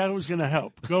 up. like that was going to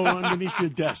help. Go underneath your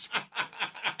desk.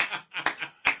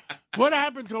 What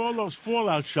happened to all those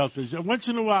fallout shelters? Once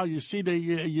in a while, you see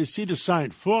the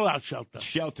sign, fallout shelter.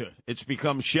 Shelter. It's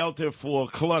become shelter for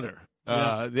clutter.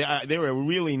 There are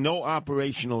really no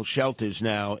operational shelters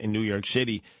now in New York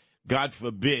City. God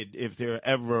forbid if there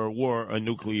ever were a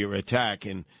nuclear attack,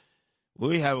 and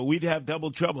we'd have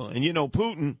double trouble. And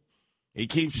Putin, he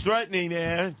keeps threatening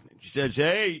there. He says,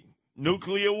 "Hey,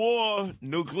 nuclear war,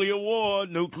 nuclear war,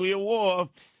 nuclear war."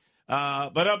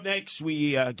 But up next,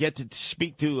 we get to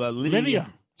speak to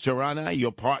Lydia Serrana,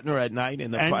 your partner at night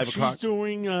in the 5 o'clock. And she's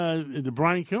doing the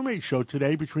Brian Kilmeade show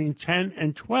today between 10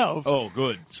 and 12. Oh,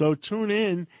 good. So tune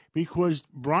in because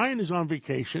Brian is on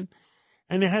vacation,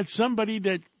 and they had somebody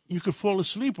that you could fall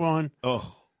asleep on.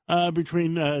 Oh.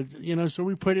 So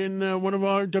we put in one of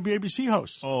our WABC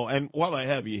hosts. Oh, and while I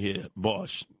have you here,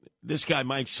 boss, this guy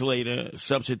Mike Slater,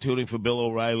 substituting for Bill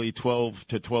O'Reilly, 12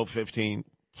 to 12:15.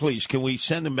 Please, can we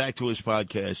send him back to his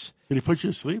podcast? Did he put you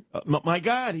to sleep? My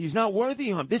God, he's not worthy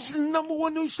of him. This is the number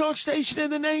one news talk station in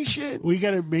the nation. We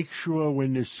got to make sure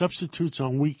when there's substitutes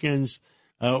on weekends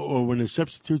or when there's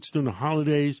substitutes during the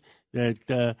holidays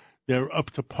that they're up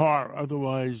to par.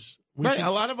 Otherwise...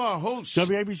 A lot of our hosts.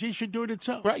 WABC should do it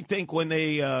itself. Right, think when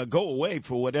they go away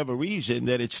for whatever reason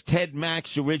that it's Ted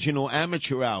Mack's original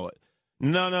amateur hour.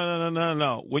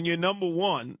 No. When you're number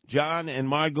one, John and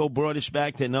Margot brought us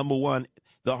back to number one.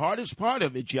 The hardest part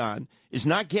of it, John, is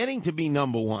not getting to be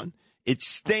number one. It's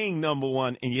staying number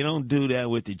one, and you don't do that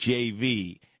with the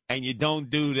JV, and you don't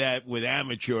do that with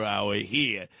amateur hour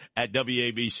here at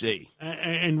WABC.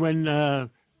 And when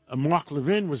Mark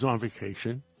Levin was on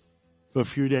vacation for a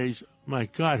few days, my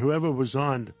God, whoever was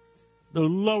on, the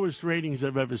lowest ratings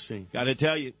I've ever seen. Got to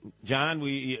tell you, John,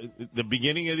 the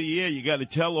beginning of the year, you got to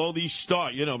tell all these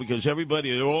stars, because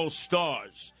everybody, they're all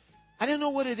stars. I don't know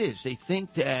what it is. They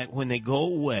think that when they go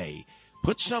away,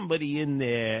 put somebody in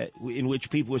there in which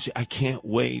people would say, I can't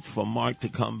wait for Mark to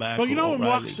come back. Well, you know what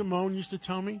O'Reilly. Mark Simone used to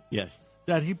tell me? Yes.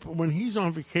 That when he's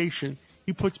on vacation,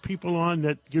 he puts people on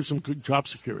that gives them good job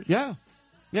security. Yeah.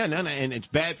 Yeah, no, and it's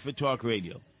bad for talk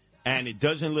radio. And it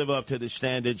doesn't live up to the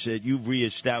standards that you've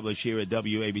reestablished here at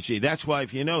WABC. That's why,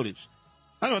 if you notice,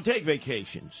 I don't take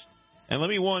vacations. And let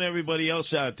me warn everybody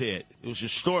else out there. It was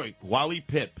historic. Wally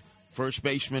Pipp, first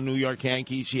baseman, New York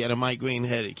Yankees. He had a migraine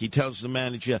headache. He tells the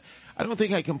manager, I don't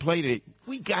think I can play today.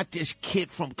 We got this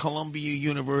kid from Columbia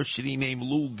University named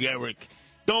Lou Gehrig.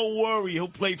 Don't worry, he'll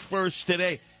play first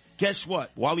today. Guess what?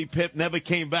 Wally Pipp never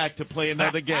came back to play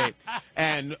another game.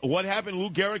 And what happened? Lou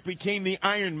Gehrig became the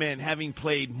Iron Man, having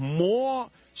played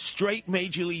more straight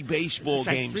Major League Baseball It's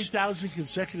like games. 3,000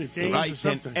 consecutive games or Right, than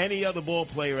something. any other ball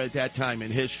player at that time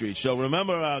in history. So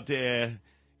remember out there,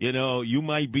 you know, you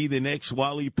might be the next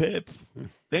Wally Pipp.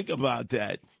 Think about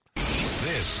that.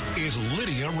 This is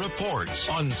Lydia Reports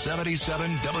on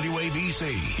 77 WABC.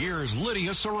 Here's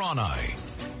Lydia Serrani.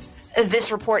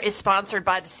 This report is sponsored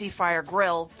by the Seafire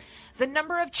Grill. The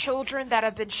number of children that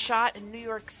have been shot in New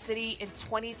York City in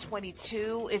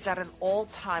 2022 is at an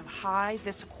all-time high.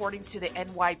 This according to the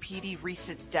NYPD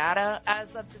recent data.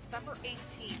 As of December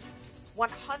 18th,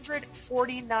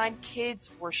 149 kids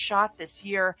were shot this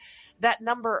year. That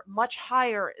number much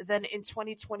higher than in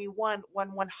 2021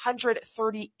 when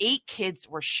 138 kids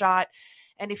were shot.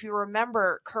 And if you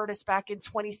remember, Curtis, back in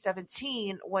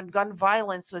 2017, when gun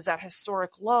violence was at historic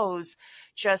lows,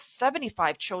 just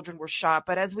 75 children were shot.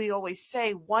 But as we always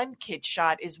say, one kid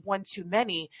shot is one too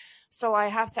many. So I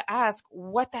have to ask,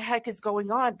 what the heck is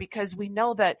going on? Because we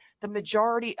know that the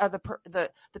majority of the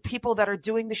people that are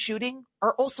doing the shooting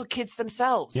are also kids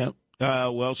themselves. Yep.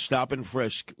 Well, stop and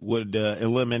frisk would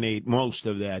eliminate most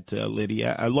of that,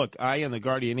 Lydia. Look, I and the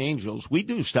Guardian Angels, we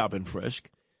do stop and frisk.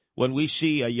 When we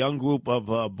see a young group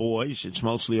of boys, it's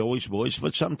mostly always boys,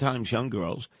 but sometimes young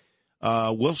girls,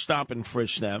 we'll stop and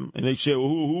frisk them. And they say, well,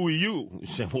 who are you? We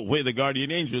say, well, we're the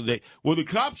Guardian Angels. Well, the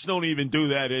cops don't even do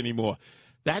that anymore.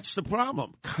 That's the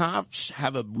problem. Cops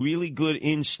have a really good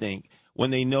instinct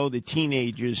when they know the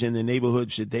teenagers in the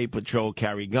neighborhoods that they patrol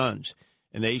carry guns.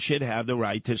 And they should have the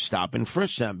right to stop and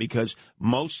frisk them because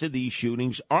most of these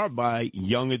shootings are by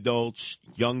young adults,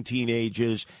 young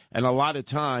teenagers, and a lot of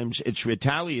times it's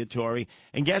retaliatory.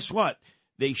 And guess what?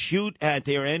 They shoot at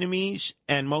their enemies,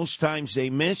 and most times they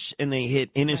miss, and they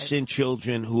hit innocent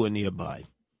children who are nearby.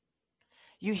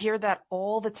 You hear that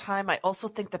all the time. I also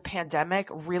think the pandemic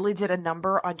really did a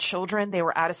number on children. They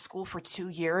were out of school for 2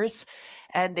 years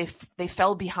and they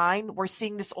fell behind. We're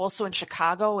seeing this also in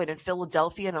Chicago and in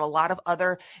Philadelphia and in a lot of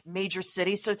other major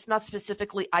cities. So it's not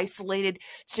specifically isolated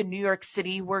to New York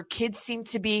City where kids seem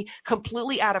to be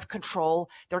completely out of control.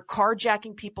 They're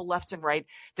carjacking people left and right.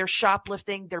 They're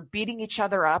shoplifting. They're beating each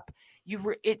other up.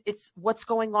 It's what's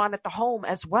going on at the home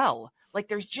as well. Like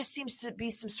there just seems to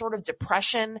be some sort of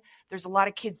depression. There's a lot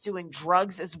of kids doing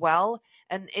drugs as well.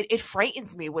 And it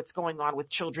frightens me what's going on with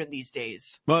children these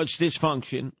days. Well, it's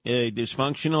dysfunction. A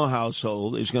dysfunctional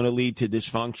household is going to lead to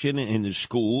dysfunction in the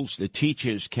schools. The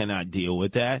teachers cannot deal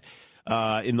with that.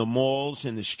 In the malls,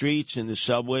 in the streets, in the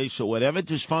subways. So whatever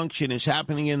dysfunction is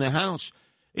happening in the house,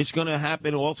 it's going to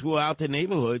happen all throughout the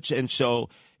neighborhoods. And so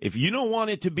if you don't want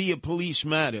it to be a police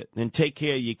matter, then take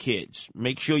care of your kids.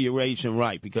 Make sure you raise them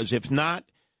right. Because if not,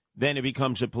 then it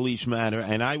becomes a police matter.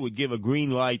 And I would give a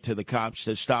green light to the cops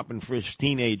to stop and frisk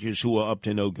teenagers who are up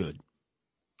to no good.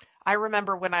 I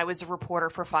remember when I was a reporter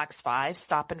for Fox 5,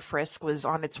 Stop and Frisk was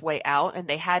on its way out, and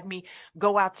they had me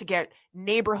go out to get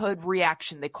neighborhood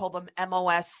reaction. They call them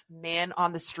MOS, man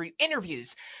on the street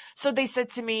interviews. So they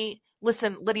said to me,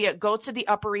 listen, Lydia, go to the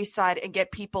Upper East Side and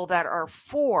get people that are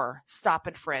for stop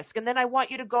and frisk. And then I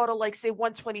want you to go to, like, say,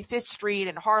 125th Street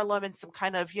in Harlem and some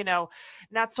kind of,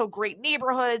 not so great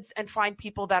neighborhoods and find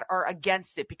people that are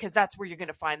against it, because that's where you're going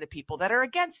to find the people that are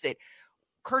against it.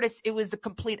 Curtis, it was the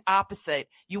complete opposite.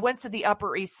 You went to the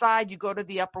Upper East Side, you go to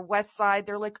the Upper West Side,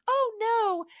 they're like, oh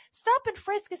no, stop and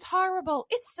frisk is horrible.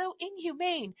 It's so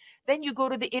inhumane. Then you go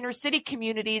to the inner city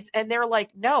communities and they're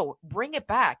like, no, bring it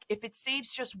back. If it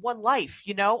saves just one life,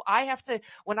 I have to,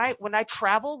 when I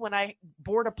travel, when I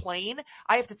board a plane,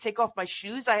 I have to take off my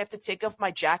shoes. I have to take off my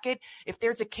jacket. If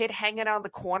there's a kid hanging out on the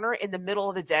corner in the middle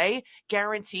of the day,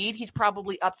 guaranteed he's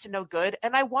probably up to no good.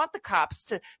 And I want the cops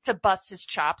to bust his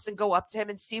chops and go up to him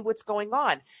and see what's going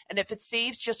on. And if it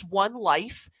saves just one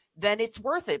life, then it's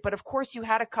worth it. But of course, you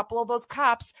had a couple of those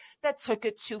cops that took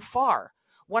it too far.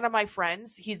 One of my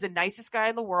friends, he's the nicest guy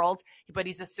in the world, but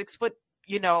he's a 6'1"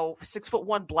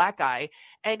 black guy.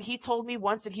 And he told me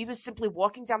once that he was simply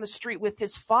walking down the street with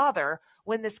his father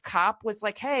when this cop was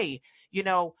like, hey,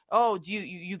 oh, do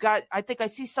you got, I think I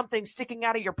see something sticking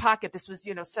out of your pocket. This was,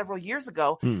 several years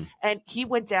ago. And he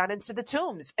went down into the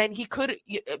Tombs and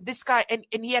this guy, and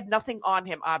he had nothing on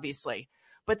him, obviously.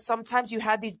 But sometimes you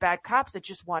had these bad cops that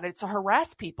just wanted to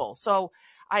harass people. So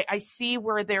I see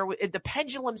where the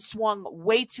pendulum swung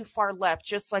way too far left,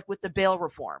 just like with the bail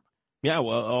reform. Yeah,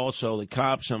 well, also the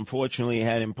cops, unfortunately,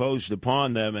 had imposed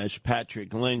upon them, as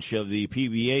Patrick Lynch of the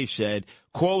PBA said,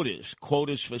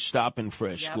 quotas for stop and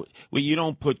frisk. Yep. Well, you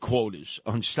don't put quotas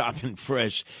on stop and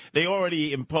frisk. They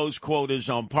already imposed quotas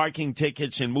on parking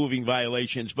tickets and moving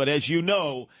violations. But as you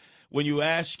know, when you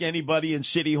ask anybody in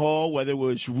City Hall, whether it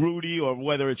was Rudy or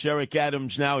whether it's Eric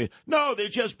Adams now, no, they're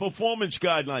just performance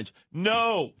guidelines.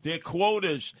 No, they're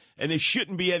quotas, and there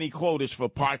shouldn't be any quotas for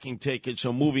parking tickets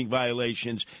or moving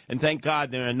violations. And thank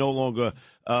God there are no longer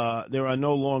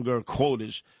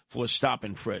quotas for stop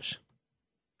and frisk.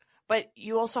 But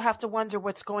you also have to wonder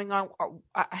what's going on.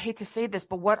 I hate to say this,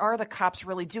 but what are the cops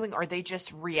really doing? Are they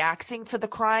just reacting to the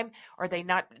crime? Are they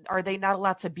not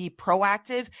allowed to be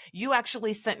proactive? You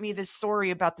actually sent me this story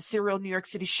about the serial New York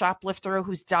City shoplifter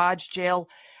who's dodged jail.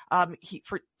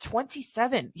 For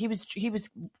 27, he was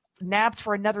nabbed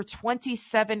for another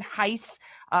 27 heists.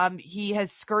 He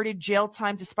has skirted jail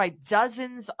time despite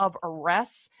dozens of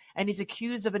arrests, and he's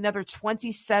accused of another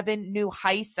 27 new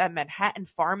heists at Manhattan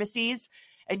pharmacies.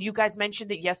 And you guys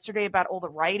mentioned it yesterday about all the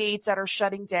Rite Aids that are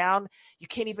shutting down. You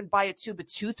can't even buy a tube of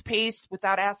toothpaste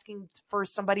without asking for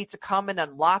somebody to come and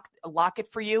lock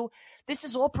it for you. This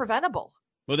is all preventable.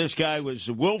 Well, this guy was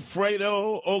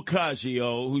Wilfredo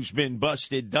Ocasio, who's been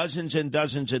busted dozens and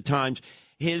dozens of times.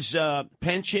 His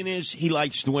penchant is he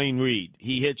likes Dwayne Reed.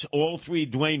 He hits all 3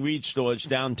 Dwayne Reed stores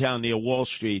downtown near Wall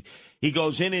Street. He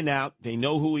goes in and out. They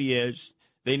know who he is.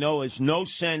 They know there's no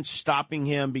sense stopping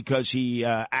him because he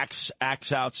acts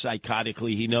out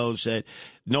psychotically. He knows that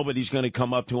nobody's going to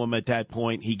come up to him at that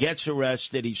point. He gets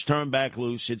arrested. He's turned back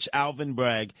loose. It's Alvin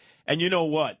Bragg. And you know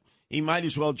what? He might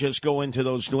as well just go into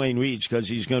those Dwayne Reeds because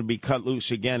he's going to be cut loose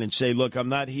again and say, look, I'm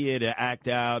not here to act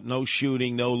out. No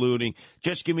shooting, no looting.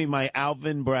 Just give me my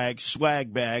Alvin Bragg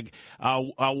swag bag.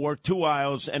 I'll work 2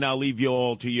 aisles and I'll leave you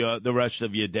all to the rest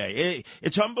of your day.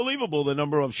 It's unbelievable the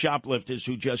number of shoplifters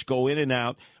who just go in and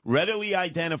out, readily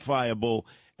identifiable,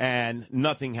 and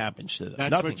nothing happens to them.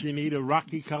 That's nothing. what you need, a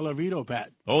Rocky Colavito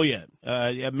bat. Oh, yeah.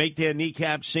 Make their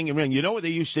kneecaps sing and ring. You know what they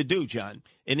used to do, John,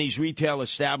 in these retail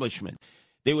establishments?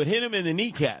 They would hit him in the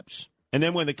kneecaps, and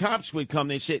then when the cops would come,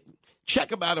 they said,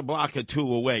 check about a block or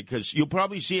 2 away, because you'll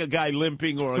probably see a guy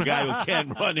limping or a guy who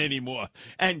can't run anymore.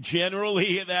 And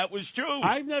generally, that was true.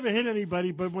 I've never hit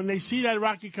anybody, but when they see that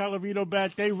Rocky Colavito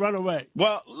bat, they run away.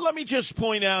 Well, let me just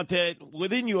point out that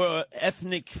within your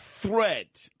ethnic thread,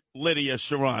 Lydia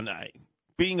Serrani,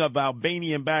 being of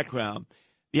Albanian background,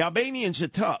 the Albanians are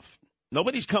tough.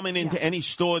 Nobody's coming into any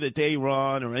store that they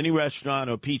run or any restaurant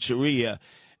or pizzeria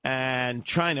and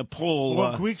trying to pull...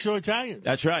 Or Greeks or Italians.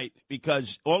 That's right,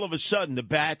 because all of a sudden the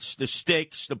bats, the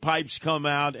sticks, the pipes come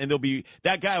out, and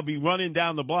that guy will be running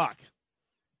down the block.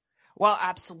 Well,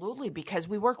 absolutely, because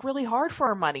we work really hard for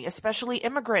our money, especially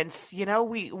immigrants. You know,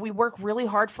 we work really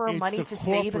hard for our money to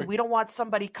save, and we don't want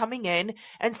somebody coming in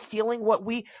and stealing what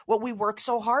we work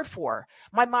so hard for.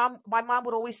 My mom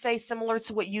would always say, similar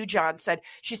to what you, John, said.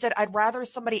 She said, I'd rather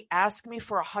somebody ask me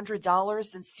for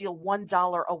 $100 than steal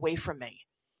 $1 away from me.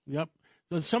 Yep.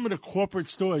 So some of the corporate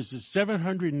stores, the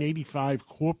 785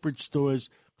 corporate stores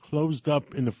closed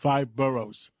up in the 5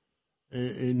 boroughs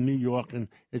in New York, and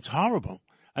it's horrible.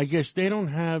 I guess they don't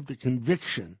have the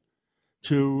conviction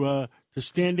to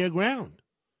stand their ground.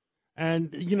 And,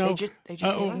 you know,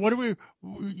 what do we,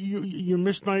 you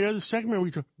missed my other segment. We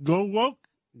talk, go woke,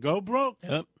 go broke.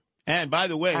 Yep. And by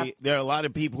the way, there are a lot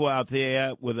of people out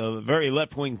there with a very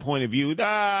left-wing point of view.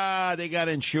 They got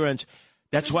insurance.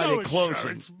 That's why they're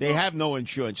closing. They have no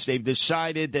insurance. They've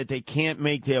decided that they can't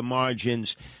make their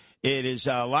margins. It is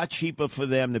a lot cheaper for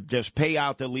them to just pay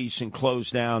out the lease and close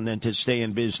down than to stay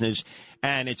in business.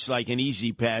 And it's like an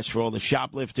easy pass for all the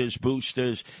shoplifters,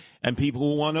 boosters, and people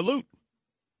who want to loot.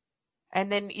 And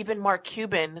then even Mark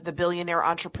Cuban, the billionaire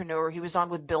entrepreneur, he was on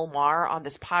with Bill Maher on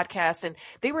this podcast, and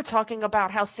they were talking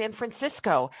about how San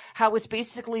Francisco, how it's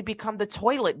basically become the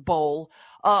toilet bowl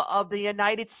of the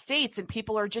United States, and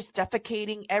people are just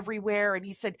defecating everywhere. And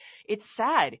he said, it's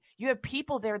sad. You have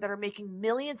people there that are making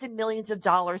millions and millions of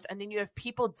dollars, and then you have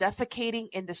people defecating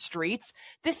in the streets.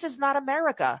 This is not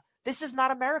America. This is not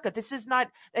America. This is not,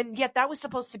 and yet that was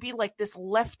supposed to be like this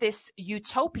leftist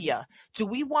utopia. Do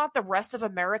we want the rest of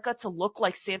America to look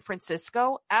like San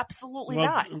Francisco? Absolutely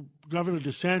not. Governor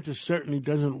DeSantis certainly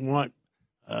doesn't want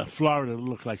Florida to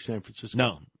look like San Francisco.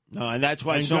 No, and that's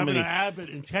why and so Governor many. Abbott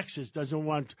in Texas doesn't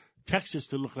want Texas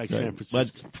to look like San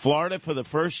Francisco. But Florida, for the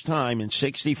first time in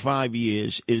 65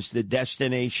 years, is the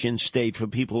destination state for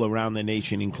people around the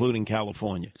nation, including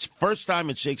California. It's the first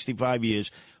time in 65 years.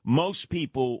 Most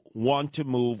people want to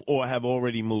move or have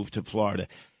already moved to Florida.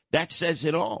 That says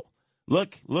it all.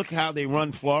 Look how they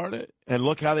run Florida, and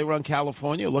look how they run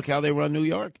California. Look how they run New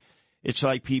York. It's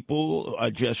like people are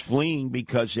just fleeing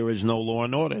because there is no law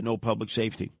and order, no public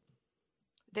safety.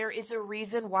 There is a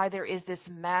reason why there is this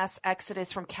mass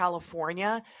exodus from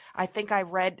California. I think I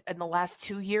read in the last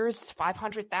 2 years,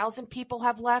 500,000 people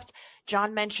have left.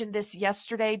 John mentioned this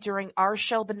yesterday during our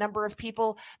show, the number of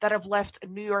people that have left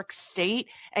New York State.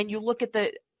 And you look at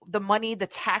the money, the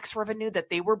tax revenue that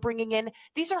they were bringing in.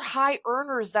 These are high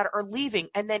earners that are leaving.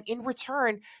 And then in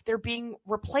return, they're being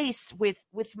replaced with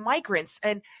migrants.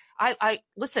 And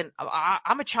listen,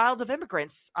 I'm a child of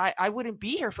immigrants. I wouldn't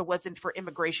be here if it wasn't for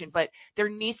immigration, but there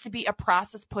needs to be a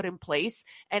process put in place.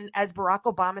 And as Barack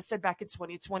Obama said back in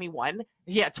 2021,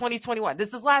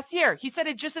 this is last year. He said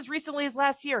it just as recently as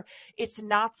last year. It's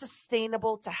not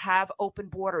sustainable to have open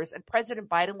borders. And President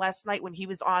Biden last night, when he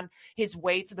was on his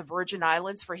way to the Virgin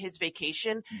Islands for his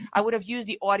vacation, I would have used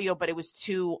the audio, but it was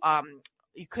too,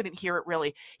 you couldn't hear it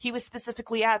really. He was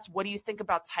specifically asked, what do you think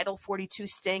about Title 42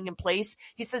 staying in place?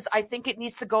 He says, I think it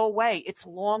needs to go away. It's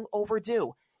long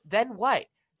overdue. Then what?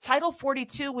 Title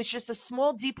 42 was just a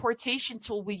small deportation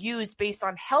tool we used based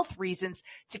on health reasons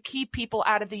to keep people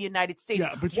out of the United States.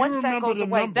 Yeah, but once you that remember goes the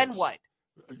away, numbers. then what?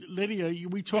 Lydia,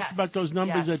 we talked Yes, about those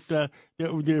numbers yes. that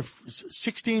there are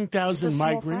 16,000 It's a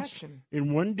small migrants fraction.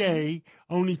 in one day.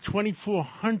 Only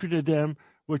 2,400 of them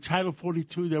were Title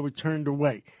 42 that were turned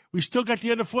away. We still got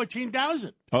the other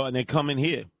 14,000. Oh, and they're coming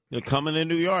here. They're coming to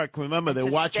New York. Remember, they're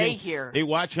To watching. stay here. They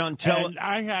watch on television.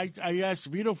 And I asked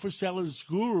Vito Fosella's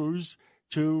gurus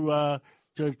to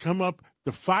come up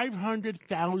the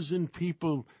 500,000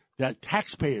 people, that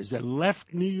taxpayers that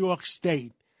left New York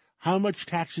State, how much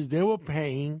taxes they were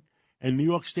paying, and New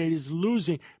York State is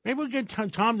losing. Maybe we'll get Tom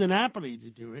DiNapoli to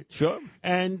do it. Sure.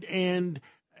 And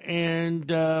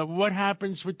what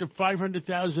happens with the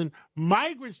 500,000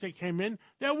 migrants that came in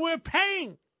that we're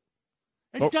paying?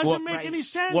 It doesn't make any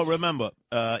sense. Well, remember,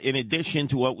 in addition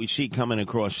to what we see coming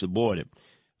across the border,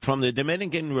 from the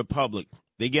Dominican Republic,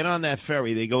 they get on that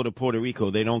ferry, they go to Puerto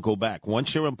Rico, they don't go back.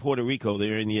 Once they're in Puerto Rico,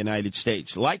 they're in the United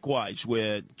States. Likewise,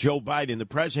 where Joe Biden, the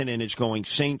president, is going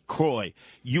St. Croix,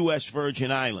 U.S.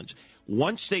 Virgin Islands.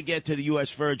 Once they get to the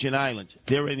U.S. Virgin Islands,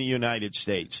 they're in the United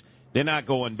States. They're not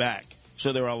going back.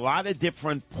 So there are a lot of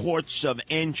different ports of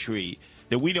entry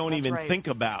that we don't even think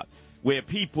about, where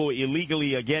people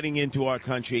illegally are getting into our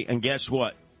country, and guess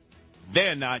what?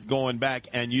 They're not going back.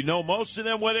 And you know most of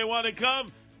them, where they want to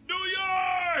come? New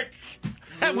York!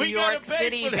 And New we York gotta pay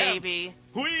City, for them. baby.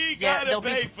 We Yeah, got to they'll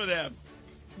pay be- for them.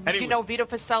 You know, Vito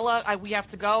Fossella, we have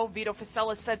to go. Vito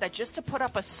Fossella said that just to put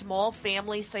up a small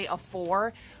family, say a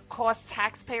 4, costs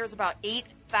taxpayers about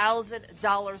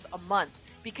 $8,000 a month,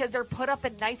 because they're put up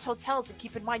in nice hotels. And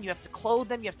keep in mind, you have to clothe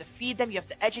them, you have to feed them, you have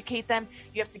to educate them,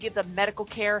 you have to give them medical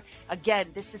care. Again,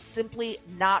 this is simply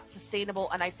not sustainable.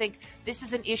 And I think this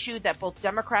is an issue that both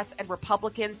Democrats and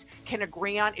Republicans can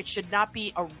agree on. It should not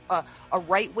be a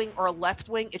right wing or a left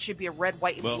wing. It should be a red,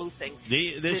 white, and blue thing.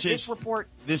 This report.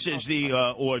 This is the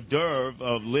hors d'oeuvre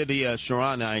of Lydia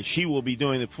Serrana. She will be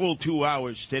doing the full 2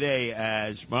 hours today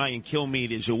as Brian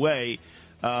Kilmeade is away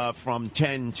from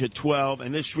 10 to 12.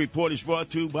 And this report is brought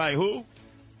to you by who?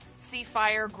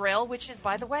 Seafire Grill, which is,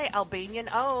 by the way, Albanian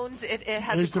owned. It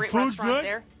has Is a the great food restaurant good?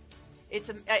 there.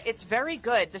 It's very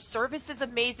good. The service is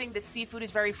amazing. The seafood is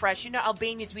very fresh. You know,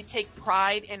 Albanians, we take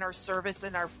pride in our service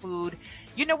and our food.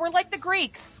 You know, we're like the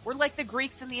Greeks. We're like the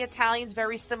Greeks and the Italians.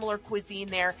 Very similar cuisine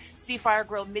there. Seafire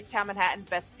Grill, Midtown Manhattan.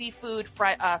 Best seafood,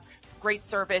 great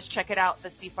service. Check it out,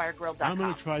 theseafiregrill.com. I'm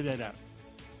going to try that out.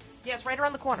 Yeah, it's right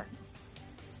around the corner.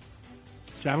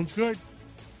 Sounds good.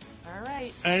 All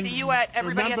right. And see you at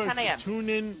everybody remember, at 10 a.m. Tune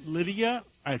in, Lydia,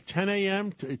 at 10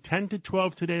 a.m. to 10 to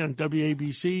 12 today on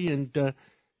WABC. And,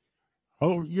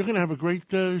 you're going to have a great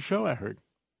show, I heard.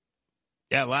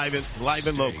 Yeah, live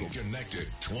and local. Stay connected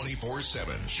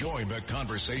 24/7. Join the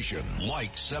conversation.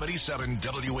 Like 77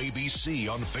 WABC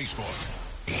on Facebook.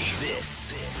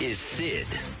 This is Sid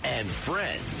and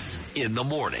Friends in the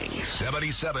morning.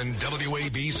 77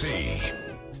 WABC.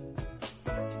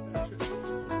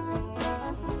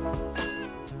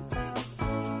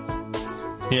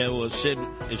 Yeah, well, Sid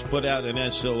has put out an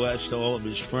SOS to all of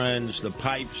his friends. The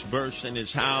pipes burst in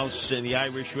his house in the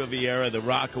Irish Riviera, the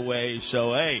Rockaway.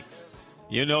 So, hey,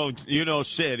 you know,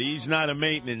 Sid, he's not a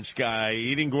maintenance guy.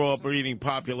 He didn't grow up reading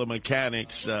Popular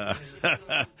Mechanics.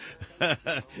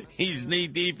 He's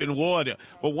knee-deep in water.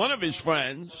 But one of his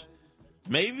friends,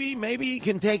 maybe he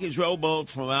can take his rowboat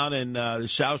from out in the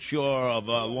South Shore of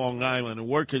Long Island and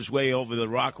work his way over the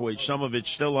Rockaway. Some of it's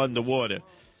still underwater.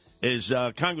 Is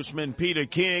Congressman Peter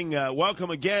King. Welcome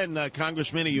again,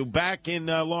 Congressman. Are you back in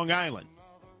Long Island?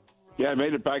 Yeah, I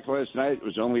made it back last night. It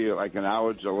was only like an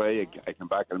hour delay. I come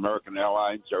back on American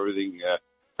Airlines. Everything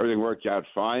everything worked out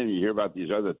fine. You hear about these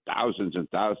other thousands and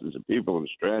thousands of people in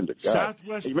stranded. God.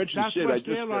 You mentioned Sid, Southwest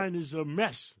Airlines is a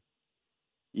mess.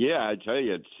 Yeah, I tell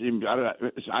you, it seems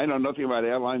I know nothing about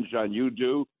airlines, John. You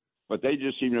do, but they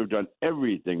just seem to have done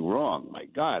everything wrong. My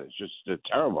God, it's just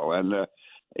terrible. And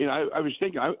I was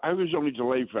thinking, I was only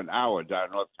delayed for an hour down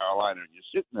in North Carolina, and you're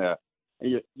sitting there,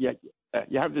 and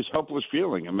you have this helpless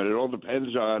feeling. I mean, it all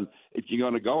depends on if you're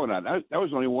going to go or not. That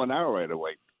was only 1 hour right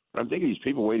away. But I'm thinking these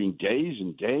people waiting days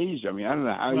and days. I mean, I don't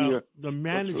know how you the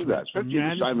management, that, especially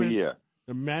this time of year.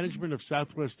 The management of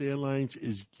Southwest Airlines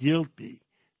is guilty.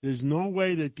 There's no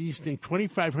way that these things,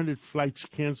 2,500 flights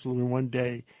canceled in one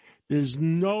day. There's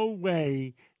no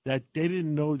way that they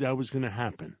didn't know that was going to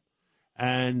happen.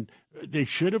 And they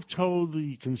should have told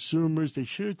the consumers, they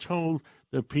should have told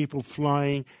the people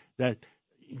flying that,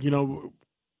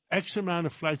 X amount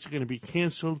of flights are going to be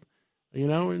canceled,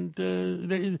 and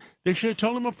they should have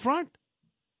told them up front.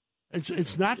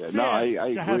 It's not fair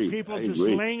I to have agree. people I just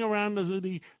agree. laying around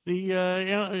the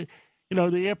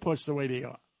airports the way they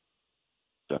are.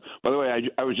 By the way,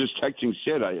 I was just texting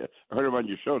Sid. I heard him on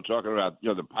your show talking about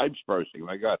the pipes bursting.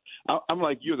 My God, I'm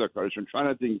like you, though, Curtis. I'm trying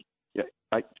to think.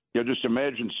 Just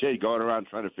imagine Sid going around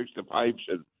trying to fix the pipes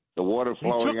and the water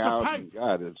flowing out. And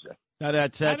God, it's Now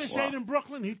that's Addison in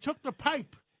Brooklyn, he took the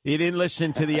pipe. He didn't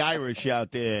listen to the Irish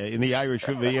out there in the Irish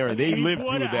Riviera. They He lived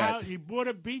bought through a that. house- He bought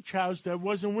a beach house that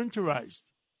wasn't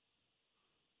winterized.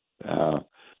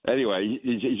 anyway,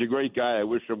 he's a great guy. I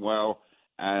wish him well,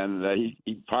 and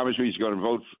he promised me he's going to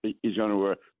vote. He's going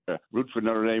to root for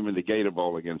Notre Dame in the Gator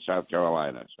Bowl against South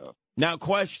Carolina. So. Now,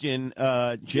 question,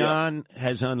 John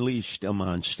has unleashed a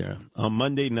monster. On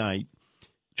Monday night,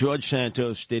 George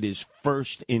Santos did his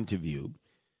first interview,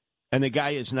 and the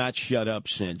guy has not shut up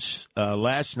since.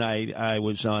 Last night, I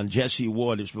was on Jesse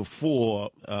Waters before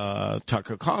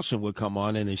Tucker Carlson would come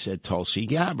on, and they said Tulsi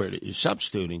Gabbard is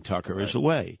substituting. Tucker is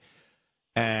away.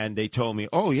 And they told me,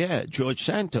 oh, yeah, George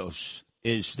Santos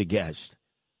is the guest.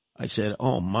 I said,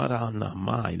 oh,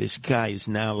 Maranamai, this guy is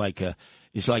now like a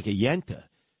Yenta.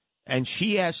 And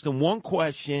she asked him one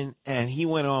question, and he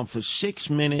went on for 6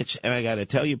 minutes. And I got to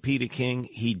tell you, Peter King,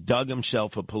 he dug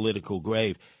himself a political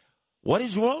grave. What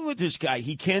is wrong with this guy?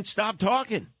 He can't stop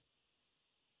talking.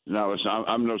 No, listen,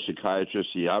 I'm no psychiatrist.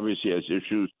 He obviously has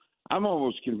issues. I'm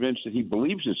almost convinced that he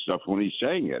believes his stuff when he's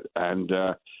saying it. And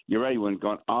you're right, he went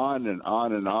on and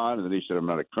on and on. And then he said, I'm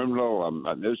not a criminal. I'm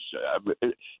not this.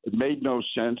 It made no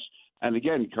sense. And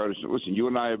again, Curtis, listen, you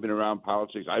and I have been around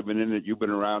politics. I've been in it. You've been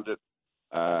around it.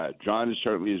 John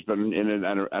certainly has been in it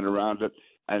and around it.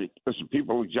 And listen,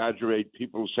 people exaggerate.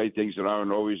 People say things that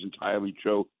aren't always entirely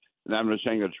true. And I'm not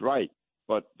saying that's right,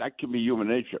 but that can be human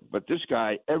nature. But this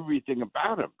guy, everything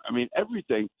about him, I mean,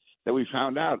 everything that we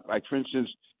found out, like, for instance,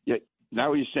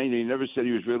 now he's saying that he never said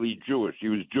he was really Jewish. He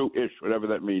was Jewish, whatever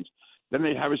that means. Then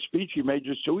they have a speech he made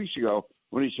just 2 weeks ago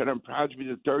when he said, I'm proud to be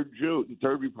the third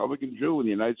Republican Jew in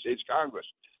the United States Congress.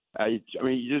 I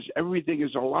mean, just everything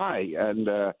is a lie. And,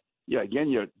 again,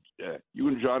 you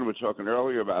and John were talking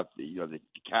earlier about the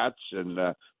cats and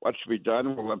what should be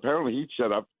done. Well, apparently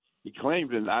he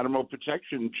claimed an animal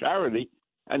protection charity,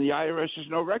 and the IRS has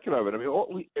no record of it. I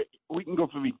mean, we can go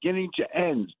from beginning to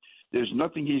end. There's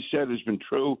nothing he said has been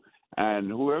true,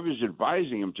 and whoever's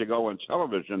advising him to go on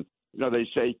television, they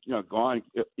say, go on,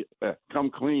 come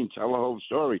clean, tell the whole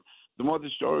story. The more the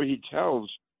story he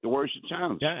tells, the worse it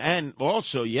sounds. Yeah, and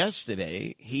also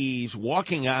yesterday, he's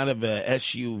walking out of a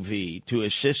SUV to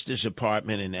his sister's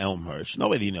apartment in Elmhurst.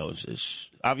 Nobody knows this.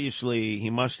 Obviously, he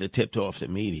must have tipped off the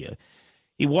media.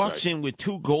 He walks in with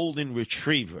 2 golden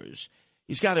retrievers.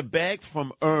 He's got a bag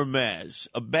from Hermes,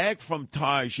 a bag from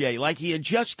Target, like he had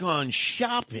just gone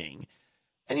shopping.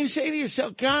 And you say to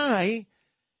yourself, guy,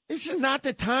 this is not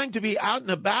the time to be out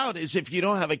and about as if you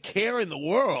don't have a care in the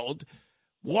world,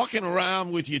 walking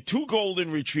around with your 2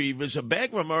 golden retrievers, a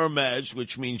bag from Hermes,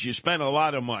 which means you spent a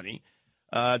lot of money,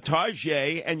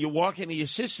 Target, and you're walking to your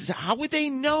sister's house. How would they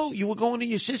know you were going to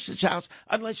your sister's house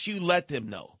unless you let them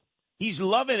know? He's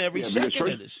loving every second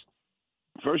of this.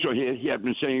 First of all, he had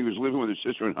been saying he was living with his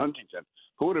sister in Huntington.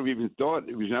 Who would have even thought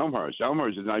it was Elmhurst?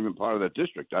 Elmhurst is not even part of that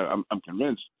district. I'm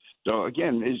convinced. So,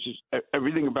 again, it's just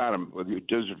everything about him, whether he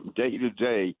does it from day to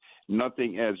day,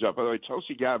 nothing adds up. By the way,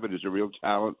 Tulsi Gabbard is a real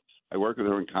talent. I work with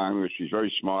her in Congress. She's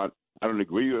very smart. I don't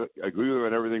agree with her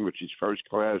on everything, but she's first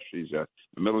class. She's a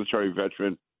military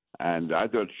veteran, and I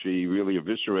thought she really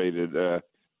eviscerated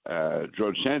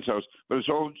George Santos. But it's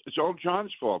all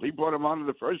John's fault. He brought him on in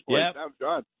the first place. Yep. Now,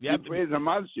 John, he created a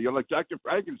monster. You're like Dr.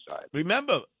 Frankenstein.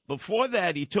 Remember, before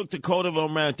that, he took the Code of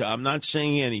Omerta. I'm not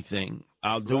saying anything.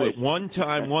 I'll do it one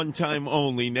time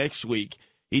only next week.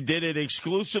 He did it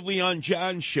exclusively on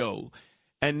John's show.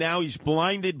 and now he's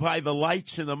blinded by the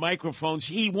lights and the microphones.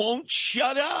 He won't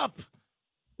shut up.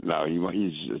 No,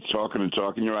 he's talking and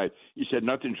talking. You're right. He said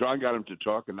nothing. John got him to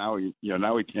talk, and now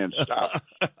now he can't stop.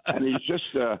 And he's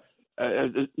just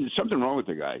there's something wrong with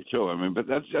the guy too. I mean, but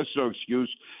that's no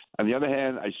excuse. On the other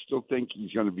hand, I still think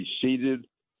he's going to be seated.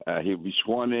 He'll be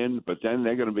sworn in, but then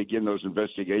they're going to begin those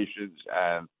investigations,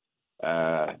 and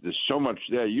there's so much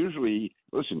there. Usually,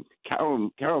 listen,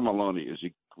 Carol Maloney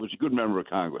was a good member of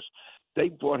Congress. They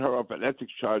brought her up on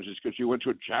ethics charges because she went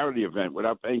to a charity event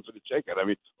without paying for the ticket. I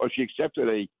mean, or she accepted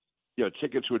a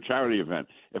ticket to a charity event.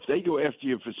 If they go after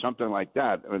you for something like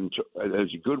that, and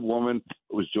as a good woman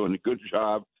who was doing a good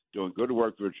job, doing good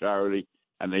work for a charity,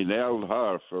 and they nailed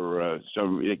her for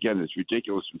this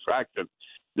ridiculous infraction.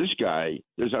 This guy,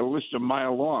 there's a list a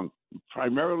mile long.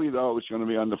 Primarily, though, it's going to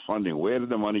be on the funding. Where did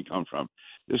the money come from?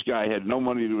 This guy had no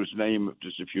money to his name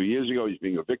just a few years ago. He's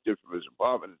being evicted from his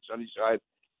apartment in Sunnyside.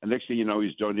 And next thing you know,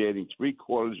 he's donating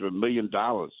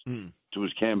 $750,000 to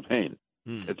his campaign.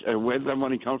 Where did that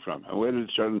money come from? And where did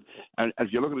it start? And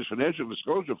if you look at his financial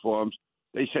disclosure forms,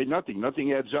 they say nothing.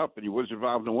 Nothing adds up. And he was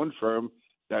involved in one firm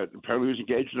that apparently was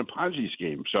engaged in a Ponzi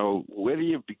scheme. So where do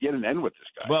you begin and end with this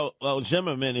guy? Well,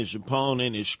 Zimmerman, his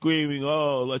opponent, is screaming,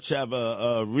 "Oh, let's have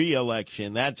a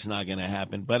re-election." That's not going to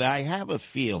happen. But I have a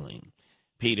feeling,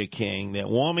 Peter King, that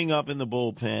warming up in the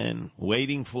bullpen,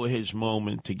 waiting for his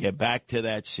moment to get back to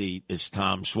that seat is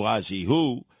Tom Suozzi,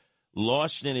 who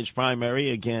lost in his primary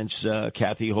against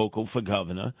Kathy Hochul for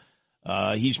governor.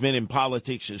 He's been in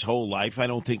politics his whole life. I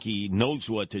don't think he knows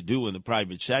what to do in the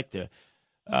private sector.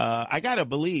 I got to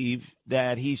believe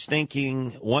that he's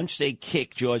thinking once they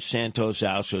kick George Santos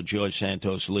out, so George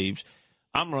Santos leaves,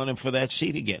 I'm running for that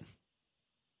seat again.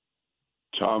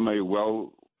 Tom may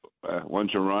want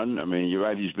to run. I mean, you're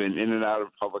right. He's been in and out of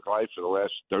public life for the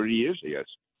last 30 years, I guess.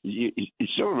 He's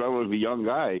still a relatively young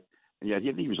guy, and yet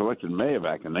he was elected mayor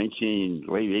back in late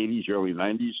 80s, early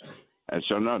 90s. And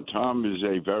so, no, Tom is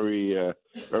a very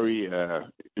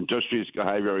industrious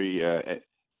guy, very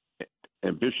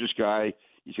ambitious guy.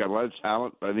 He's got a lot of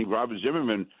talent, but I think Robert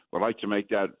Zimmerman would like to make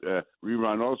that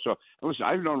rerun also. And listen,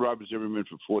 I've known Robert Zimmerman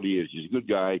for 40 years. He's a good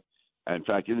guy. In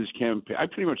fact, in his campaign, I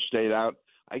pretty much stayed out.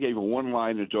 I gave a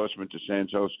one-line endorsement to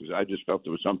Santos because I just felt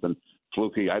there was something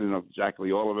fluky. I didn't know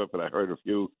exactly all of it, but I heard a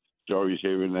few stories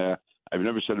here and there. I've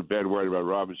never said a bad word about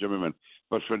Robert Zimmerman.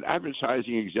 But for an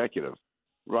advertising executive,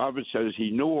 Robert says he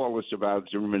knew all this about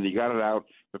Zimmerman. He got it out,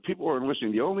 but people weren't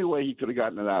listening. The only way he could have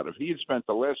gotten it out, if he had spent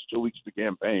the last 2 weeks of the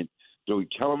campaign doing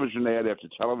television ad after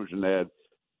television ad,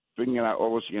 bringing out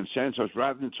all this against Santos,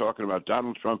 rather than talking about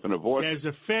Donald Trump and abortion. There was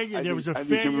a failure in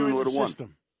the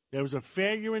system. There was a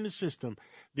failure in the system.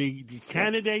 The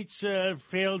candidates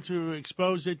failed to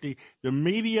expose it. The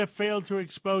media failed to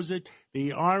expose it.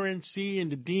 The RNC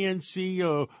and the DNC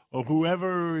or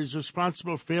whoever is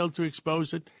responsible failed to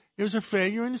expose it. It was a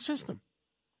failure in the system.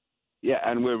 Yeah,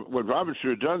 and what Robert should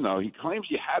have done, though, he claims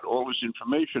he had all this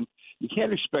information. You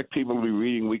can't expect people to be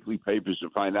reading weekly papers to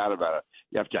find out about it.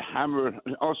 You have to hammer it.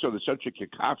 Also, there's such a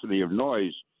cacophony of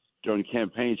noise during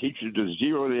campaigns. He should have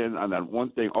zeroed in on that one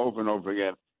thing over and over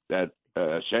again, that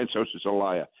Santos is a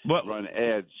liar. Run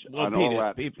ads on Peter, all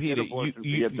that. Peter,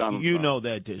 you know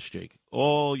that district.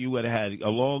 All you would have had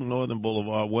along Northern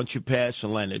Boulevard, once you pass the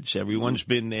Leonards, everyone's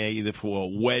been there either for a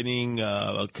wedding,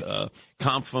 a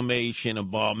confirmation, a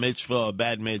bar mitzvah, a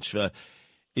bat mitzvah.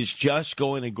 It's just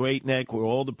going to Great Neck where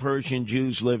all the Persian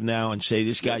Jews live now and say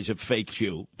this guy's a fake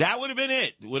Jew. That would have been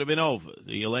it. It would have been over.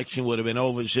 The election would have been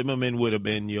over. Zimmerman would have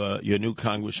been your new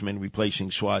congressman replacing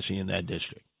Suozzi in that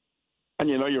district. And,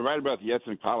 you're right about the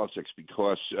ethnic politics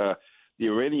because the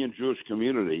Iranian Jewish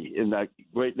community in that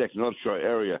Great Neck North Shore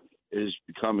area has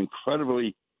become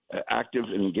incredibly active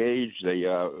and engaged. They,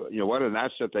 what an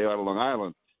asset they are to Long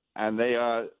Island. And they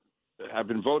have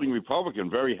been voting Republican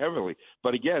very heavily.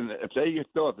 But again, if they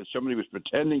thought that somebody was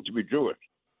pretending to be Jewish,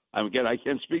 again, I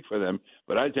can't speak for them,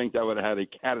 but I think that would have had a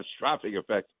catastrophic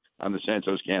effect on the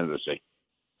Santos candidacy.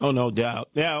 Oh, no doubt.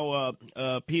 Now,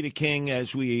 Peter King,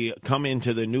 as we come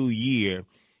into the new year,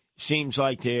 seems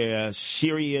like there are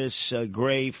serious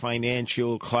gray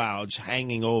financial clouds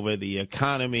hanging over the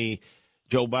economy.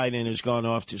 Joe Biden has gone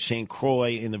off to St.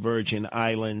 Croix in the Virgin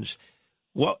Islands.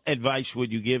 What advice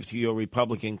would you give to your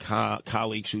Republican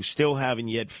colleagues who still haven't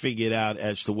yet figured out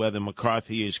as to whether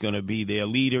McCarthy is going to be their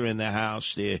leader in the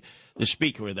House, the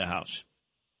Speaker of the House?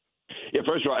 Yeah,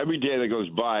 first of all, every day that goes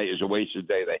by is a wasted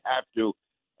day. They have to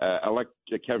elect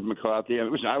Kevin McCarthy.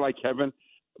 And listen, I like Kevin,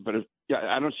 but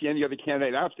I don't see any other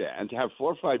candidate out there. And to have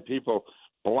 4 or 5 people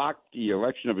block the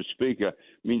election of a speaker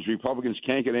means Republicans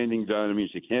can't get anything done. It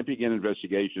means they can't begin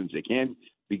investigations. They can't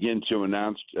begin to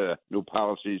announce new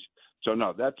policies. So,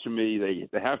 no, that to me,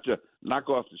 they have to knock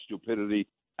off the stupidity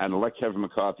and elect Kevin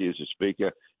McCarthy as a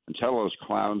speaker and tell those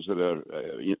clowns that are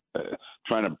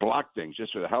trying to block things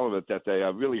just for the hell of it that they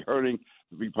are really hurting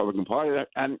the Republican Party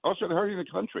and also they're hurting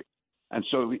the country. And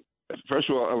so, first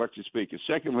of all, elect a speaker.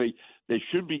 Secondly, they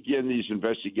should begin these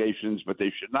investigations, but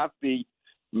they should not be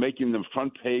making them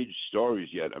front page stories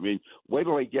yet. I mean, wait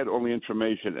till they get all the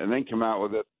information and then come out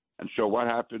with it and show what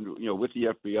happened, with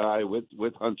the FBI,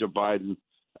 with Hunter Biden,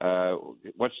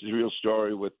 what's the real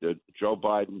story with Joe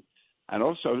Biden. And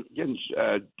also, again,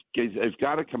 they've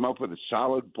got to come up with a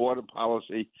solid border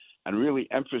policy and really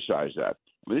emphasize that.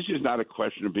 I mean, this is not a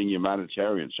question of being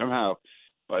humanitarian. Somehow,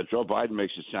 Joe Biden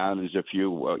makes it sound as if you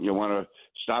want to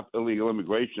stop illegal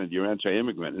immigration and you're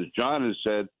anti-immigrant. As John has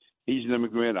said, he's an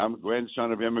immigrant. I'm a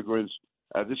grandson of immigrants.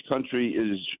 This country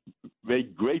is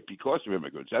made great because of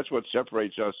immigrants. That's what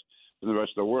separates us from the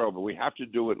rest of the world. But we have to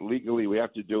do it legally. We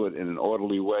have to do it in an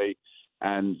orderly way.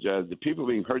 And the people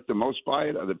being hurt the most by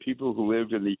it are the people who live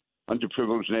in the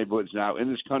underprivileged neighborhoods now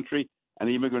in this country and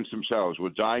the immigrants themselves. We're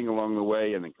dying along the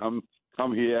way and they come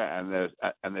here and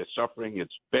they're suffering.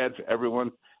 It's bad for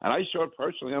everyone. And I saw it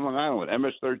personally on Long Island,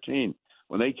 MS-13,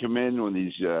 when they come in, when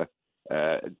these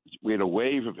we had a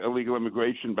wave of illegal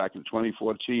immigration back in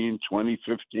 2014,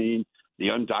 2015, the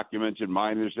undocumented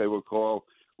minors they were called.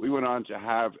 We went on to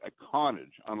have a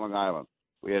carnage on Long Island.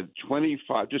 We had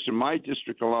 25, just in my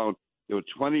district alone, there were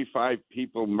 25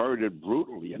 people murdered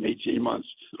brutally in 18 months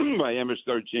by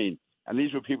MS-13. And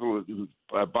these were people whose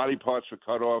body parts were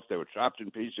cut off. They were chopped in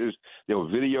pieces. There were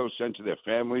videos sent to their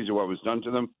families of what was done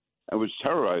to them. It was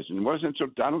terrorizing. It wasn't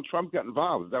until Donald Trump got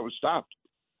involved that was stopped.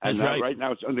 And right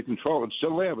now it's under control. It's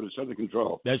still there, but it's under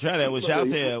control. That's right. I was out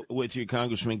there with you,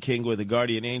 Congressman King, with the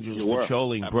Guardian Angels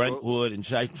patrolling Brentwood and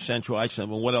Central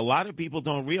Iceland. And what a lot of people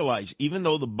don't realize, even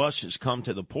though the buses come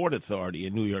to the Port Authority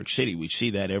in New York City, we see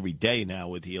that every day now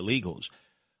with the illegals,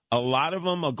 a lot of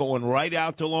them are going right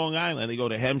out to Long Island. They go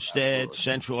to Hempstead,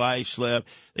 Central Islip.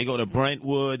 They go to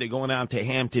Brentwood. They're going out to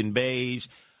Hampton Bays.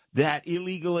 That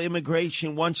illegal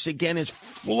immigration, once again, is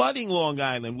flooding Long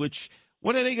Island, which...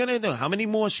 What are they going to do? How many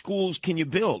more schools can you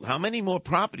build? How many more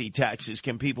property taxes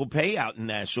can people pay out in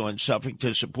Nassau and Suffolk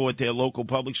to support their local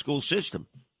public school system?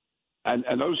 And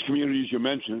those communities you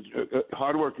mentioned,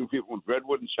 hardworking people in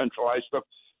Brentwood and Central Islip,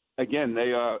 again,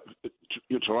 they are,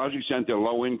 to a large extent, they're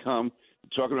low income.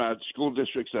 You're talking about school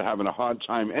districts that are having a hard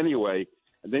time anyway.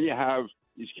 And then you have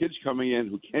these kids coming in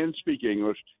who can't speak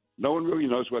English. No one really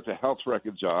knows what their health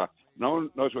records are. No one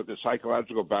knows what their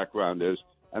psychological background is.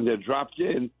 And they're dropped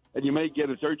in. And you may get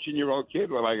a 13-year-old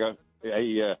kid with like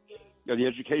the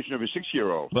education of a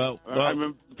 6-year-old. Well,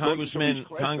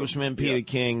 Congressman Peter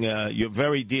King, your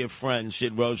very dear friend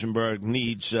Sid Rosenberg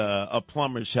needs a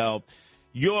plumber's help.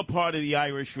 You're part of the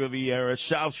Irish Riviera,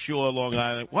 South Shore, Long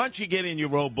Island. Why don't you get in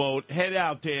your rowboat, head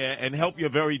out there, and help your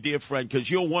very dear friend,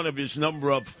 because you're one of his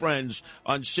number of friends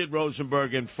on Sid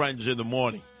Rosenberg and Friends in the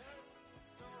Morning.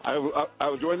 I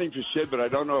was waiting for Sid, but I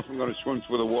don't know if I'm going to swim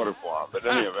through the water for him. But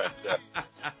in any event,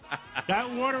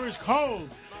 that water is cold.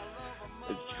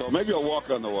 It's cold. Maybe I'll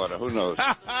walk on the water. Who knows?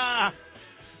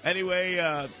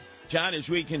 Anyway, John, as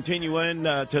we continue in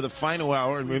to the final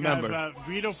hour, and remember, we have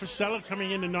Vito Fusella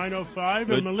coming in at 9:05,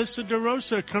 and Melissa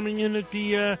DeRosa coming in at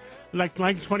the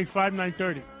 9:25,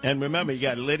 9:30. And remember, you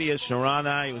got Lydia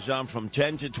Serrana, who's on from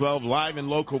 10 to 12, live and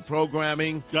local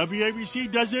programming.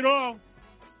 WABC does it all.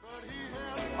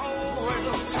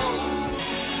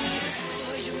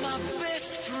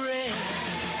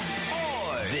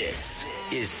 This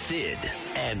is Sid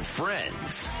and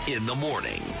Friends in the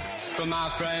Morning. For my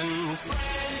friends.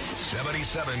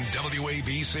 77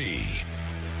 WABC.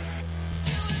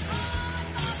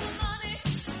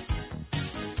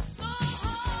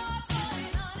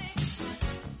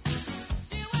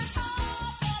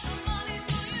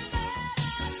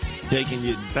 Taking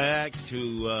you back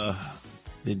to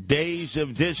the days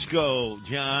of disco,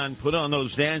 John. Put on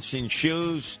those dancing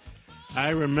shoes.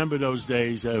 I remember those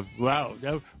days. Wow,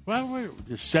 the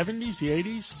 70s, the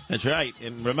 80s? That's right.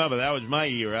 And remember, that was my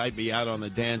year. I'd be out on the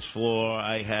dance floor.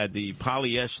 I had the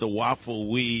polyester waffle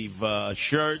weave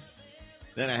shirt.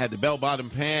 Then I had the bell-bottom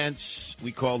pants.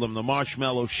 We called them the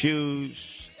marshmallow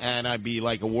shoes. And I'd be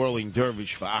like a whirling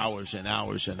dervish for hours and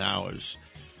hours and hours.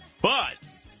 But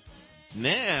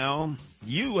now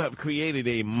you have created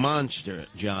a monster,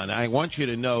 John. I want you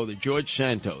to know that George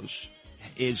Santos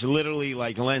is literally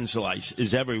like lens lice,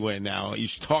 is everywhere now.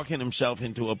 He's talking himself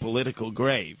into a political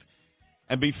grave.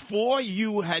 And before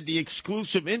you had the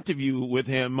exclusive interview with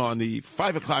him on the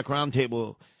 5 o'clock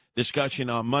roundtable discussion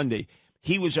on Monday,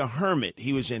 he was a hermit.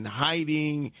 He was in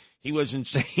hiding. He wasn't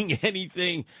saying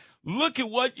anything. Look at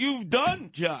what you've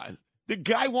done, John. The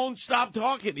guy won't stop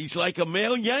talking. He's like a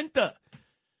male yenta.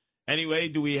 Anyway,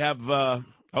 do we have,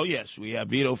 oh, yes, we have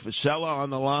Vito Fossella on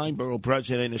the line, borough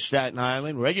president of Staten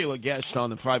Island, regular guest on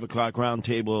the 5 o'clock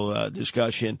roundtable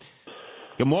discussion.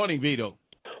 Good morning, Vito.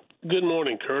 Good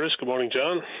morning, Curtis. Good morning,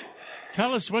 John.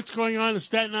 Tell us what's going on in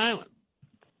Staten Island.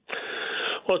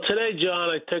 Well, today, John,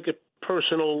 I take a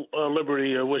personal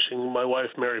liberty of wishing my wife,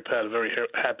 Mary Pat, a very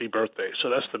happy birthday. So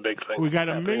that's the big thing. We got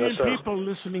a million That's, people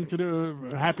listening to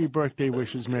the happy birthday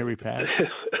wishes, Mary Pat.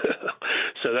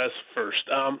 So that's first.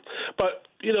 But,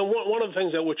 you know, one of the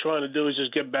things that we're trying to do is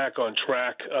just get back on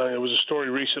track. There was a story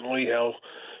recently how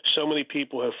so many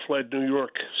people have fled New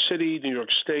York City, New York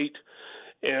State,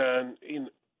 and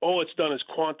all it's done is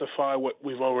quantify what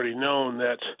we've already known,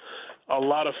 that a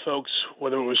lot of folks,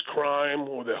 whether it was crime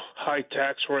or the high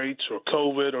tax rates or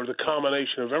COVID or the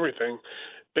combination of everything,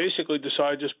 basically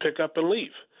decided to just pick up and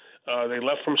leave. They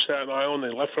left from Staten Island,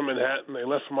 they left from Manhattan, they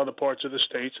left from other parts of the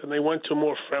states, and they went to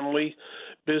more friendly,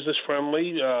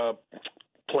 business-friendly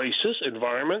places,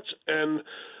 environments, and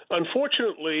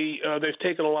unfortunately, they've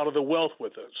taken a lot of the wealth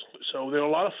with us. So there are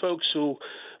a lot of folks who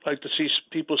like to see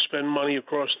people spend money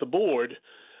across the board.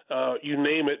 You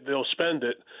name it, they'll spend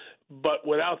it. But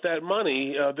without that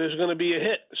money, there's going to be a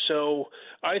hit. So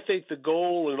I think the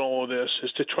goal in all of this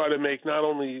is to try to make not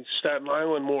only Staten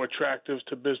Island more attractive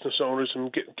to business owners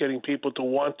and getting people to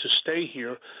want to stay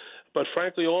here, but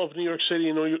frankly, all of New York City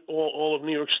and all of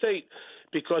New York State,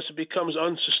 because it becomes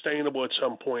unsustainable at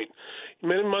some point.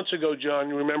 Many months ago, John,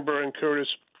 you remember, and Curtis,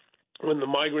 when the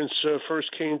migrants first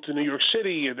came to New York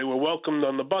City, they were welcomed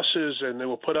on the buses and they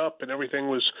were put up and everything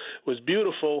was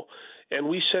beautiful. And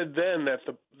we said then that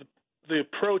the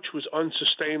approach was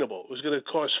unsustainable. It was going to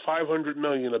cost $500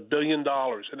 million, $1 billion,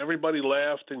 and everybody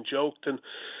laughed and joked. And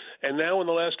now in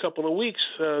the last couple of weeks,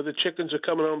 the chickens are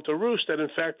coming home to roost, and in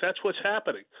fact, that's what's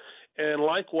happening. And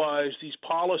likewise, these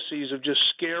policies of just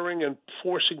scaring and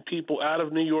forcing people out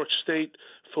of New York State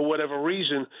for whatever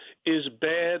reason is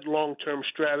bad long-term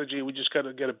strategy. We just got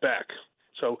to get it back.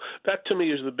 So that, to me,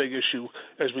 is the big issue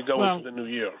as we go into the new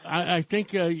year. I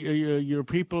think your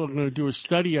people are going to do a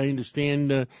study, I understand,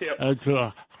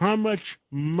 to how much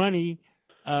money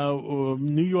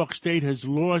New York State has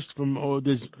lost from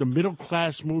the middle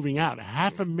class moving out,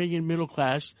 500,000 middle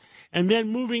class, and then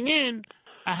moving in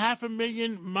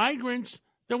 500,000 migrants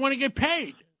that want to get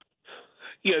paid.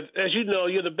 Yeah, as you know,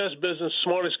 you're the best business,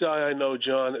 smartest guy I know,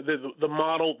 John. The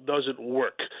model doesn't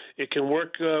work. It can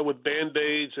work with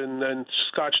Band-Aids and then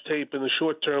Scotch tape in the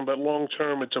short term, but long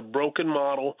term, it's a broken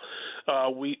model.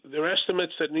 There are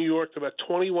estimates that New York, about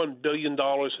 $21 billion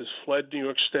has fled New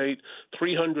York State.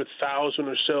 300,000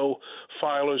 or so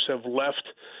filers have left.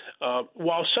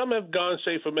 While some have gone,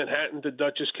 say, from Manhattan to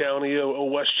Dutchess County or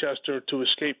Westchester to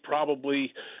escape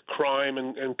probably crime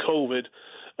and COVID,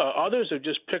 others have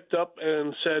just picked up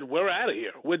and said, we're out of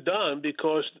here. We're done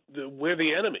because we're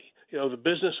the enemy. You know, the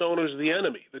business owner's the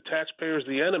enemy. The taxpayer's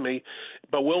the enemy.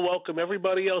 But we'll welcome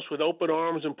everybody else with open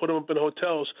arms and put them up in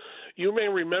hotels. You may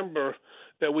remember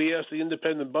that we asked the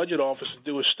Independent Budget Office to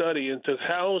do a study, and to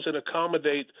house and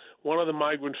accommodate one of the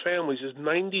migrant families is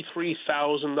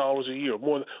 $93,000 a year,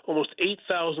 almost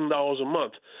 $8,000 a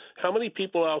month. How many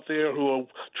people out there who are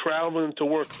traveling to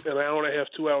work an hour and a half,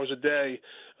 2 hours a day,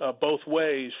 both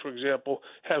ways, for example,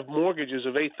 have mortgages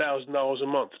of $8,000 a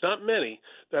month? Not many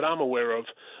that I'm aware of.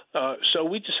 So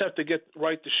we just have to get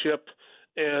right the ship.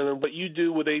 And what you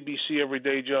do with ABC every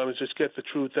day, John, is just get the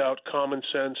truth out, common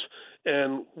sense,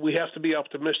 and we have to be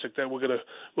optimistic that we're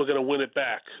gonna win it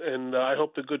back. And I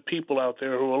hope the good people out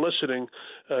there who are listening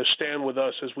stand with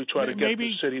us as we try to get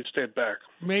the city and state back.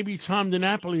 Maybe Tom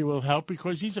DiNapoli will help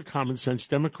because he's a common sense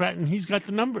Democrat and he's got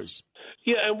the numbers.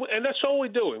 Yeah, and that's all we're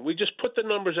doing. We just put the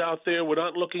numbers out there. We're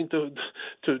not looking to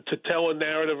tell a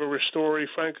narrative or a story.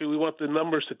 Frankly, we want the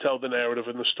numbers to tell the narrative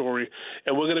and the story.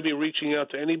 And we're going to be reaching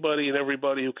out to anybody and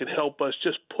everybody who can help us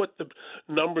just put the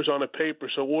numbers on a paper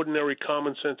so ordinary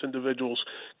common sense individuals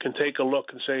can take a look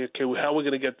and say, okay, how are we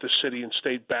going to get this city and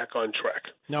state back on track?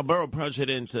 Now, Borough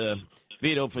President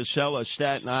Vito Fossella,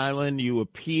 Staten Island, you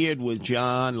appeared with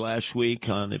John last week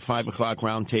on the 5 o'clock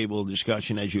roundtable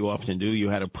discussion, as you often do. You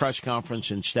had a press conference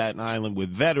in Staten Island with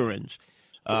veterans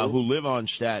who live on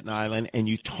Staten Island, and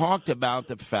you talked about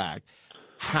the fact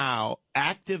how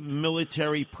active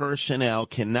military personnel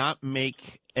cannot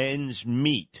make ends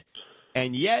meet,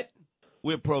 and yet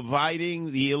we're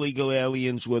providing the illegal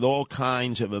aliens with all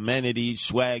kinds of amenities,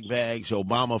 swag bags,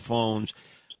 Obama phones.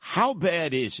 How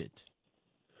bad is it?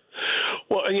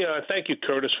 Well, yeah, thank you,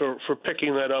 Curtis, for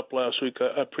picking that up last week.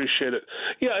 I appreciate it.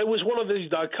 Yeah, it was one of these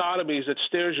dichotomies that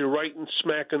stares you right and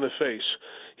smack in the face.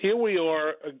 Here we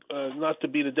are, not to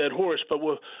beat a dead horse, but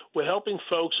we're helping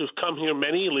folks who've come here,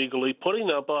 many illegally, putting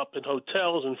them up in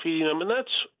hotels and feeding them, and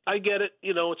I get it.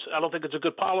 I don't think it's a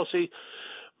good policy.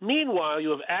 Meanwhile, you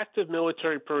have active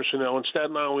military personnel. In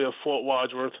Staten Island, we have Fort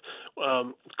Wadsworth.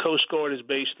 Coast Guard is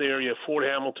based there. You have Fort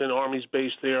Hamilton, Army's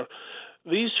based there.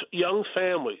 These young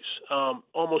families,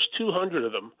 almost 200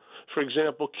 of them, for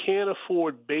example, can't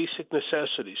afford basic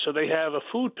necessities. So they have a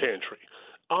food pantry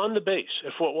on the base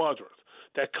at Fort Wadsworth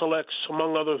that collects,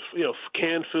 among other,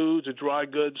 canned foods or dry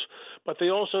goods. But they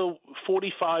also,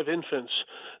 45 infants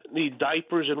need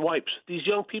diapers and wipes. These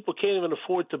young people can't even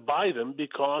afford to buy them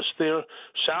because their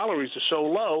salaries are so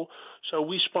low. So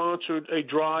we sponsored a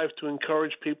drive to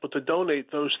encourage people to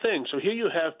donate those things. So here you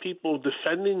have people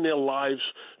defending their lives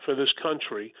for this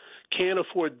country, can't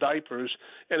afford diapers,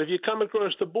 and if you come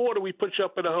across the border, we put you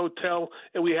up in a hotel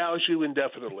and we house you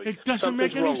indefinitely. It doesn't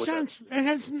make any sense.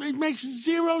 It makes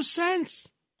zero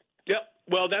sense. Yep.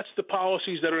 Well, that's the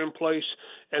policies that are in place,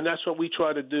 and that's what we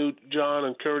try to do, John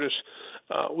and Curtis.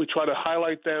 We try to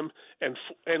highlight them and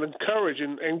encourage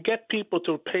and get people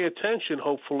to pay attention,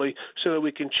 hopefully, so that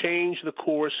we can change the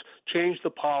course, change the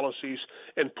policies,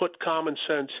 and put common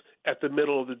sense at the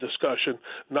middle of the discussion,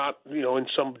 not in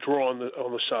some drawer on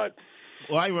the side.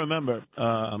 Well, I remember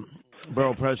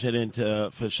Borough President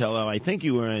Fusillo. I think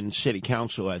you were in City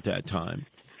Council at that time.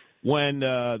 When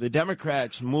the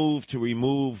Democrats moved to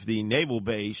remove the naval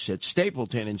base at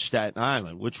Stapleton in Staten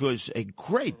Island, which was a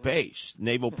great base.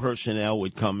 Naval personnel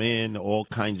would come in, all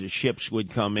kinds of ships would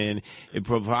come in. It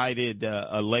provided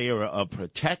a layer of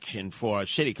protection for our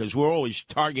city because we're always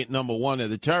target number one of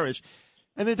the terrorists.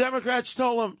 And the Democrats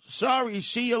told them, sorry,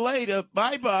 see you later,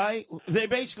 bye-bye. They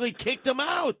basically kicked them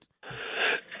out.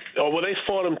 Oh, well, they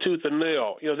fought him tooth and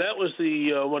nail. That was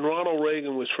when Ronald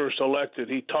Reagan was first elected,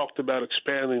 he talked about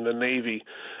expanding the Navy,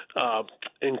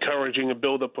 encouraging a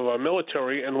buildup of our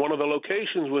military, and one of the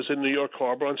locations was in New York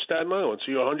Harbor on Staten Island.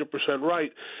 So you're 100%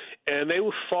 right. And they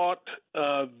fought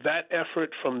that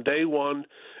effort from day one,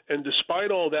 and despite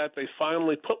all that, they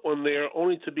finally put one there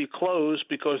only to be closed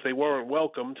because they weren't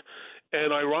welcomed.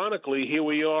 And ironically, here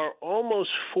we are almost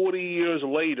 40 years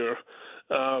later,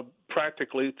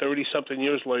 practically 30-something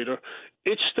years later,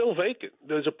 it's still vacant.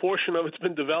 There's a portion of it's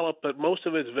been developed, but most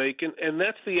of it's vacant, and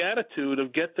that's the attitude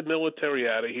of get the military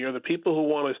out of here. The people who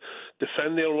want to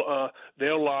defend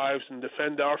their lives and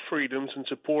defend our freedoms and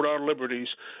support our liberties,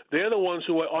 they're the ones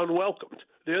who are unwelcomed.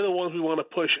 They're the ones we want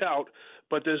to push out.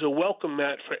 But there's a welcome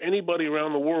mat for anybody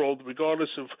around the world, regardless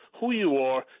of who you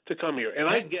are, to come here. And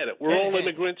I get it. We're all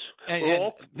immigrants.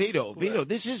 Vito,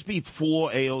 this is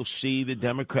before AOC, the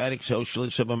Democratic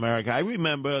Socialists of America. I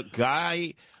remember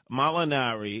Guy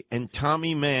Molinari and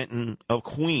Tommy Manton of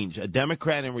Queens, a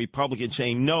Democrat and Republican,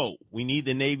 saying, no, we need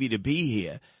the Navy to be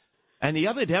here. And the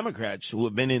other Democrats who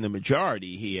have been in the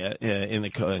majority here in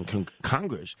the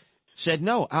Congress said,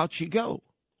 no, out you go.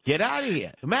 Get out of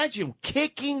here. Imagine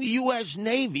kicking the U.S.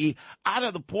 Navy out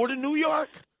of the port of New York.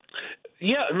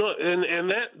 Yeah, no,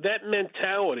 and that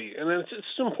mentality, and it's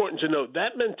important to note,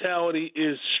 that mentality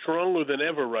is stronger than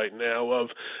ever right now of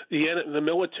the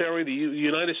military, the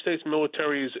United States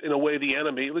military is in a way the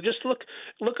enemy. Just look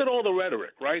at all the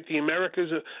rhetoric, right? The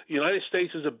United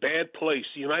States is a bad place.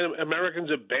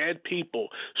 Americans are bad people.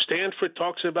 Stanford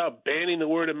talks about banning the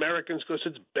word Americans because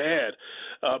it's bad.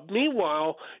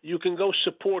 Meanwhile, you can go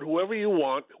support whoever you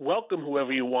want, welcome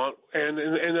whoever you want,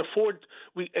 and afford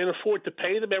to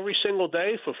pay them every single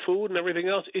day for food and everything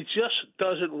else. It just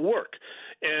doesn't work.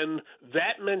 And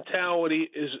that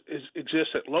mentality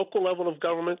exists at local level of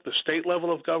government, the state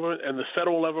level of government, and the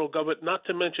federal level of government, not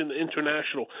to mention the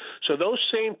international. So those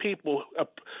same people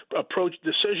approach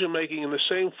decision-making in the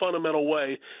same fundamental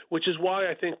way, which is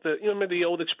why I think that, remember the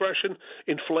old expression,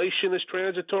 inflation is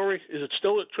transitory? Is it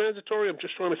still transitory? I'm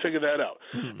just trying to figure that out.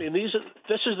 I mean,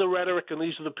 this is the rhetoric, and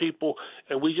these are the people,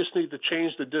 and we just need to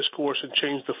change the discourse and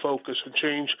change the focus and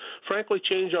frankly,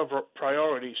 change our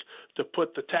priorities to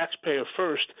put the taxpayer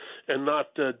first and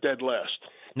not dead last.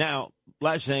 Now,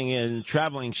 last thing, in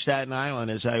traveling Staten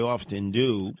Island, as I often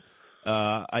do,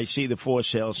 I see the for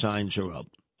sale signs are up.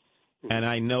 And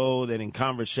I know that in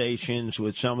conversations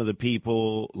with some of the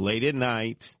people late at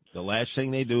night, the last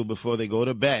thing they do before they go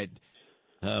to bed,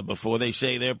 before they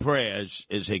say their prayers,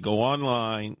 is they go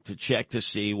online to check to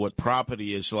see what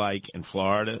property is like in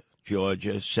Florida,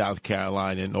 Georgia, South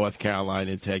Carolina, North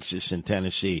Carolina, Texas, and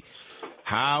Tennessee.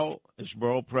 How, as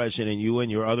borough president, you and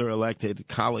your other elected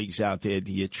colleagues out there,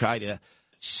 do you try to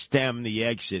stem the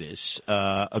exodus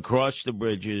across the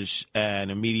bridges and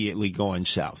immediately going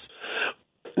south?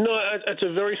 No, that's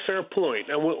a very fair point.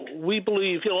 And we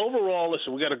believe, overall,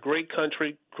 listen, we got a great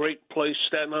country, great place.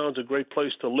 Staten Island's a great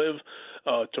place to live,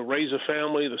 to raise a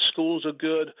family. The schools are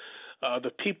good.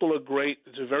 The people are great.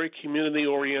 It's a very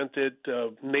community-oriented,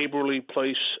 neighborly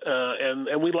place,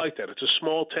 and we like that. It's a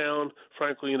small town,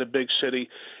 frankly, in a big city,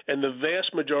 and the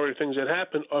vast majority of things that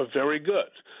happen are very good.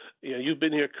 You've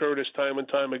been here, Curtis, time and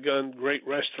time again. Great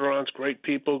restaurants, great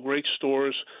people, great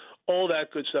stores, all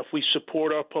that good stuff. We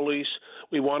support our police.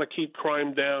 We want to keep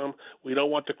crime down. We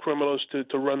don't want the criminals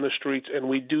to run the streets, and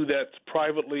we do that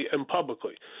privately and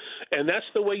publicly. And that's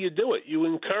the way you do it. You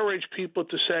encourage people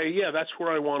to say, yeah, that's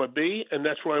where I want to be, and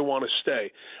that's where I want to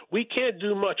stay. We can't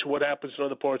do much of what happens in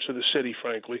other parts of the city,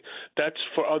 frankly. That's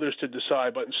for others to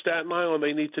decide. But in Staten Island,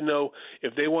 they need to know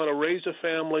if they want to raise a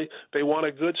family, they want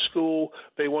a good school,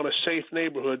 they want a safe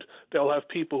neighborhood, they'll have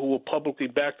people who will publicly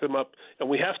back them up. And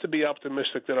we have to be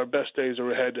optimistic that our best days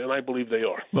are ahead, and I believe they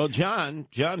are. Well, John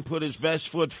put his best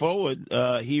foot forward.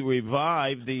 He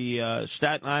revived the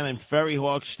Staten Island Ferry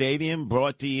Hawk Stadium,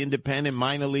 brought the independent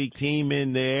minor league team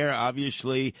in there,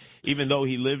 obviously, even though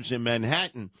he lives in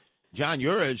Manhattan. John,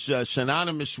 you're as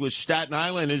synonymous with Staten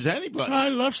Island as anybody. I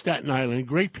love Staten Island.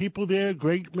 Great people there,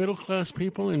 great middle-class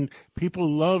people, and people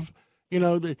love,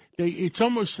 it's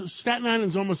almost, Staten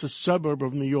Island's almost a suburb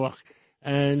of New York.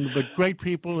 But great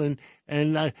people,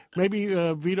 and maybe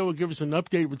Vito will give us an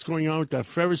update what's going on with that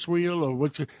Ferris wheel or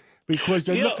because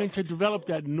they're looking to develop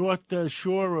that north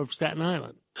shore of Staten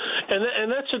Island.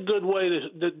 And that's a good way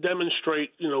to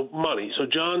demonstrate, money. So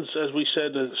John's, as we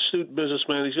said, an astute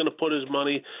businessman. He's going to put his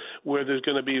money where there's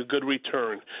going to be a good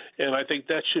return. And I think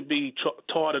that should be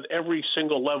taught at every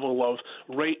single level of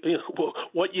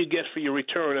what you get for your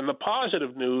return. And the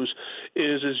positive news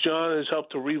is John has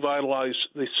helped to revitalize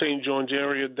the St. John's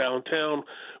area downtown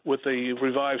with a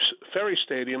revived Ferry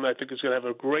Stadium. I think it's going to have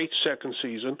a great second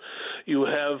season. You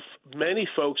have many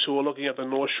folks who are looking at the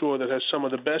North Shore that has some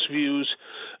of the best views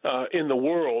in the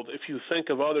world. If you think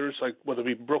of others, like whether it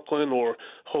be Brooklyn or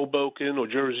Hoboken or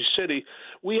Jersey City,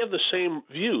 we have the same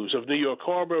views of New York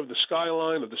Harbor, of the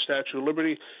skyline, of the Statue of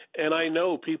Liberty, and I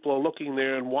know people are looking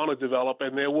there and want to develop,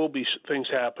 and there will be things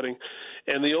happening.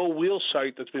 And the old wheel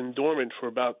site that's been dormant for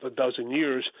about a dozen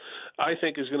years, I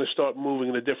think is going to start moving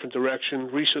in a different direction.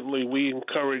 Recently, we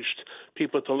encouraged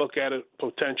people to look at it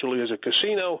potentially as a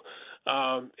casino.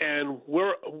 And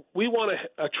we want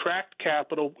to attract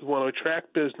capital. We want to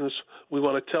attract business. We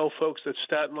want to tell folks that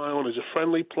Staten Island is a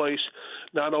friendly place,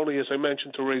 not only, as I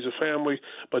mentioned, to raise a family,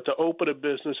 but to open a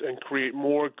business and create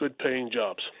more good-paying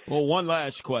jobs. Well, one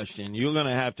last question. You're going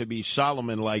to have to be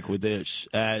Solomon-like with this.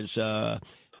 As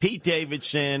Pete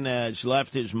Davidson has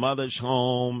left his mother's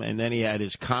home, and then he had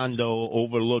his condo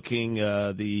overlooking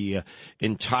the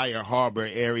entire harbor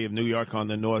area of New York on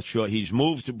the North Shore. He's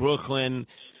moved to Brooklyn.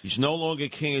 He's no longer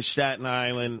king of Staten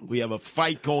Island. We have a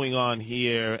fight going on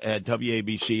here at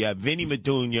WABC. You have Vinny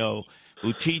Medugno,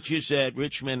 who teaches at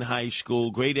Richmond High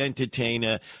School, great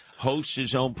entertainer, hosts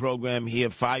his own program here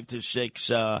 5 to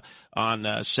 6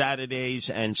 on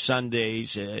Saturdays and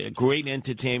Sundays, a great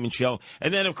entertainment show.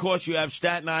 And then, of course, you have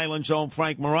Staten Island's own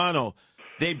Frank Morano.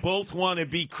 They both want to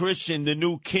be christened the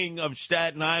new king of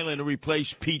Staten Island to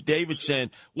replace Pete Davidson.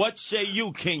 What say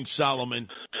you, King Solomon?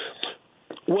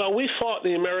 Well, we fought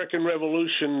the American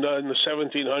Revolution in the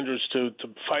 1700s to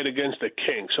fight against the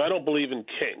king, so I don't believe in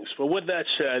kings. But with that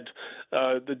said,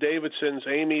 the Davidsons,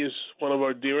 Amy is one of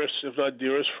our dearest, if not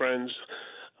dearest, friends.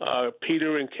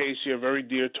 Peter and Casey are very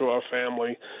dear to our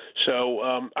family. So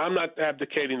I'm not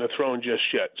abdicating the throne just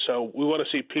yet. So we want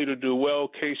to see Peter do well,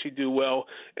 Casey do well,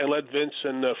 and let Vince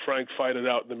and Frank fight it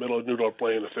out in the middle of New York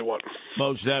Lane if they want.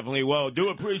 Most definitely. Well, do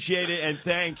appreciate it. And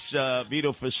thanks,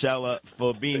 Vito Fossella,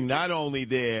 for being not only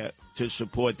there to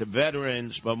support the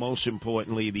veterans, but most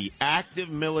importantly, the active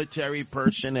military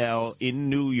personnel in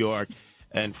New York.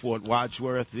 And Fort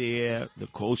Wadsworth there, the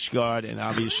Coast Guard, and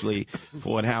obviously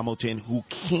Fort Hamilton, who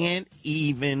can't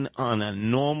even on a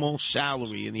normal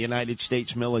salary in the United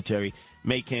States military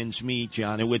make ends meet,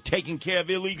 John. And we're taking care of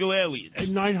illegal aliens.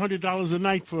 And $900 a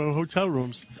night for hotel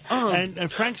rooms.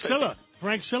 And Frank Silla.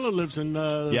 Frank Silla lives in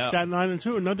Staten Island,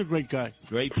 too. Another great guy.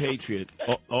 Great patriot.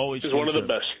 Always. He's one of the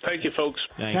best. Thank you, folks.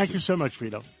 Thank you so much,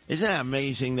 Vito. Isn't that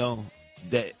amazing, though?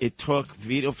 That it took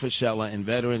Vito Fossella and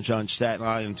veterans on Staten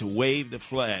Island to wave the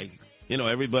flag.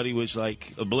 Everybody was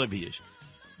like oblivious.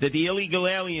 That the illegal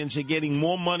aliens are getting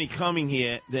more money coming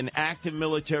here than active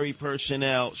military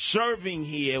personnel serving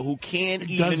here who can't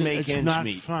even make ends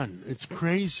meet. It's not fun. It's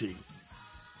crazy.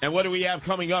 And what do we have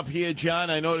coming up here, John?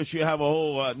 I notice you have a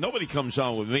whole... nobody comes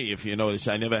on with me, if you notice.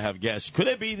 I never have guests. Could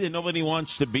it be that nobody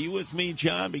wants to be with me,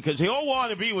 John? Because they all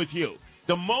want to be with you.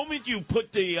 The moment you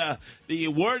put the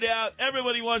word out,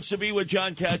 everybody wants to be with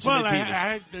John Katzimatidis. Well, I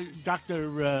had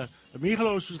Dr.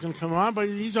 Michalos was going to come on, but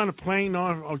he's on a plane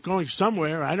or going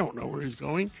somewhere. I don't know where he's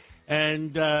going.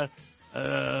 And I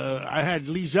had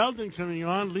Lee Zeldin coming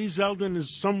on. Lee Zeldin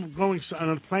is going on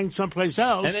a plane someplace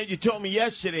else. And then you told me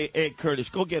yesterday, hey, Curtis,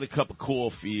 go get a cup of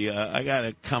coffee. I got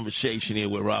a conversation here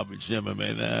with Robert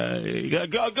Zimmerman.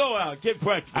 Go out, get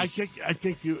breakfast. I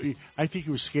think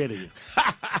he was scared of you.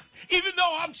 Even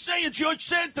though I'm saying George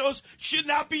Santos should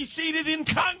not be seated in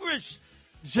Congress.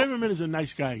 Zimmerman is a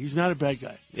nice guy. He's not a bad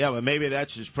guy. Yeah, but maybe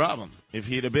that's his problem. If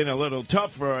he'd have been a little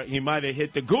tougher, he might have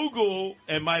hit the Google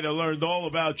and might have learned all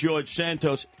about George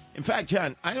Santos. In fact,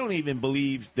 John, I don't even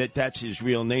believe that that's his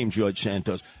real name, George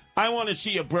Santos. I want to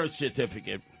see a birth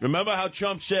certificate. Remember how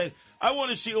Trump said, I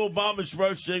want to see Obama's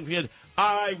birth certificate?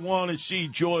 I want to see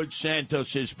George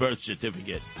Santos' birth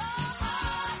certificate.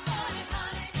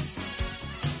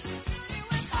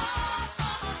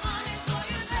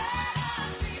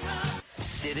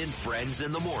 Sid and Friends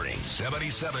in the morning.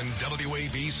 77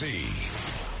 WABC.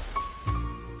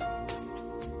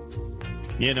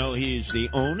 You know, he is the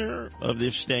owner of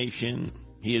this station.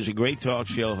 He is a great talk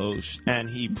show host, and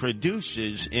he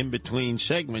produces in between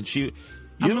segments.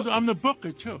 I'm the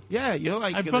booker, too. Yeah, you're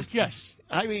like... I book, yes.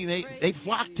 I mean, they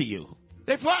flock to you.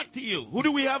 They flock to you. Who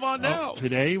do we have on now?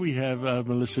 Today we have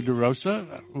Melissa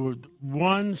DeRosa,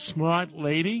 one smart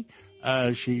lady.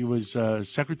 She was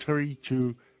secretary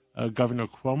to Governor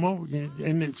Cuomo.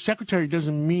 And secretary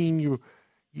doesn't mean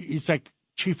it's like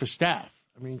chief of staff.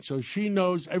 I mean, so she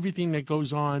knows everything that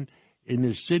goes on in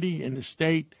the city, in the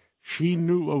state. She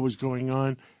knew what was going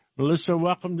on. Melissa,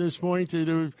 welcome this morning to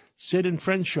the Sid and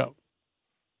Friends show.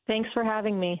 Thanks for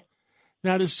having me.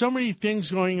 Now, there's so many things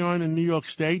going on in New York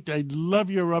State. I love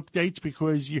your updates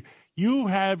because you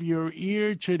have your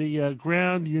ear to the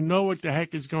ground. You know what the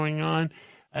heck is going on.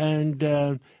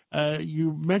 And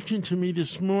you mentioned to me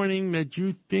this morning that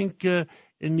you think in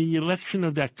the election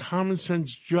of that common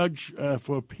sense judge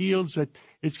for appeals that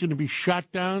it's going to be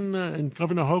shot down and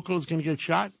Governor Hochul is going to get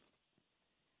shot?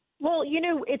 Well, you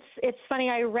know, it's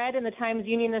funny. I read in the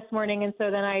Times-Union this morning, and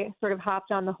so then I sort of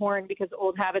hopped on the horn because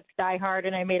old habits die hard,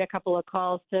 and I made a couple of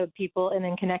calls to people and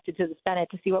then connected to the Senate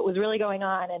to see what was really going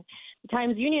on. And the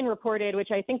Times-Union reported, which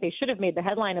I think they should have made the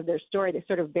headline of their story, they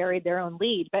sort of buried their own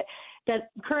lead, but that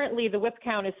currently the whip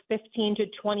count is 15 to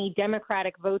 20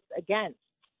 Democratic votes against.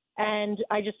 And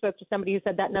I just spoke to somebody who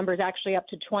said that number is actually up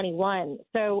to 21.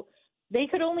 So they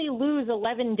could only lose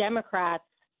 11 Democrats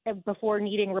before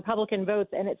needing Republican votes,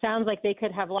 and it sounds like they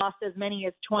could have lost as many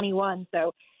as 21.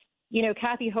 So, you know,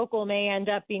 Kathy Hochul may end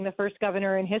up being the first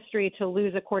governor in history to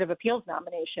lose a Court of Appeals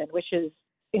nomination, which is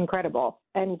incredible.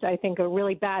 And I think a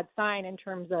really bad sign in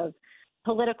terms of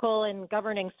political and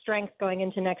governing strength going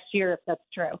into next year, if that's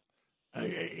true.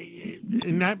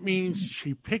 And that means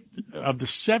she picked, of the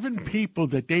 7 people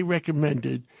that they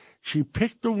recommended, she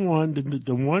picked the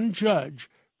one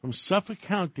judge from Suffolk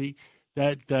County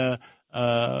that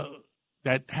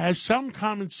has some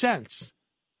common sense.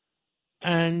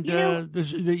 And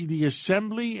the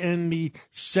Assembly and the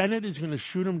Senate is going to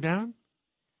shoot him down?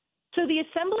 So the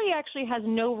Assembly actually has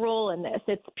no role in this.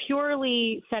 It's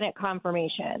purely Senate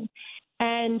confirmation.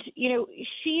 And, you know,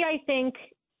 she, I think,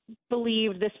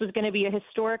 believed this was going to be a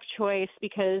historic choice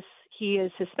because he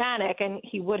is Hispanic and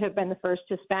he would have been the first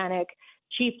Hispanic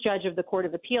chief judge of the Court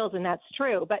of Appeals, and that's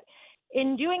true. But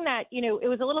in doing that, you know, it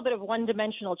was a little bit of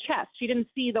one-dimensional chess. She didn't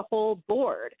see the whole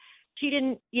board. She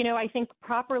didn't, you know, I think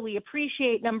properly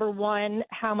appreciate, number one,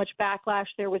 how much backlash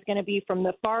there was going to be from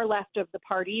the far left of the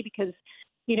party because,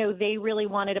 you know, they really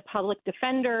wanted a public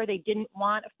defender. They didn't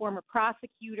want a former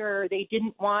prosecutor. They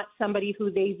didn't want somebody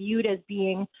who they viewed as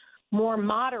being more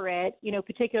moderate, you know,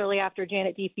 particularly after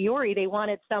Janet DeFiore. They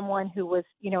wanted someone who was,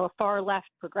 you know, a far left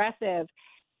progressive.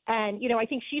 And, you know, I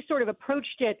think she sort of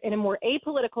approached it in a more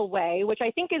apolitical way, which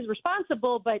I think is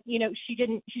responsible, but, you know, she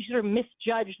sort of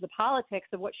misjudged the politics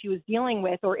of what she was dealing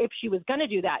with, or if she was going to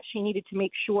do that, she needed to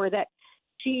make sure that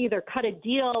she either cut a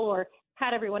deal or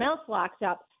had everyone else locked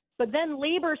up. But then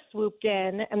labor swooped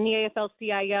in, and the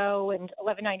AFL-CIO and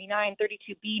 1199,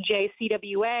 32BJ,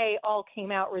 CWA all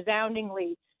came out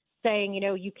resoundingly saying, you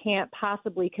know, you can't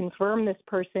possibly confirm this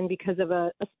person because of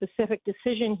a specific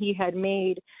decision he had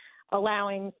made,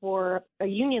 allowing for a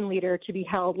union leader to be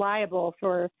held liable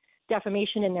for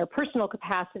defamation in their personal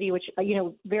capacity, which, you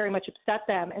know, very much upset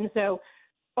them. And so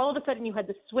all of a sudden you had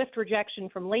the swift rejection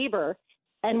from labor.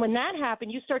 And when that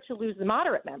happened, you start to lose the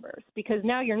moderate members because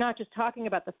now you're not just talking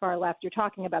about the far left, you're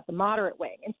talking about the moderate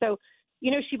wing. And so,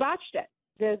 she botched it.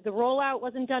 The rollout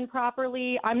wasn't done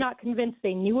properly. I'm not convinced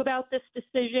they knew about this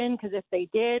decision because if they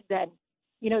did, then,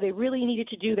 they really needed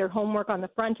to do their homework on the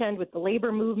front end with the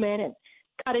labor movement and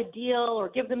cut a deal or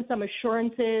give them some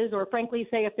assurances or frankly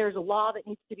say if there's a law that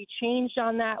needs to be changed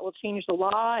on that, we'll change the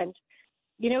law. And,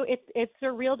 it's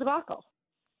a real debacle.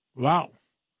 Wow.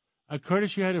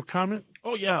 Curtis, you had a comment?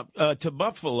 Oh, yeah. To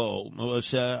Buffalo,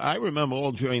 Melissa, I remember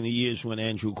all during the years when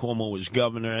Andrew Cuomo was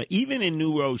governor, even in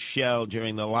New Rochelle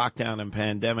during the lockdown and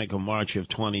pandemic of March of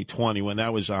 2020, when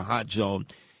that was a hot zone,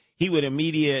 he would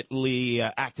immediately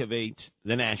activate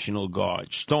the National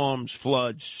Guard. Storms,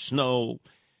 floods, snow.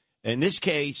 In this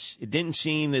case, it didn't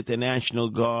seem that the National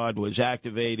Guard was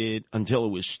activated until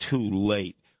it was too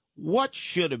late. What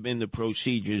should have been the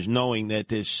procedures, knowing that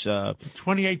this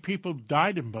 28 people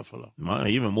died in Buffalo?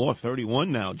 Even more,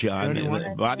 31 now, John. 31. The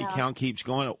body count keeps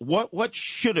going up. What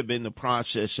should have been the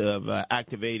process of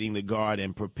activating the Guard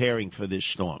and preparing for this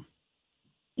storm?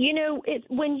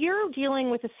 When you're dealing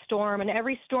with a storm, and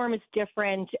every storm is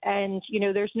different, and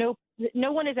there's no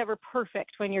one is ever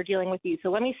perfect when you're dealing with these. So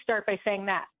let me start by saying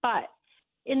that. But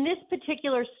in this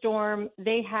particular storm,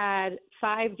 they had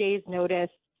 5 days' notice.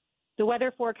 The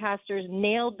weather forecasters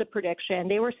nailed the prediction.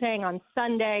 They were saying on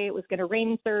Sunday it was going to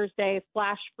rain Thursday,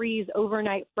 flash freeze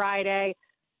overnight Friday,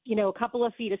 a couple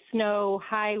of feet of snow,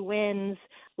 high winds,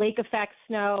 lake effect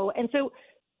snow. And so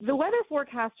the weather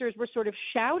forecasters were sort of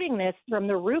shouting this from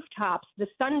the rooftops the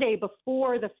Sunday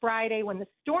before the Friday when the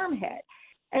storm hit.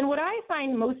 And what I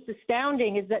find most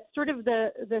astounding is that sort of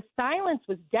the silence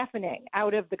was deafening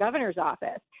out of the governor's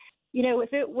office.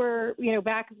 If it were,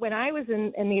 back when I was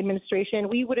in the administration,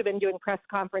 we would have been doing press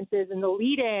conferences and the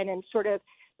lead-in and sort of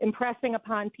impressing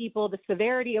upon people the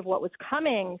severity of what was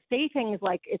coming, say things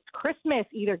like it's Christmas,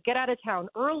 either get out of town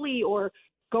early or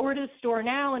go over to the store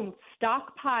now and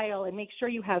stockpile and make sure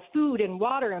you have food and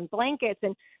water and blankets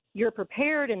and you're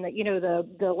prepared and that,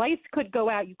 the lights could go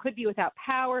out, you could be without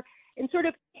power, and sort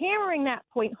of hammering that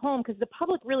point home because the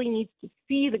public really needs to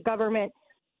see the government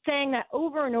saying that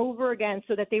over and over again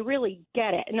so that they really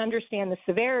get it and understand the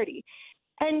severity.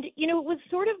 And, it was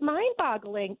sort of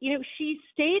mind-boggling. She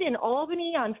stayed in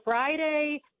Albany on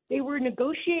Friday. They were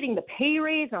negotiating the pay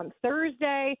raise on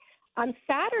Thursday. On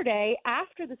Saturday,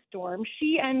 after the storm,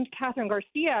 she and Catherine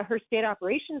Garcia, her state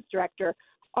operations director,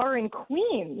 are in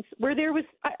Queens, where there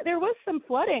was some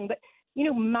flooding, but,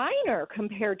 minor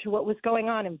compared to what was going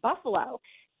on in Buffalo.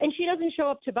 And she doesn't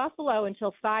show up to Buffalo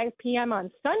until 5 p.m.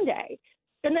 on Sunday.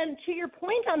 And then to your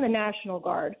point on the National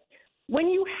Guard, when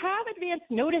you have advance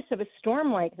notice of a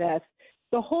storm like this,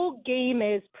 the whole game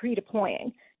is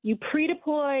pre-deploying. You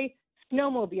pre-deploy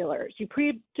snowmobilers, you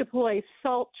pre-deploy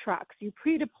salt trucks, you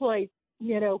pre-deploy,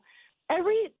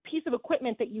 every piece of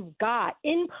equipment that you've got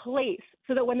in place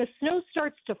so that when the snow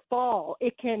starts to fall,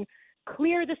 it can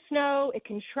clear the snow, it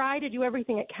can try to do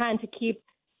everything it can to keep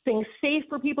things safe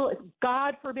for people. If,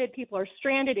 God forbid, people are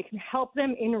stranded, it can help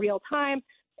them in real time.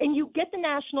 And you get the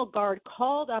National Guard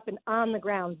called up and on the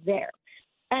ground there.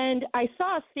 And I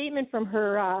saw a statement from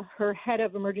her head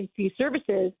of emergency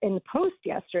services in the Post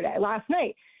last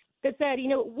night, that said,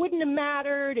 it wouldn't have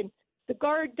mattered. And the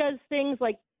Guard does things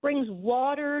like brings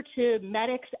water to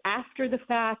medics after the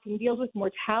fact and deals with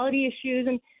mortality issues.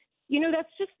 And, that's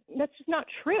just not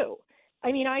true.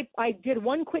 I mean, I did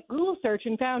one quick Google search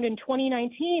and found in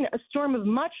 2019 a storm of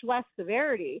much less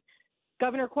severity.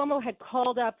 Governor Cuomo had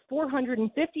called up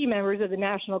 450 members of the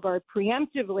National Guard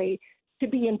preemptively to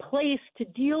be in place to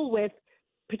deal with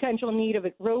potential need of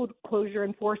road closure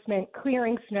enforcement,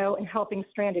 clearing snow, and helping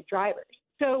stranded drivers.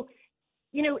 So,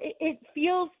 it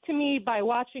feels to me by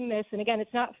watching this, and again,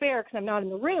 it's not fair because I'm not in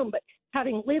the room, but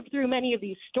having lived through many of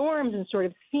these storms and sort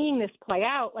of seeing this play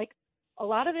out, like a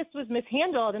lot of this was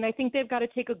mishandled, and I think they've got to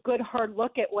take a good hard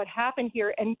look at what happened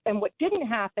here and what didn't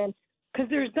happen because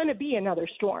there's going to be another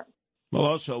storm. Well,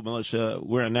 also, Melissa,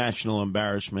 we're a national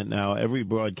embarrassment now. Every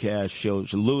broadcast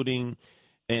shows looting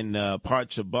in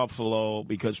parts of Buffalo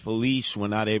because police were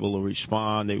not able to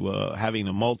respond. They were having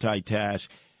to multitask.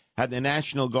 Had the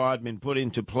National Guard been put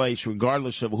into place,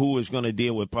 regardless of who was going to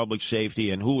deal with public safety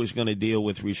and who was going to deal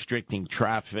with restricting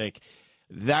traffic,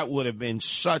 that would have been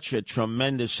such a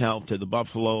tremendous help to the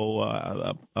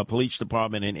Buffalo Police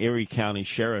Department and Erie County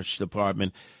Sheriff's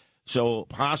Department. So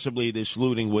possibly this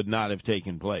looting would not have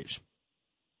taken place.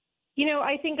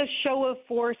 I think a show of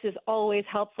force is always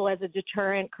helpful as a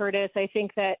deterrent, Curtis. I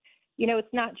think that,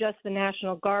 it's not just the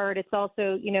National Guard. It's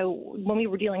also, when we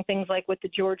were dealing things like with the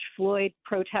George Floyd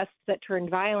protests that turned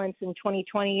violence in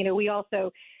 2020, we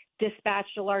also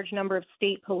dispatched a large number of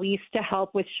state police to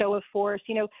help with show of force.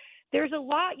 There's a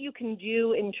lot you can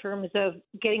do in terms of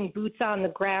getting boots on the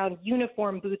ground,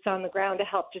 uniform boots on the ground to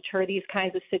help deter these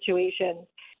kinds of situations.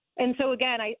 And so,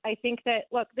 again, I think that,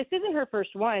 look, this isn't her first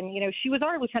one. She was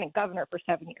our lieutenant governor for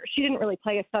 7 years. She didn't really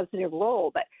play a substantive role,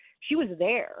 but she was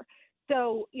there.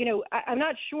 So, I'm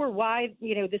not sure why,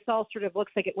 this all sort of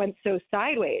looks like it went so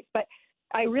sideways. But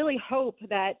I really hope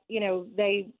that,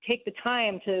 they take the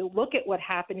time to look at what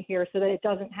happened here so that it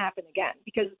doesn't happen again.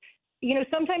 Because,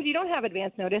 sometimes you don't have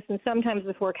advance notice and sometimes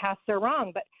the forecasts are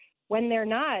wrong. But when they're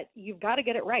not, you've got to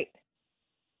get it right.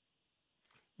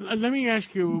 Let me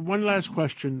ask you one last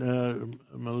question,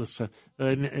 Melissa,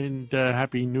 and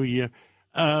Happy New Year.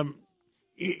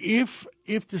 If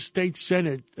the state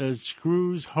Senate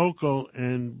screws Hochul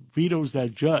and vetoes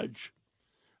that judge,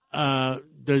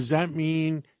 does that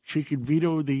mean she could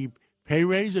veto the pay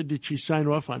raise, or did she sign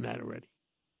off on that already?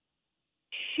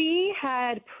 She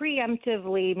had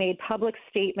preemptively made public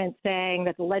statements saying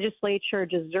that the legislature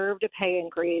deserved a pay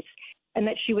increase and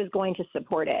that she was going to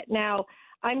support it. Now,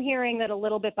 I'm hearing that a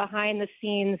little bit behind the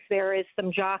scenes there is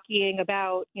some jockeying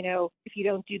about, if you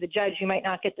don't do the judge, you might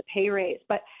not get the pay raise.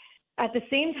 But at the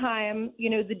same time,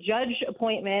 the judge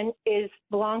appointment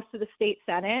belongs to the state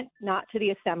Senate, not to the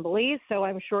Assembly. So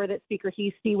I'm sure that Speaker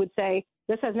Heastie would say,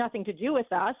 this has nothing to do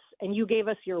with us, and you gave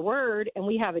us your word, and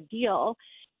we have a deal.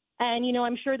 And,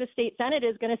 I'm sure the state Senate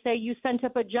is going to say you sent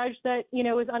up a judge that,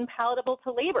 is unpalatable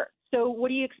to labor. So what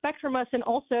do you expect from us? And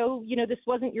also, this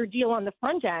wasn't your deal on the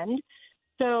front end.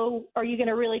 So are you going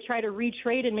to really try to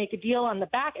retrade and make a deal on the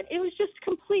back end? It was just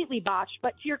completely botched.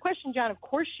 But to your question, John, of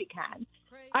course she can.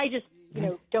 I just,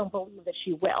 don't believe that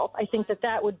she will. I think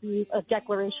that would be a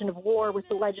declaration of war with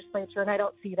the legislature, and I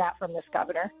don't see that from this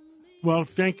governor. Well,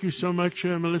 thank you so much,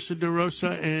 Melissa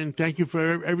DeRosa, and thank you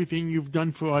for everything you've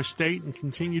done for our state and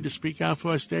continue to speak out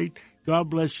for our state. God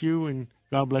bless you, and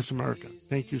God bless America.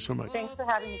 Thank you so much. Thanks for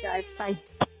having me, guys. Bye.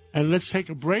 And let's take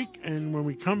a break, and when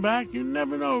we come back, you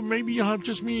never know. Maybe you'll have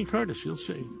just me and Curtis. You'll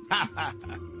see.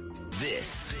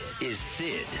 This is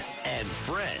Sid and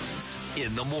Friends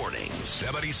in the morning.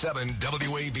 77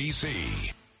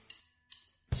 WABC.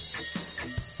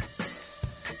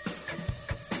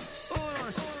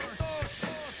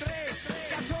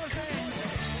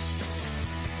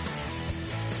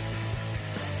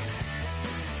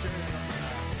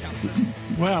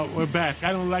 Well, we're back.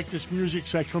 I don't like this music,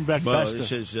 so I come back faster.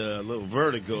 This is a little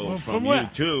Vertigo from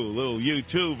what? U2. A little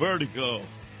U2 Vertigo.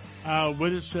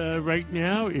 With us right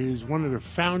now is one of the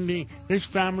founding. His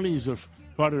family is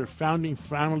part of the founding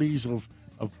families of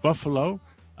Buffalo.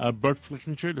 Bert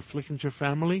Flickinger, the Flickinger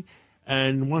family,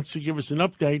 and wants to give us an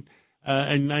update.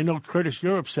 And I know, Curtis,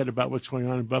 you're upset about what's going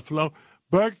on in Buffalo.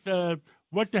 Bert,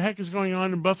 what the heck is going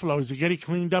on in Buffalo? Is it getting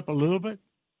cleaned up a little bit?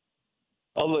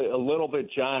 A little bit,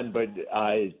 John, but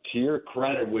to your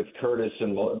credit with Curtis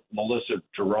and Melissa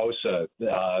DeRosa,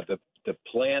 the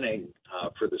planning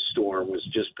for the storm was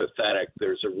just pathetic.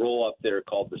 There's a rule up there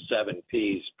called the 7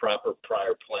 Ps, proper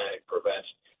prior planning prevents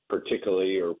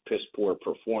particularly or piss poor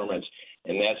performance,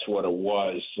 and that's what it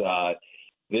was.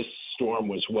 This storm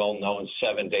was well known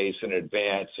 7 days in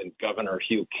advance, and Governor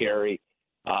Hugh Carey,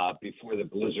 before the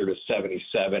blizzard of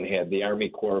 77, had the Army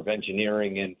Corps of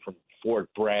Engineering in from Fort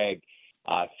Bragg,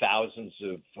 thousands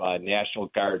of National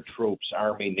Guard troops,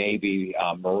 Army, Navy,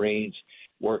 Marines,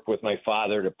 worked with my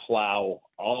father to plow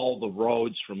all the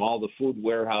roads from all the food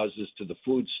warehouses to the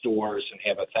food stores and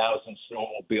have 1,000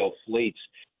 snowmobile fleets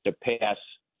to pass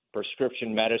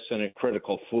prescription medicine and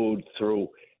critical food through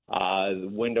the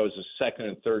windows of second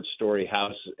and third story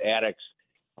house attics,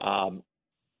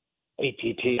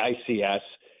 ATT, ICS,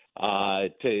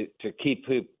 to keep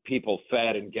people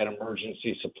fed and get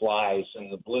emergency supplies.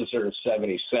 And the blizzard of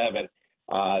 77,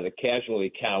 the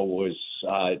casualty count was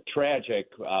tragic,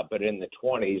 but in the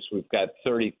 20s. We've got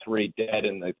 33 dead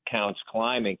and the count's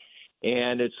climbing.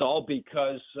 And it's all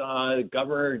because the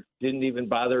governor didn't even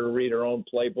bother to read her own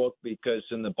playbook, because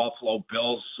in the Buffalo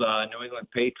Bills New England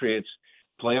Patriots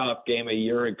playoff game a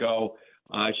year ago,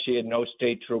 she had no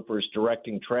state troopers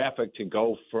directing traffic to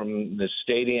go from the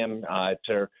stadium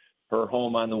to her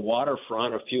home on the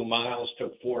waterfront. A few miles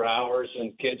took 4 hours,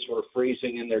 and kids were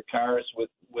freezing in their cars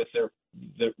with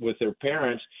their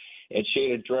parents. And she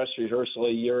had a dress rehearsal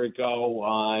a year ago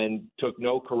and took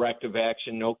no corrective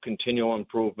action, no continual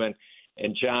improvement.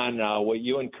 And, John, what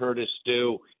you and Curtis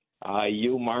do,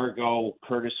 you, Margot,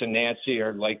 Curtis, and Nancy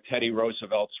are like Teddy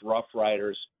Roosevelt's Rough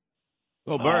Riders.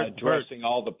 Well, Bert, addressing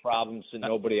all the problems that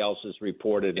nobody else has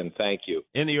reported, and thank you.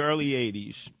 In the early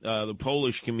 80s, the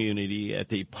Polish community at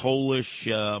the Polish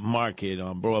market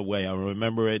on Broadway, I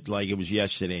remember it like it was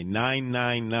yesterday,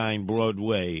 999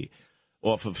 Broadway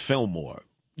off of Fillmore.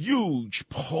 Huge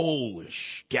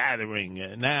Polish gathering.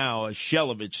 Now a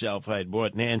shell of itself. I had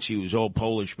brought Nancy, who was all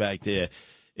Polish back there.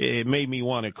 It made me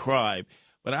want to cry.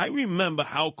 But I remember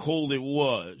how cold it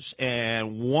was.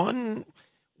 And one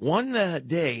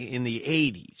day in the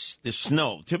 80s, the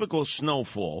snow, typical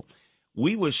snowfall,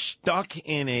 we were stuck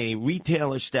in a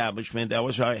retail establishment. That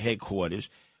was our headquarters.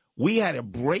 We had to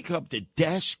break up the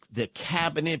desk, the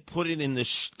cabinet, put it in the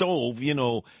stove,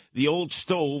 the old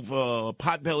stove,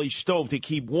 potbelly stove to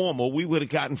keep warm, or we would have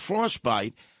gotten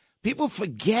frostbite. People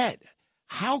forget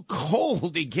how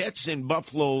cold it gets in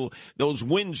Buffalo, those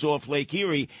winds off Lake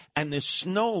Erie, and the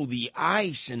snow, the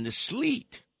ice, and the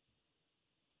sleet.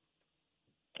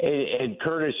 And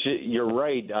Curtis, you're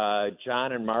right.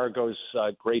 John and Margot's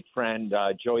great friend,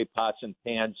 Joey Potts and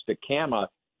Pans DeCama,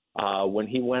 when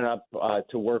he went up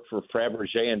to work for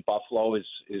Fabergé in Buffalo,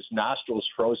 his nostrils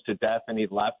froze to death, and he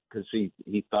left because he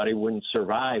thought he wouldn't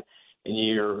survive. And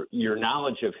your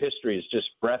knowledge of history is just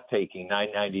breathtaking.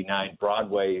 999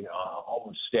 Broadway, home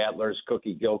of Statler's,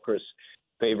 Cookie Gilchrist's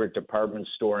favorite department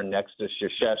store, and next to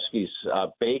Krzyzewski's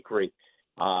Bakery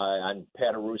on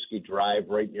Paderewski Drive,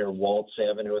 right near Waltz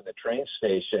Avenue and the train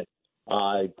station.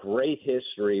 Great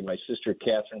history. My sister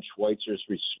Catherine Schweitzer's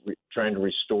trying to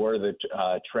restore the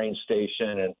train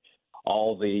station and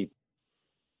all the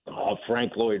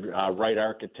Frank Lloyd Wright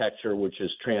architecture, which is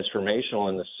transformational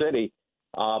in the city,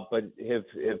 but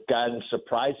have gotten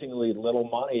surprisingly little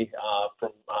money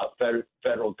from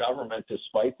federal government,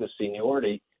 despite the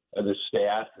seniority of the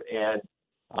staff. And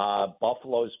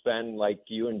Buffalo's been, like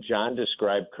you and John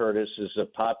described, Curtis, as a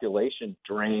population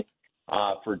drain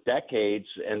for decades,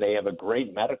 and they have a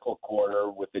great medical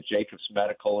corridor with the Jacobs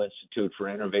Medical Institute for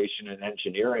Innovation and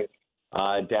Engineering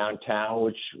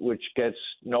downtown, which gets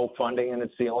no funding, and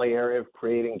it's the only area of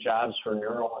creating jobs for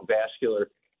neural and vascular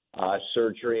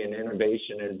surgery and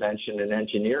innovation, invention, and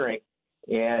engineering.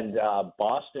 And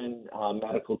Boston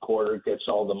Medical Corridor gets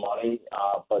all the money,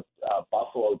 but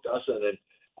Buffalo doesn't. And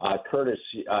Curtis,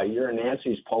 your and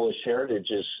Nancy's Polish heritage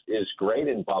is great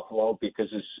in Buffalo because,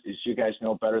 as you guys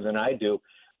know better than I do,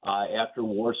 after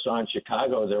Warsaw and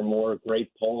Chicago, there are more great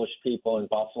Polish people in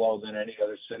Buffalo than any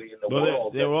other city in the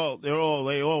world.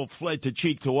 They all fled to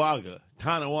Cheektowaga,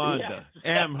 Tonawanda,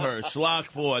 Amherst,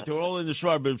 Lockport. They're all in the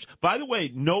suburbs. By the way,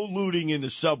 no looting in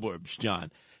the suburbs,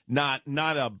 John. Not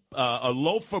a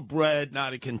loaf of bread,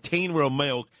 not a container of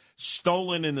milk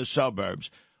stolen in the suburbs.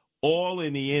 All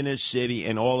in the inner city,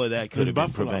 and all of that could have been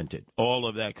prevented. All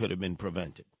of that could have been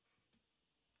prevented.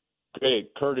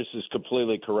 Great. Curtis is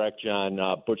completely correct, John.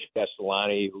 Butch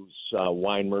Castellani, who's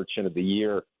Wine Merchant of the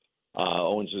Year,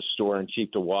 owns a store in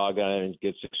Cheektowaga and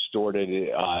gets extorted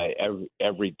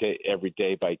every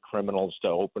day by criminals to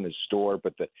open his store.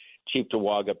 But the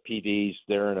Cheektowaga PD's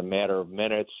there in a matter of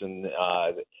minutes, and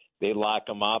they lock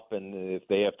them up, and if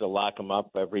they have to lock them up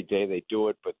every day, they do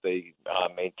it, but they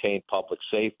maintain public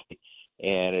safety.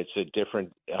 And it's a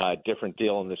different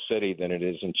deal in the city than it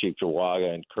is in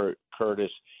Cheektowaga. And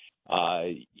Curtis,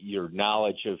 your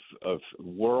knowledge of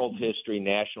world history,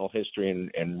 national history,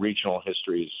 and regional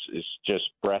history is just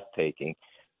breathtaking.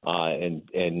 And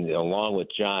along with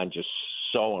John, just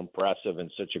so impressive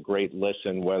and such a great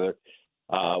listen, whether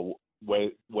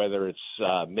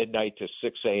it's midnight to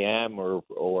 6 a.m.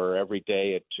 or every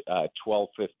day at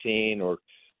 12:15 or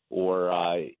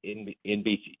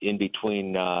in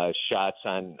between shots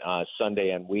on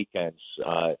Sunday and weekends.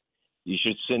 You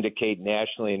should syndicate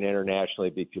nationally and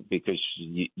internationally because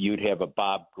you'd have a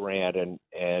Bob Grant and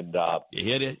you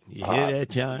hear it? You hear that,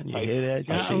 John? You hear that,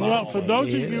 John? Well, for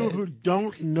those of you who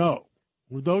don't know,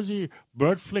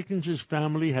 Bert Flickinger's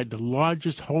family had the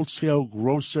largest wholesale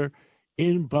grocer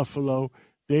in Buffalo.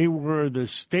 They were the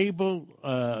stable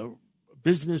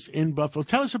business in Buffalo.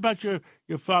 Tell us about your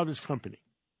father's company.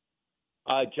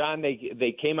 John,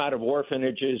 they came out of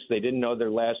orphanages. They didn't know their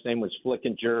last name was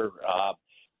Flickinger.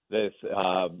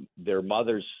 Their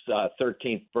mother's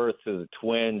 13th birth to the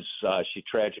twins, she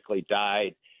tragically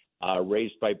died,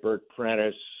 raised by Bert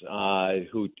Prentice,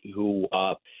 who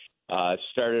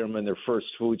started them in their first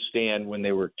food stand when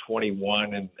they were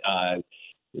 21, and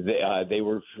they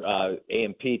were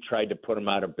A&P tried to put them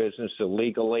out of business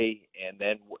illegally, and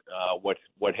then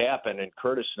what happened, and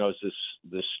Curtis knows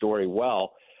this story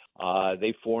well.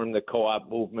 They formed the co-op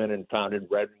movement and founded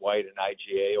Red and White and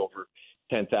IGA over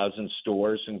 10,000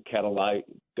 stores and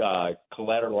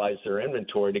collateralize their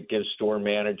inventory to give store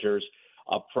managers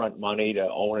upfront money to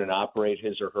own and operate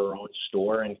his or her own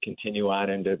store and continue on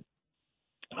into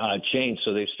chains.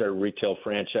 So they started retail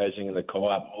franchising in the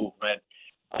co-op movement.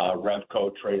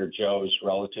 Revco, Trader Joe's,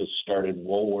 relatives started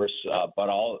Woolworths, but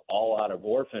all out of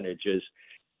orphanages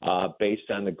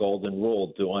based on the golden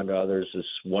rule: do unto others as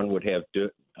one would have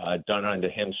done unto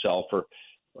himself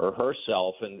or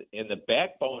herself. And in the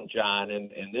backbone, John,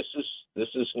 and this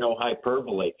is no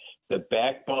hyperbole, the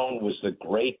backbone was the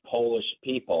great Polish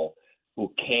people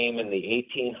who came in the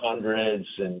 1800s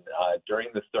and during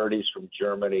the 30s from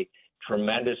Germany.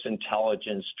 Tremendous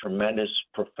intelligence, tremendous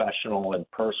professional and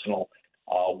personal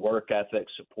work ethic,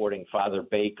 supporting Father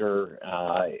Baker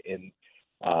in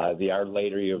the Our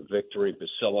Lady of Victory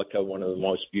Basilica, one of the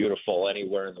most beautiful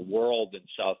anywhere in the world, in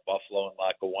South Buffalo and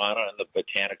Lackawanna, and the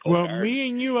Botanical Well, Garden. me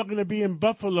and you are going to be in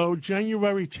Buffalo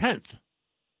January 10th.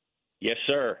 Yes,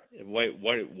 sir.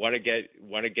 Want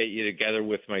to get you together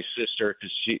with my sister,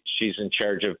 because she's in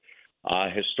charge of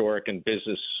historic and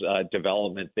business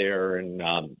development there, and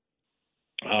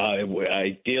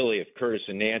ideally, if Curtis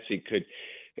and Nancy could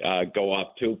go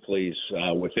up too, please,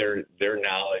 with their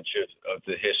knowledge of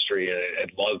the history.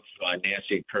 I'd love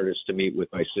Nancy and Curtis to meet with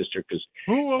my sister, because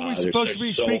Who are we supposed to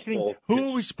be speaking? Who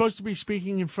are we supposed to be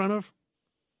speaking in front of?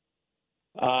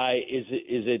 Is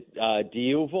it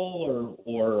D'Uval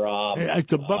or at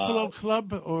the Buffalo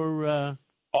Club or?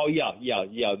 Oh yeah,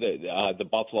 the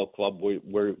Buffalo Club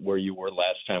where you were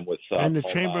last time with and the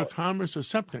Paul Chamber Bauer. of Commerce or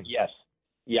something. Yes,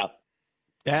 yeah.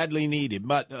 Badly needed.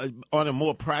 But on a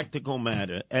more practical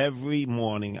matter, every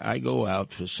morning I go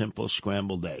out for simple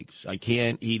scrambled eggs. I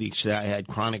can't eat. I had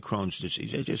chronic Crohn's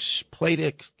disease. I just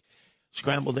plate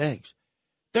scrambled eggs.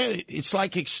 It's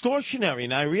like extortionary.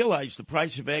 And I realize the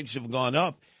price of eggs have gone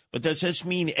up. But does this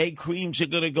mean egg creams are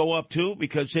going to go up too?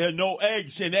 Because there are no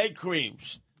eggs in egg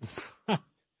creams.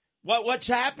 What's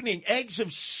happening? Eggs have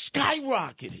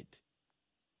skyrocketed.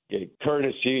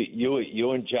 Curtis,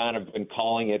 you and John have been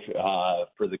calling it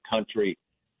for the country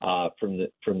from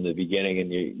the beginning, and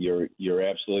you're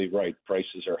absolutely right.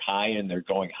 Prices are high, and they're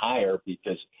going higher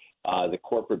because the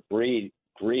corporate greed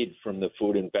from the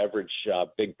food and beverage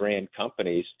big brand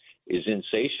companies is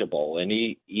insatiable. And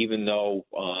even though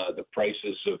the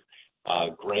prices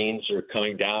of grains are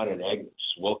coming down and eggs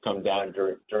will come down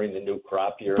during the new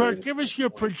crop year. Bert, give us your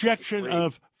projection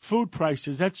of food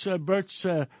prices. That's Bert's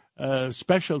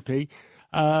specialty.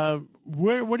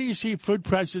 What do you see food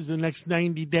prices in the next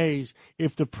 90 days?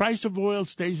 If the price of oil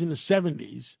stays in the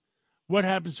 70s, what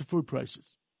happens to food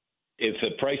prices? If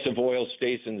the price of oil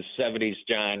stays in the 70s,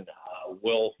 John,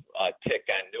 we'll tick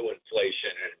on new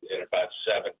inflation at about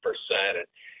 7%. And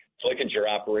Flickinger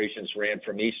operations ran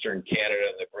from eastern Canada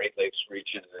and the Great Lakes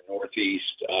region in the northeast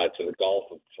to the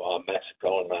Gulf of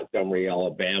Mexico and Montgomery,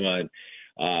 Alabama.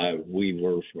 And we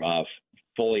were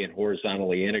fully and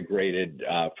horizontally integrated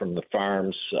from the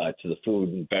farms to the food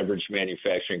and beverage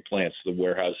manufacturing plants, to the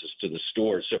warehouses, to the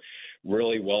stores. So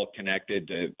really well connected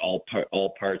to all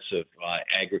parts of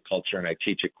agriculture. And I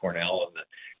teach at Cornell in the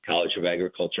College of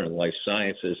Agriculture and Life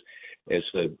Sciences as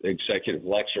the executive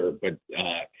lecturer. But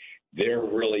they're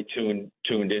really tuned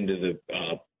into the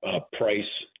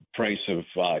price of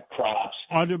crops.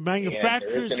 Are the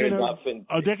manufacturers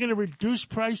are they going to reduce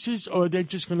prices, or are they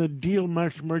just going to deal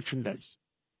merchandise?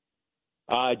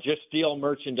 Just deal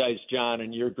merchandise, John,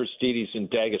 and your Gristedes and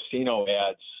D'Agostino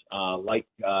ads, like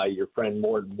your friend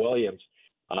Morton Williams,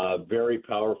 very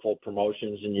powerful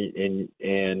promotions,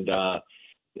 and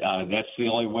that's the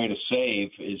only way to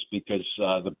save is because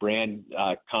the brand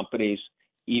companies,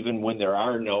 even when there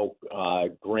are no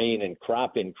grain and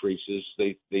crop increases,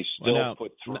 they still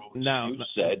put through, you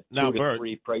said, 2 to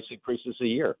 3 price increases a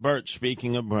year. Bert,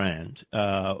 speaking of brand,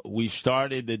 we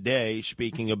started the day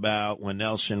speaking about when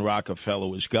Nelson Rockefeller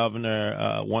was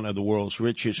governor, one of the world's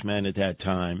richest men at that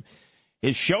time.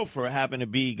 His chauffeur happened to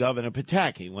be Governor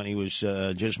Pataki when he was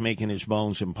just making his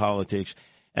bones in politics.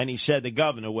 And he said the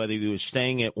governor, whether he was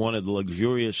staying at one of the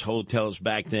luxurious hotels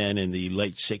back then in the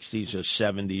late 60s or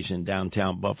 70s in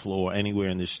downtown Buffalo or anywhere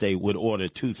in the state, would order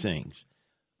 2 things,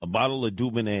 a bottle of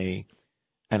Dubonnet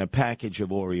and a package of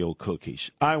Oreo cookies.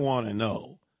 I want to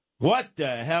know, what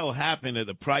the hell happened to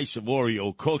the price of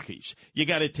Oreo cookies? You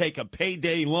got to take a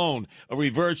payday loan, a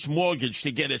reverse mortgage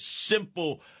to get a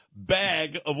simple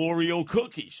bag of Oreo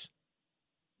cookies.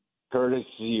 Curtis,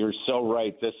 you're so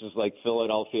right. This is like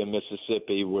Philadelphia,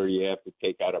 Mississippi, where you have to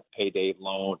take out a payday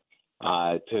loan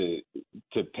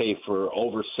to pay for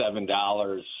over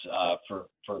 $7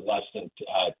 for less than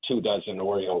 2 dozen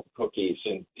Oreo cookies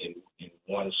in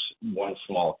one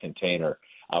small container.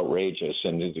 Outrageous,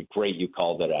 and it's great you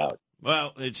called it out.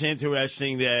 Well, it's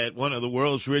interesting that one of the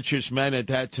world's richest men at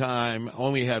that time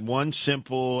only had one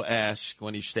simple ask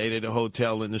when he stayed at a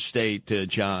hotel in the state,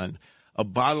 John. A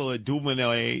bottle of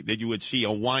Dubonnet that you would see a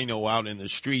wino out in the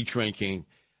street drinking,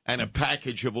 and a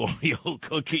package of Oreo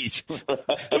cookies.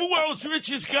 The world's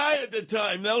richest guy at the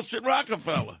time, Nelson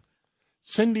Rockefeller.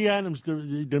 Cindy Adams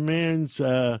demands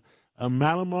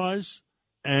Malamars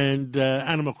and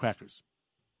animal crackers.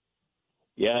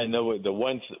 Yeah, I know the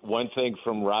one thing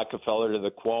from Rockefeller to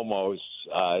the Cuomos,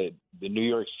 the New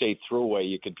York State Thruway,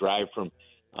 you could drive from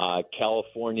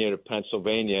California to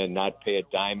Pennsylvania and not pay a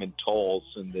dime in tolls.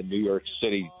 And the New York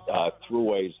City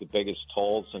Thruway is the biggest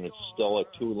tolls, and it's still a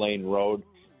 2-lane road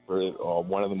for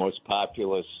one of the most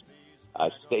populous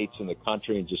states in the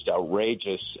country, and just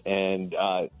outrageous. And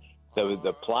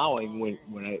the plowing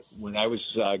when I was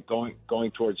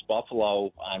going towards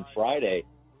Buffalo on Friday.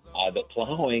 The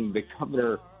plowing, the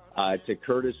governor, to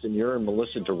Curtis and your and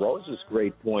Melissa DeRosa's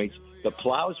great points, the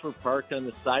plows were parked on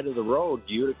the side of the road,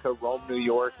 Utica, Rome, New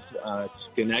York,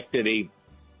 Schenectady,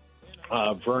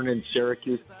 Vernon,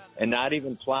 Syracuse, and not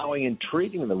even plowing and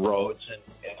treating the roads. And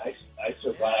I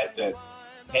survived a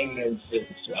Hangman's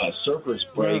surfer's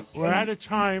break. We're out of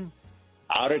time.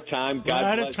 Out of time. God We're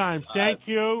out bless. of time. Thank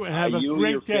you, and have a you,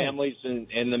 great your day. families, and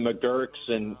the McGurks,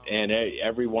 and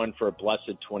everyone for a blessed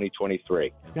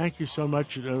 2023. Thank you so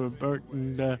much, Bert.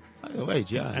 And, By the way,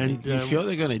 John, and, you sure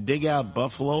they're going to dig out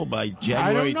Buffalo by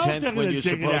January I don't know if 10th they're when gonna you're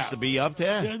dig it supposed out. to be up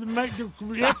there? Yeah,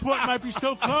 the airport might be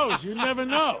still closed. You never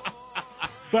know.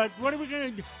 But what are we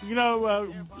going to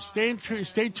do? Stay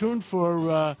tuned for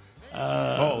Lydia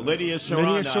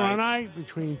Serrani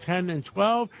between 10 and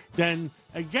 12. Then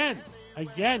again,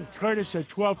 Curtis at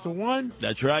 12 to 1.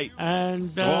 That's right.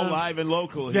 And all live and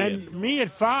local then here. me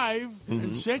at 5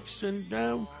 and 6. And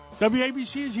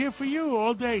WABC is here for you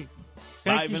all day.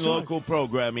 Thank Live you and so local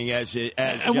programming as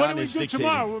and John what do we is do dictating.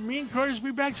 tomorrow? Me and Curtis will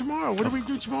be back tomorrow. What do we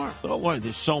do tomorrow? Don't worry,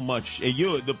 there's so much.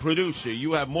 You, the producer,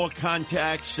 you have more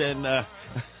contacts than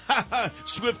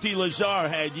Swifty Lazar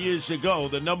had years ago,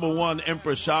 the #1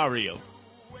 impresario.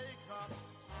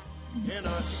 In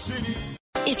a city.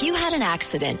 If you had an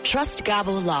accident, trust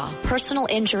Gabo Law, personal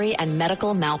injury and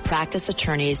medical malpractice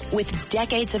attorneys with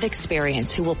decades of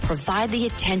experience who will provide the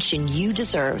attention you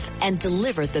deserve and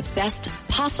deliver the best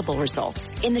possible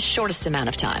results in the shortest amount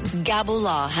of time. Gabo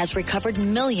Law has recovered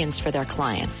millions for their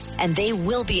clients, and they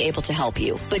will be able to help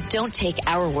you. But don't take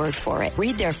our word for it.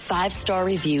 Read their 5-star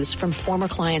reviews from former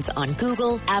clients on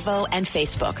Google, Avo, and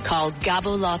Facebook. Call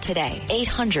Gabo Law today,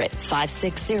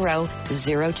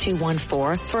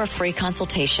 800-560-0214 for a free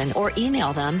consultation, or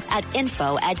email them at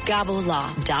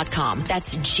info@gabolaw.com.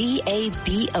 That's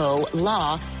GABO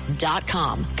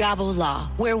law.com. Gabo Law,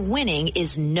 where winning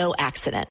is no accident.